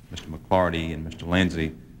and Mr. McClarty and Mr.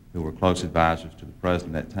 Lindsey, who were close advisors to the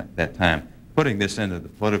President at that time. Putting this into the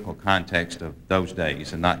political context of those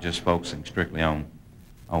days and not just focusing strictly on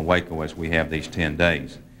Waco as we have these 10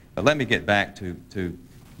 days. But let me get back to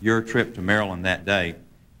your trip to Maryland that day.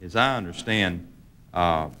 As I understand,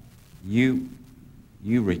 you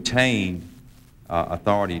retained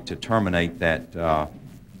authority to terminate that,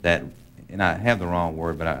 and I have the wrong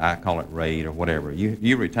word, but I call it raid or whatever.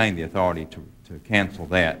 You retained the authority to cancel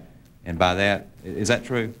that, and by that, is that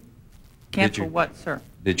true? Cancel what, sir?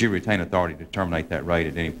 Did you retain authority to terminate that raid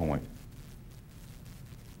at any point?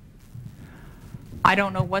 I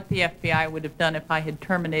don't know what the FBI would have done if I had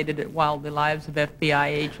terminated it while the lives of FBI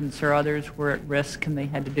agents or others were at risk and they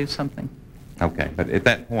had to do something. Okay, but at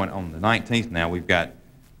that point on the 19th now, we've got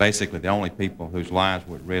basically the only people whose lives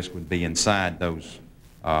were at risk would be inside those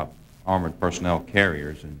armored personnel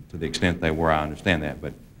carriers, and to the extent they were, I understand that,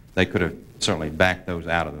 but they could have certainly backed those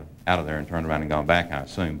out of there and turned around and gone back, I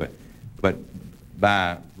assume. But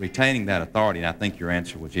by retaining that authority, and I think your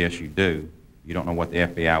answer was yes, you do. You don't know what the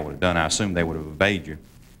FBI would have done. I assume they would have obeyed you.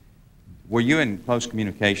 Were you in close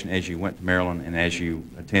communication as you went to Maryland and as you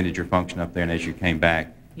attended your function up there and as you came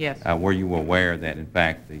back? Yes. Were you aware that, in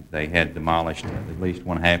fact, they had demolished at least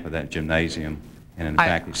one half of that gymnasium and, in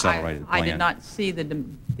fact, accelerated the plan? I did not see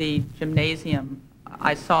the gymnasium.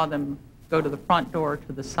 I saw them go to the front door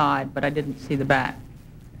to the side, but I didn't see the back.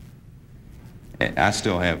 I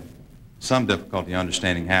still have some difficulty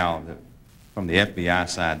understanding how, from the FBI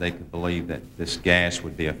side, they could believe that this gas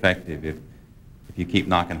would be effective if you keep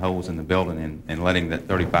knocking holes in the building and letting that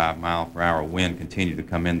 35-mile-per-hour wind continue to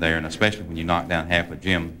come in there, and especially when you knock down half a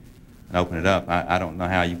gym and open it up. I don't know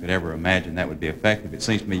how you could ever imagine that would be effective. It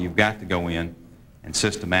seems to me you've got to go in and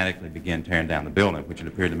systematically begin tearing down the building, which it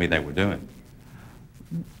appeared to me they were doing.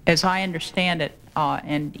 As I understand it,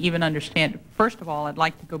 and even understand, first of all, I'd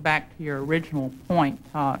like to go back to your original point,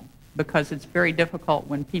 because it's very difficult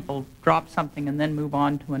when people drop something and then move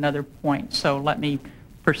on to another point. So let me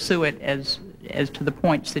pursue it as to the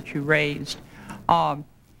points that you raised.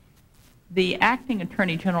 The acting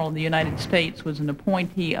Attorney General of the United States was an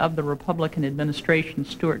appointee of the Republican administration,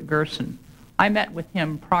 Stuart Gerson. I met with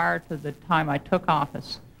him prior to the time I took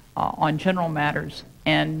office. on general matters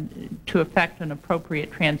and to effect an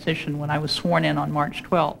appropriate transition when I was sworn in on March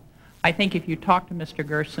 12th. I think if you talk to Mr.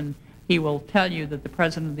 Gerson, he will tell you that the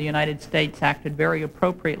President of the United States acted very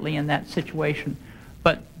appropriately in that situation.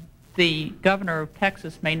 But the governor of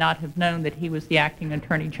Texas may not have known that he was the acting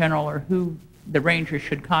attorney general or who the ranger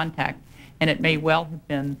should contact. And it may well have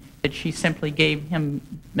been that she simply gave him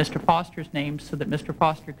Mr. Foster's name so that Mr.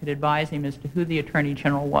 Foster could advise him as to who the Attorney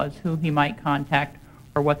General was, who he might contact,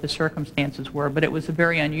 or what the circumstances were. But it was a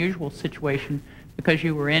very unusual situation because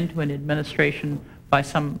you were into an administration by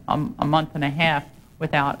a month and a half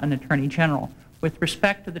without an Attorney General. With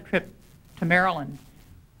respect to the trip to Maryland,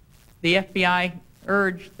 the FBI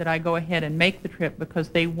urged that I go ahead and make the trip because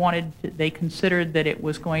they considered that it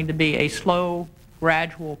was going to be a slow,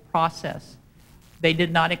 gradual process. They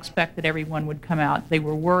did not expect that everyone would come out. They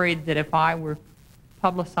were worried that if I were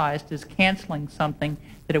publicized as canceling something,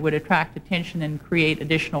 that it would attract attention and create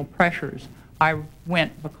additional pressures. I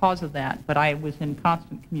went because of that, but I was in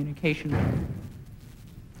constant communication with them.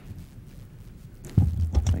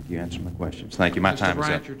 Thank you. Answer my questions. Thank you. My time is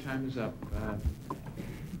up. Mr. Bryant, your time is up.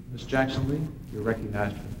 Ms. Jackson-Lee, you're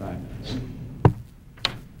recognized for 5 minutes.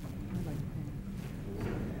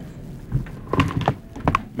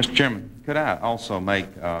 Mr. Chairman, could I also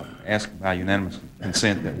ask by unanimous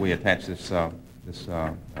consent that we attach this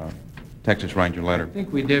Texas Ranger letter? I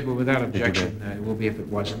think we did, but without objection, it will be if it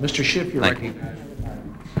wasn't. Mr. Schiff, you're recognized.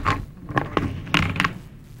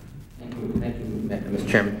 Thank you, Mr.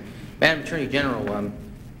 Chairman. Madam Attorney General,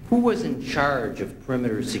 who was in charge of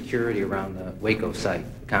perimeter security around the Waco site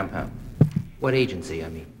compound? What agency, I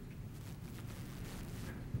mean?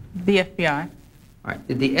 The FBI. All right.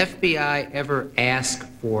 Did the FBI ever ask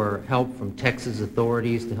for help from Texas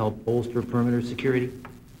authorities to help bolster perimeter security?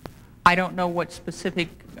 I don't know what specific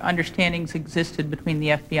understandings existed between the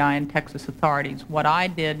FBI and Texas authorities. What I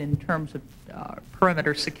did in terms of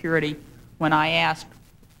perimeter security, when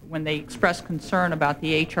they expressed concern about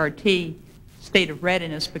the HRT state of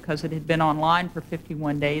readiness because it had been online for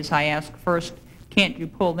 51 days, I asked first, can't you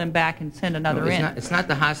pull them back and send another in? It's not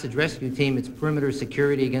the hostage rescue team, it's perimeter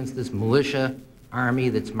security against this militia army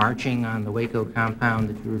that's marching on the Waco compound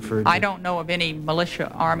that you referred to? I don't know of any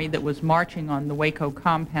militia army that was marching on the Waco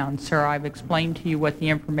compound, sir. I've explained to you what the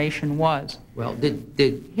information was. Well, here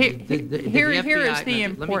is the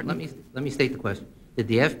important... Let me state the question. Did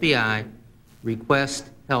the FBI request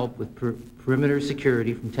help with perimeter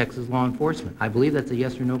security from Texas law enforcement? I believe that's a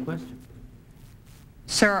yes or no question.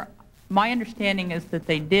 Sir, my understanding is that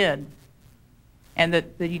they did, and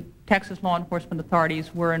that the Texas law enforcement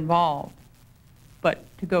authorities were involved. But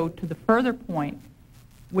to go to the further point,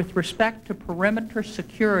 with respect to perimeter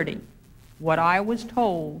security, what I was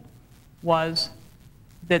told was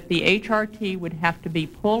that the HRT would have to be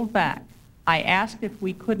pulled back. I asked if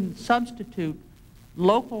we couldn't substitute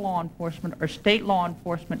local law enforcement or state law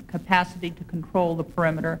enforcement capacity to control the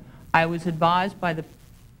perimeter. I was advised by the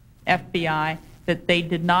FBI that they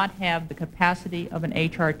did not have the capacity of an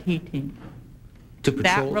HRT team. To patrol?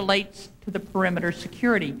 That relates to the perimeter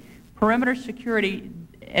security. Perimeter security,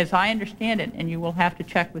 as I understand it, and you will have to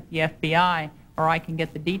check with the FBI, or I can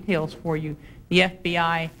get the details for you, the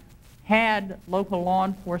FBI had local law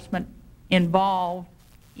enforcement involved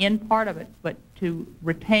in part of it, but to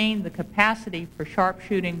retain the capacity for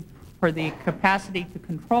sharpshooting, for the capacity to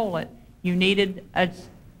control it, you needed a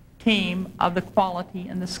team of the quality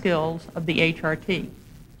and the skills of the HRT.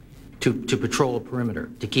 To patrol a perimeter,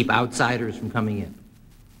 to keep outsiders from coming in?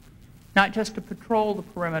 Not just to patrol the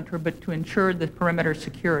perimeter, but to ensure the perimeter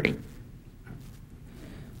security.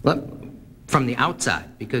 From the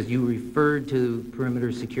outside, because you referred to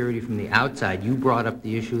perimeter security from the outside, you brought up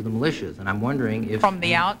the issue of the militias, and I'm wondering if... From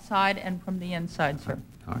the outside and from the inside, sir.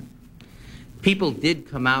 All right. People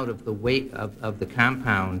did come out of the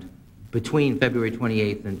compound between February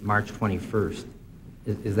 28th and March 21st.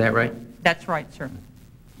 Is that right? That's right, sir.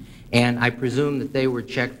 And I presume that they were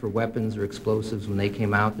checked for weapons or explosives when they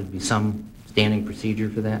came out. There'd be some standing procedure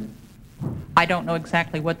for that? I don't know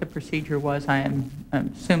exactly what the procedure was. I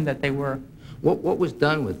assume that they were. What was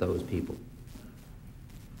done with those people?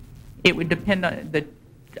 It would depend on the...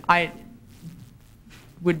 I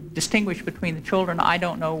would distinguish between the children. I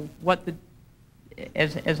don't know what the...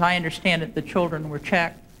 As I understand it, the children were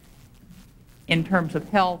checked in terms of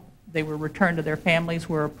health. They were returned to their families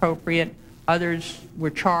where appropriate. Others were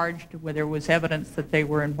charged where there was evidence that they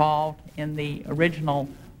were involved in the original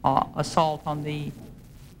assault on the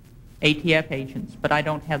ATF agents, but I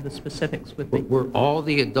don't have the specifics with me. Were all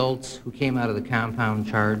the adults who came out of the compound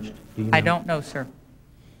charged? Do you know? I don't know, sir.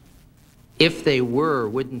 If they were,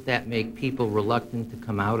 wouldn't that make people reluctant to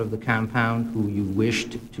come out of the compound who you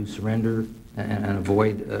wished to surrender and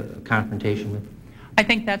avoid a confrontation with? I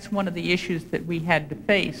think that's one of the issues that we had to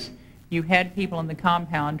face. You had people in the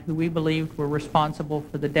compound who we believed were responsible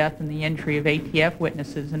for the death and the injury of ATF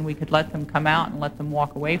witnesses, and we could let them come out and let them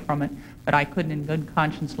walk away from it, but I couldn't in good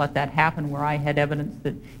conscience let that happen where I had evidence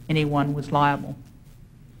that anyone was liable.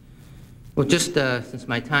 Well, just since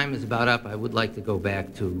my time is about up, I would like to go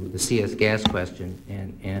back to the CS gas question,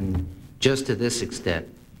 and just to this extent.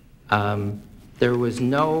 There was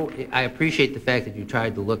no, I appreciate the fact that you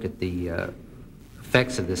tried to look at the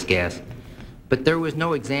effects of this gas, but there was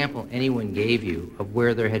no example anyone gave you of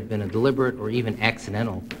where there had been a deliberate or even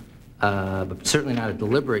accidental, but certainly not a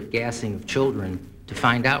deliberate gassing of children to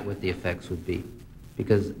find out what the effects would be.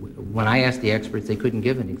 Because when I asked the experts, they couldn't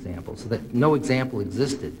give an example, so that no example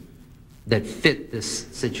existed that fit this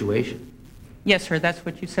situation. Yes, sir, that's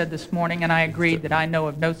what you said this morning, and I agreed that I know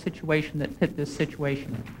of no situation that fit this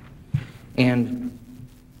situation. And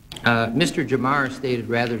Mr. Jamar stated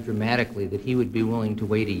rather dramatically that he would be willing to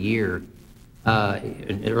wait a year,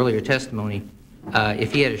 in earlier testimony,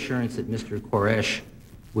 if he had assurance that Mr. Koresh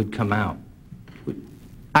would come out.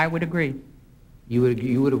 I would agree. You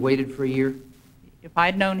would have waited for a year? If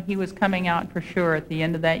I'd known he was coming out for sure at the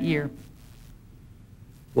end of that year.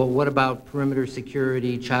 Well, what about perimeter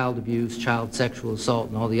security, child abuse, child sexual assault,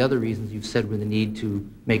 and all the other reasons you've said were the need to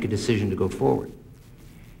make a decision to go forward?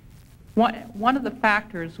 One of the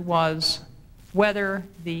factors was whether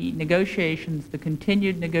the negotiations, the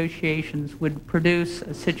continued negotiations, would produce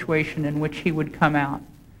a situation in which he would come out.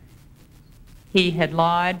 He had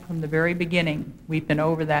lied from the very beginning. We've been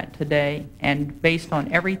over that today, and based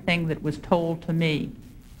on everything that was told to me,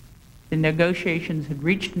 the negotiations had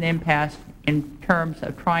reached an impasse in terms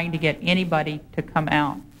of trying to get anybody to come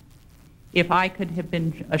out. If I could have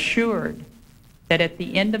been assured that at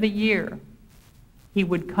the end of a year he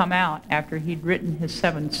would come out after he'd written his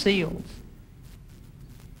 7 seals,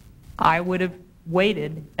 I would have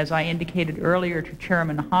waited. As I indicated earlier to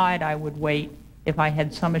Chairman Hyde, I would wait if I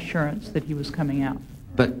had some assurance that he was coming out.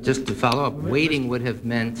 But just to follow up, waiting would have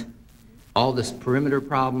meant all this perimeter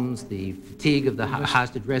problems, the fatigue of the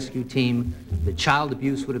hostage rescue team, the child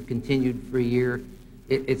abuse would have continued for a year.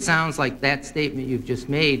 It sounds like that statement you've just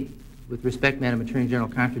made, with respect, Madam Attorney General,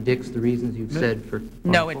 contradicts the reasons you've said for...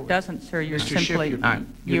 No, it doesn't, sir. You're Mr. simply... Schiff,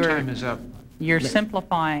 your time is up. You're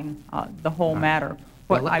simplifying the whole matter.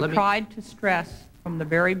 What I tried to stress from the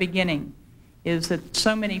very beginning is that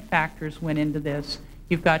so many factors went into this.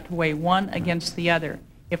 You've got to weigh one against the other.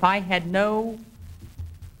 If I had no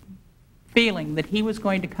feeling that he was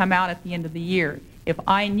going to come out at the end of the year, if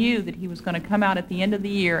I knew that he was going to come out at the end of the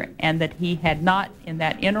year and that he had not, in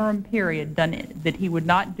that interim period, done it, that he would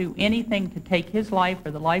not do anything to take his life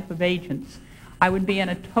or the life of agents, I would be in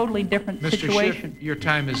a totally different situation. Mr. Schiff, your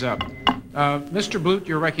time is up. Mr. Blute,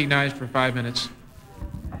 you're recognized for 5 minutes.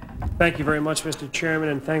 Thank you very much, Mr. Chairman,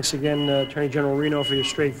 and thanks again, Attorney General Reno, for your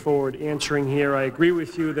straightforward answering here. I agree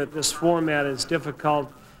with you that this format is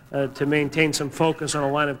difficult to maintain some focus on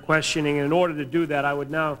a line of questioning, and in order to do that, I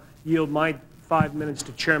would now yield my 5 minutes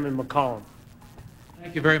to Chairman McCollum.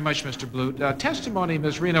 Thank you very much, Mr. Blute. Testimony,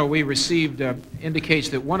 Ms. Reno, we received indicates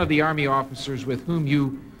that one of the Army officers with whom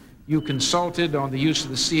you consulted on the use of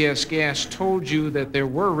the CS gas told you that there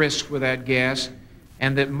were risks with that gas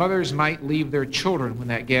and that mothers might leave their children when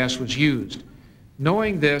that gas was used.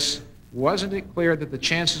 Knowing this, wasn't it clear that the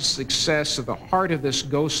chances of success of the heart of this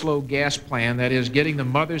go-slow gas plan, that is, getting the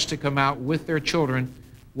mothers to come out with their children,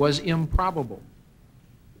 was improbable?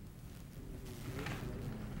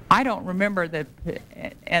 I don't remember that,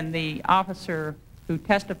 and the officer who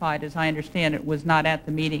testified, as I understand it, was not at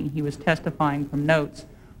the meeting. He was testifying from notes.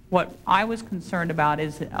 What I was concerned about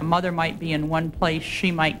is that a mother might be in one place,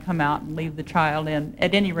 she might come out and leave the child in,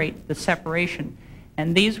 at any rate, the separation.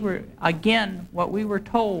 And these were, again, what we were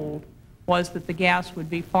told was that the gas would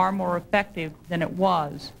be far more effective than it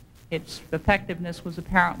was. Its effectiveness was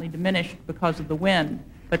apparently diminished because of the wind,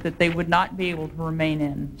 but that they would not be able to remain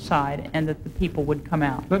inside and that the people would come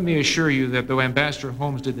out. Let me assure you that though Ambassador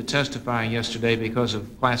Holmes did the testifying yesterday because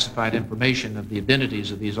of classified information of the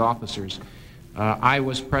identities of these officers, I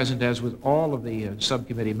was present, as with all of the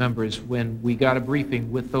subcommittee members, when we got a briefing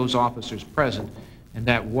with those officers present, and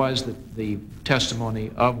that was the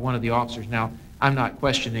testimony of one of the officers. Now, I'm not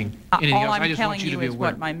questioning anything else. I just want you to be aware. All I'm telling you is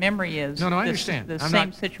what my memory is. No, I understand. The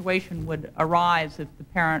same situation would arise if the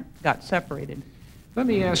parent got separated. Let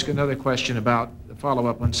me ask another question about the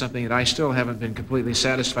follow-up on something that I still haven't been completely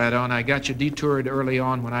satisfied on. I got you detoured early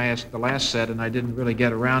on when I asked the last set, and I didn't really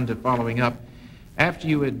get around to following up. After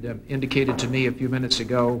you had indicated to me a few minutes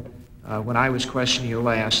ago when I was questioning you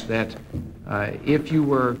last, that if you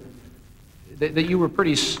were, that you were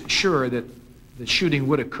pretty sure that the shooting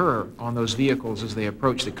would occur on those vehicles as they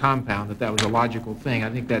approached the compound, that that was a logical thing. I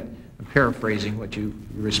think that, I'm paraphrasing what you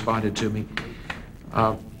responded to me.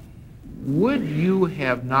 Would you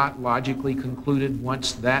have not logically concluded,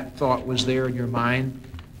 once that thought was there in your mind,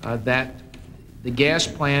 that the gas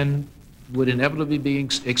plan would inevitably be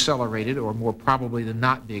accelerated, or more probably than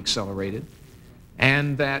not be accelerated,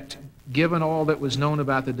 and that given all that was known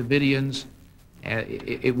about the Davidians,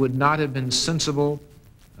 it would not have been sensible,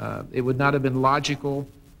 it would not have been logical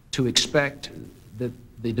to expect that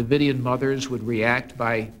the Davidian mothers would react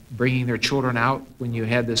by bringing their children out when you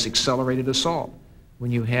had this accelerated assault,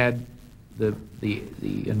 when you had the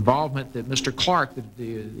involvement that Mr. Clark,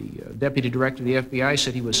 the Deputy Director of the FBI,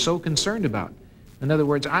 said he was so concerned about. In other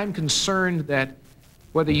words, I'm concerned that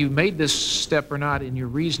whether you made this step or not in your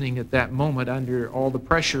reasoning at that moment under all the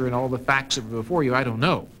pressure and all the facts that were before you, I don't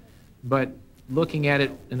know. But looking at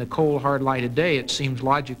it in the cold, hard light of day, it seems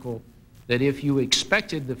logical that if you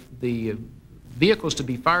expected the vehicles to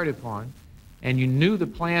be fired upon, and you knew the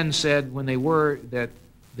plan said when they were that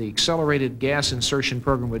the accelerated gas insertion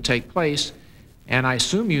program would take place, and I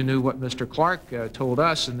assume you knew what Mr. Clark told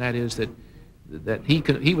us, and that is that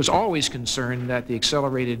he was always concerned that the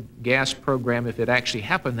accelerated gas program, if it actually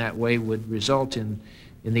happened that way, would result in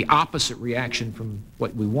the opposite reaction from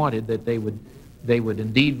what we wanted, that they would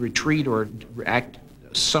indeed retreat or act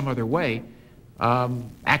some other way,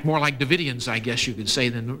 act more like Davidians, I guess you could say,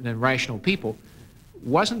 than rational people.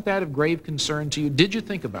 Wasn't that of grave concern to you? Did you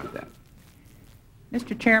think about that?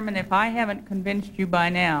 Mr. Chairman, if I haven't convinced you by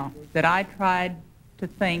now that I tried to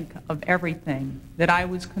think of everything, that I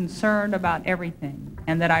was concerned about everything,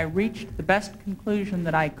 and that I reached the best conclusion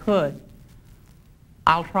that I could,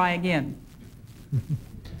 I'll try again.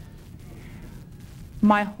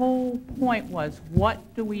 My whole point was,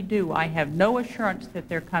 what do we do? I have no assurance that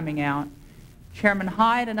they're coming out. Chairman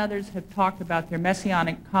Hyde and others have talked about their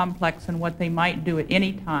messianic complex and what they might do at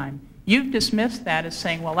any time. You've dismissed that as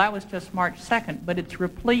saying, well, that was just March 2nd, but it's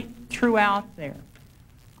replete throughout there.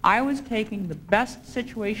 I was taking the best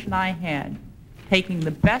situation I had, taking the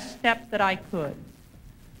best step that I could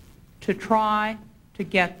to try to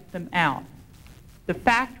get them out. The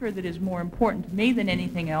factor that is more important to me than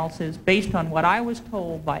anything else is, based on what I was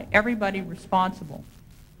told by everybody responsible,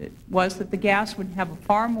 was that the gas would have a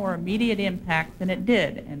far more immediate impact than it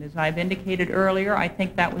did. And as I've indicated earlier, I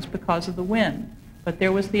think that was because of the wind. But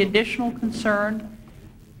there was the additional concern.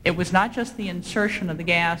 It was not just the insertion of the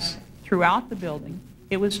gas throughout the building.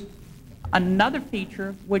 It was another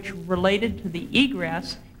feature which related to the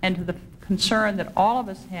egress and to the concern that all of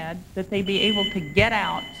us had that they be able to get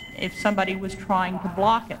out if somebody was trying to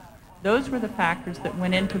block it. Those were the factors that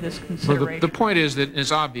went into this consideration. Well, the point is that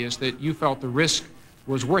it's obvious that you felt the risk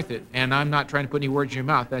was worth it, and I'm not trying to put any words in your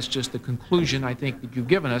mouth. That's just the conclusion I think that you've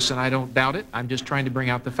given us, and I don't doubt it. I'm just trying to bring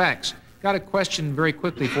out the facts. Got a question very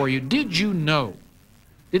quickly for you. Did you know,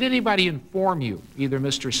 did anybody inform you, either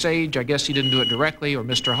Mr. Sage, I guess he didn't do it directly, or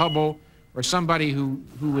Mr. Hubble, or somebody who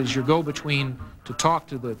was your go-between to talk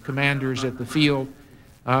to the commanders at the field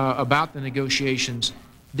about the negotiations?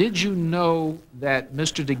 Did you know that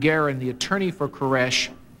Mr. DeGuerin, the attorney for Koresh,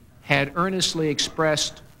 had earnestly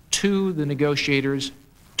expressed to the negotiators,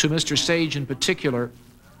 to Mr. Sage in particular,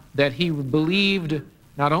 that he believed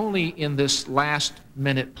not only in this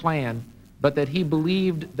last-minute plan, but that he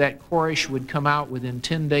believed that Koresh would come out within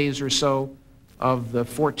 10 days or so of the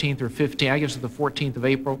 14th or 15th, I guess the 14th of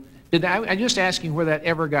April? I'm just asking where that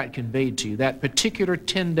ever got conveyed to you, that particular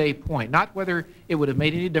 10-day point, not whether it would have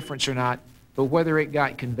made any difference or not, but whether it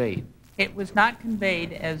got conveyed. It was not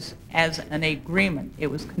conveyed as an agreement. It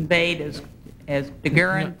was conveyed as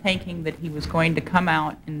DeGuerin thinking that he was going to come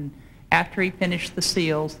out, and after he finished the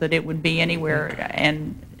seals, that it would be anywhere,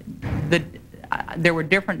 and there were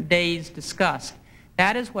different days discussed.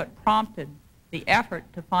 That is what prompted the effort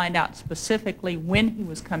to find out specifically when he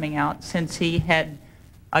was coming out, since he had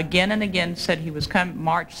again and again said he was coming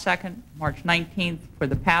March 2nd, March 19th for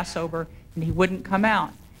the Passover, and he wouldn't come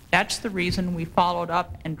out. That's the reason we followed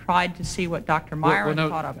up and tried to see what Dr. Myron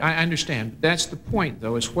thought of it. I understand. That's the point,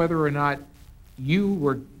 though, is whether or not you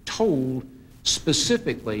were told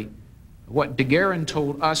specifically what DeGuerin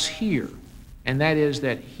told us here, and that is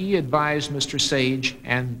that he advised Mr. Sage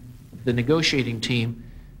and the negotiating team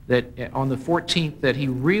that on the 14th that he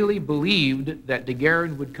really believed that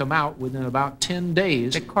DeGuerin would come out within about 10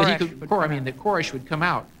 days. That Koresh would come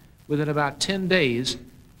out within about 10 days,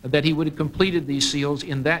 that he would have completed these seals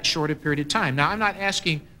in that short a period of time. Now, I'm not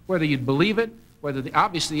asking whether you'd believe it, whether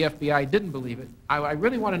obviously the FBI didn't believe it. I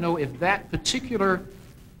really want to know if that particular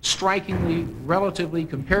strikingly, relatively,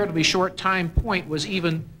 comparatively short time point was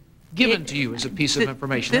even given to you as a piece of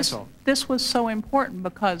information, that's all. This was so important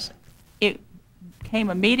because it came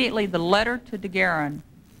immediately, the letter to DeGuerin,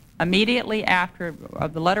 immediately after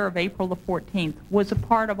the letter of April the 14th, was a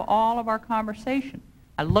part of all of our conversation.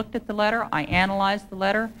 I looked at the letter, I analyzed the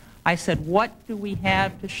letter, I said, what do we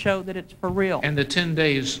have to show that it's for real? And the 10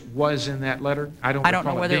 days was in that letter? I don't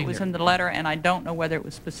know whether it was in the letter, and I don't know whether it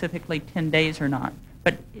was specifically 10 days or not.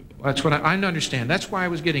 But that's what I understand. That's why I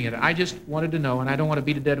was getting at it. I just wanted to know, and I don't want to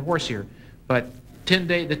beat a dead horse here, but the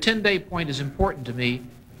 10-day point is important to me,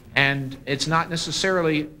 and it's not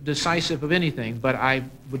necessarily decisive of anything, but I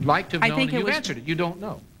would like to have known, and you answered it. You don't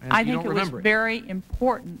know, and I you think don't remember it. Very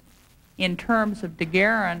important in terms of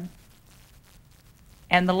DeGuerin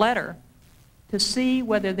and the letter to see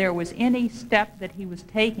whether there was any step that he was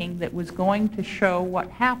taking that was going to show what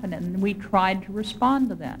happened, and we tried to respond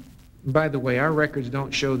to that. By the way, our records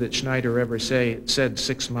don't show that Schneider ever said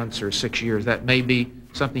 6 months or 6 years. That may be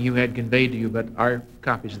something you had conveyed to you, but our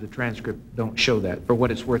copies of the transcript don't show that, for what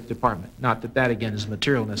it's worth, Department. Not that that, again, is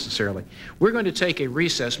material necessarily. We're going to take a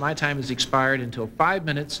recess. My time has expired until 5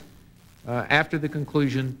 minutes after the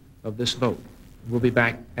conclusion of this vote. We'll be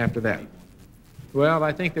back after that. Well,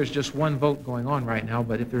 I think there's just one vote going on right now,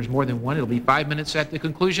 but if there's more than one, it'll be 5 minutes at the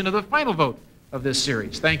conclusion of the final vote of this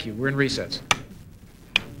series. Thank you. We're in recess.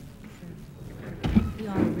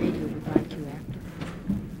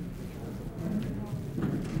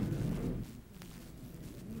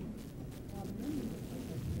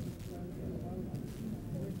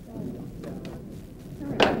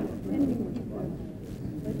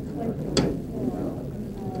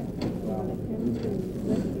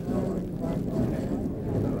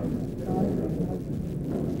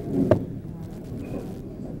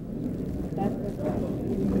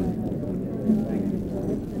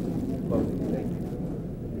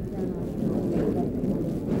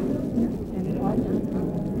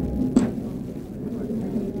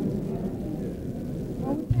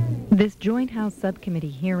 This Joint House Subcommittee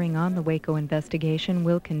hearing on the Waco investigation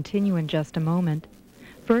will continue in just a moment.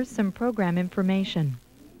 First, some program information.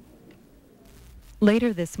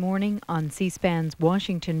 Later this morning on C-SPAN's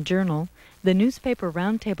Washington Journal, the newspaper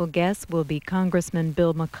roundtable guests will be Congressman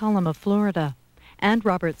Bill McCollum of Florida and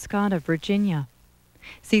Robert Scott of Virginia.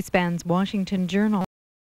 C-SPAN's Washington Journal